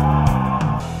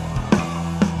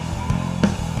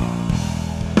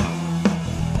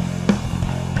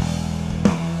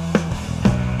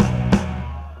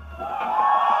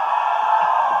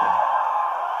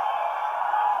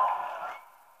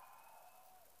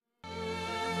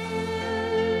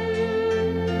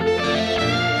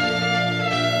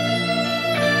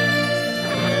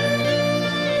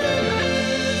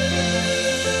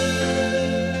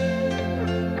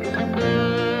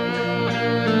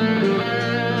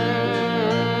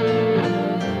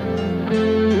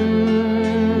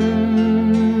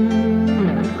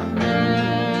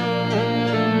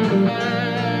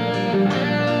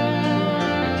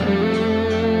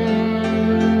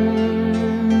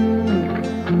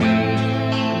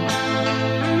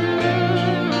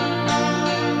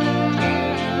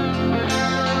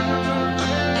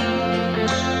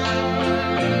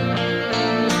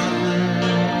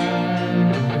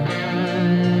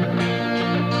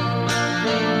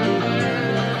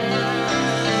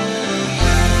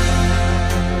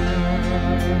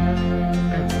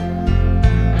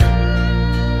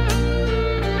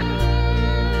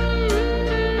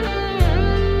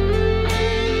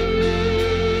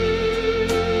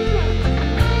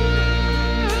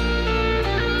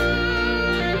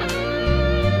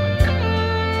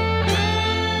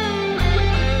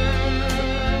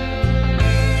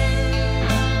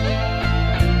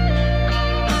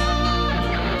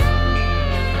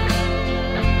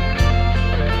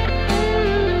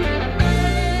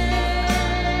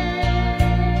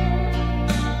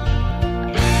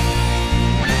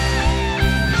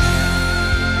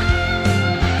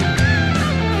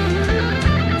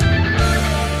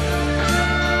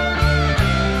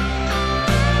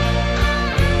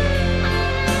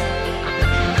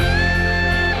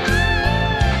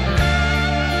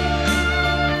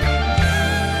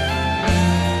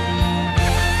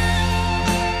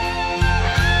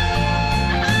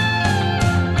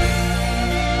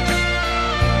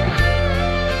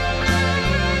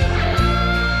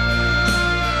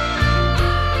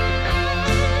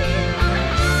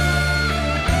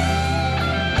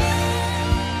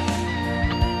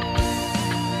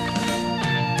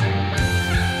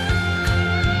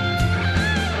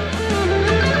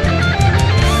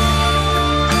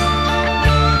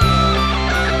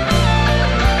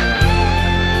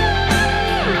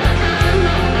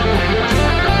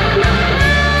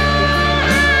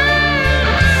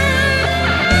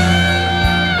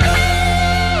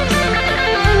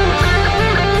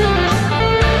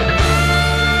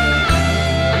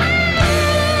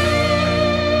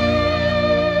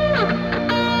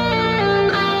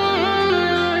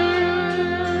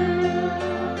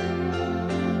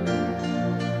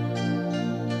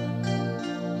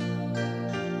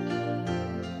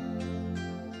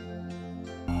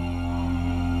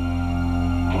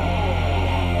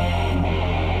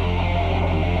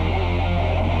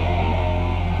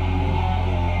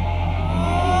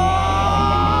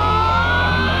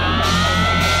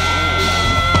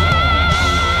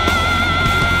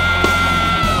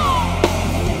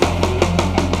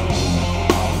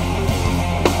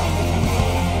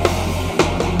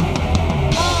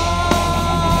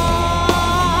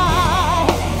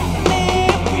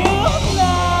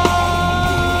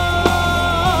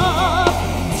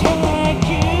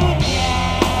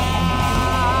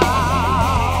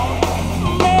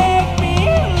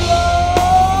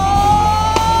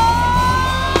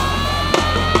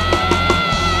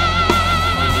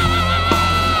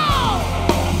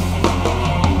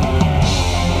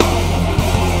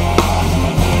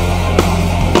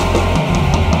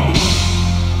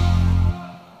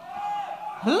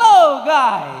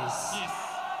 guys.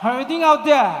 How are you doing out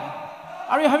there?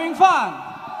 Are you having fun?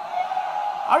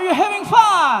 Are you having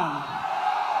fun?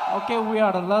 Okay, we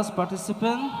are the last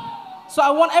participant. So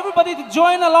I want everybody to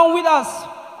join along with us.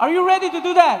 Are you ready to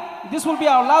do that? This will be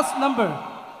our last number.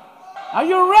 Are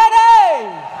you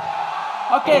ready?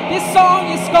 Okay, this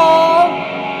song is called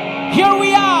Here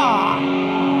We Are.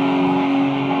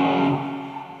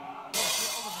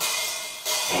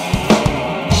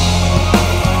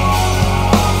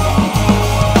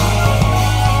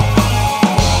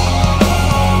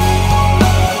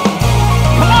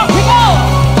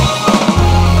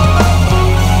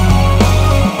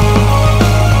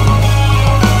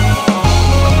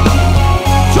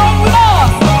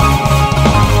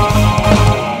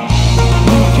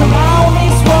 Around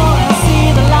this world, I see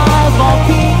the lives of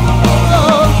people.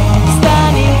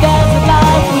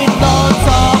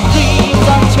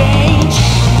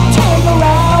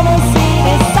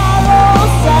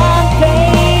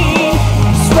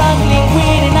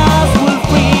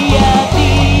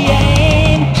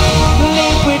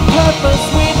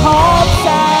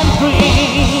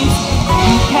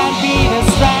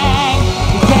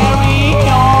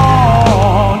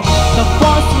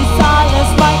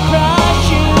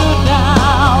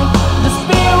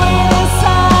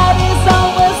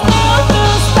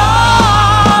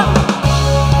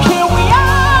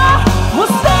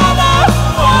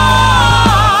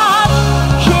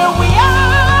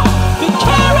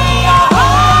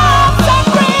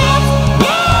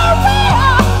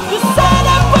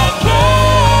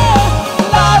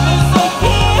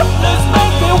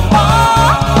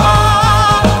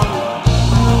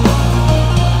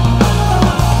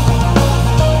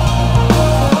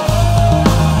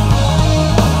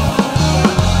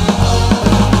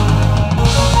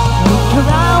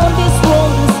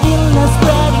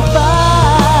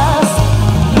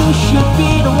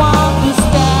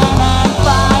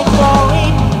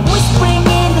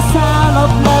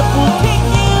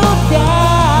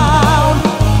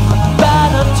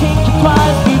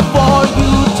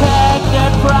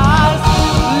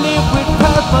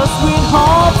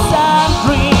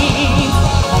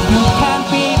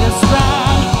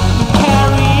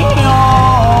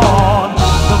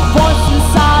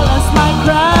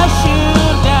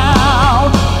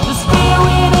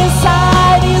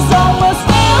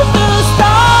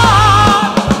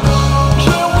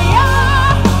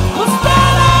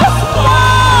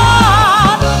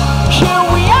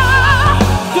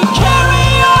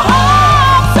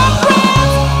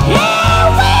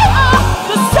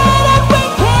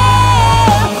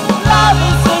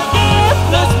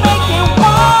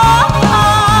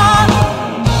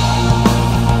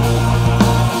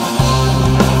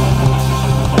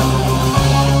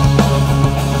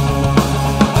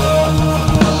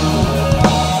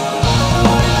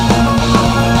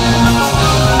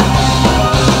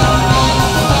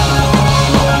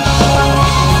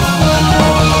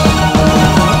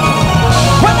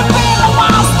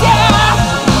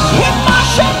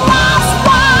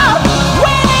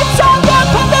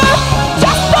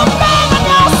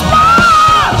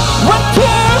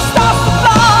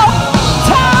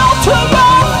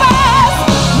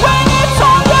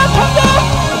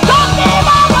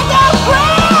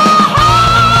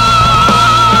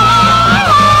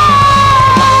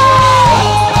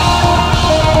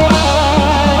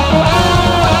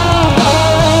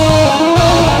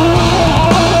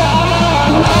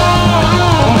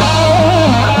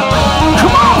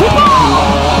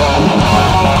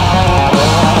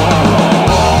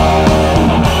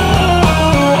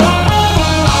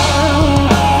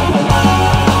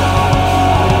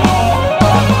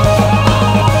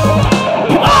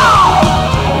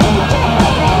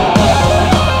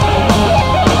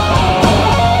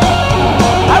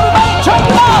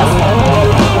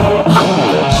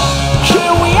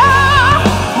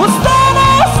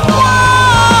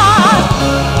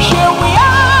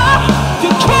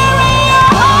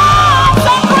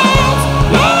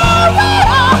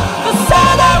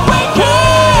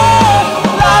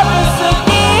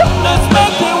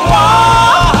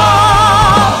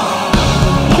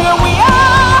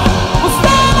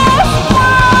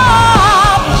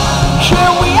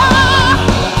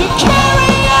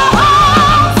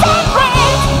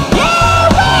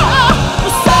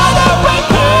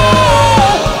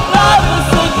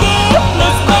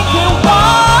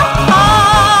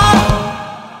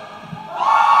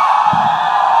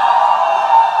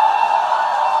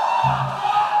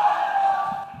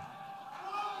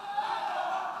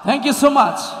 Thank you so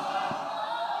much.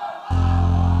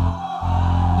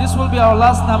 This will be our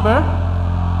last number.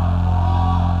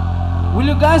 Will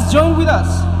you guys join with us?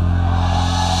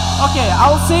 Okay,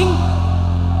 I'll sing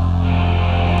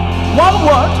one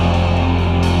word.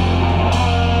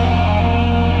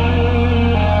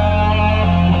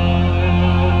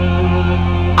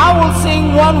 I will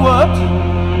sing one word.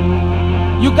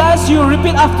 You guys, you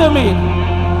repeat after me.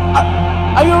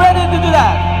 Are you ready to do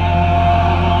that?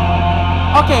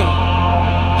 Okay.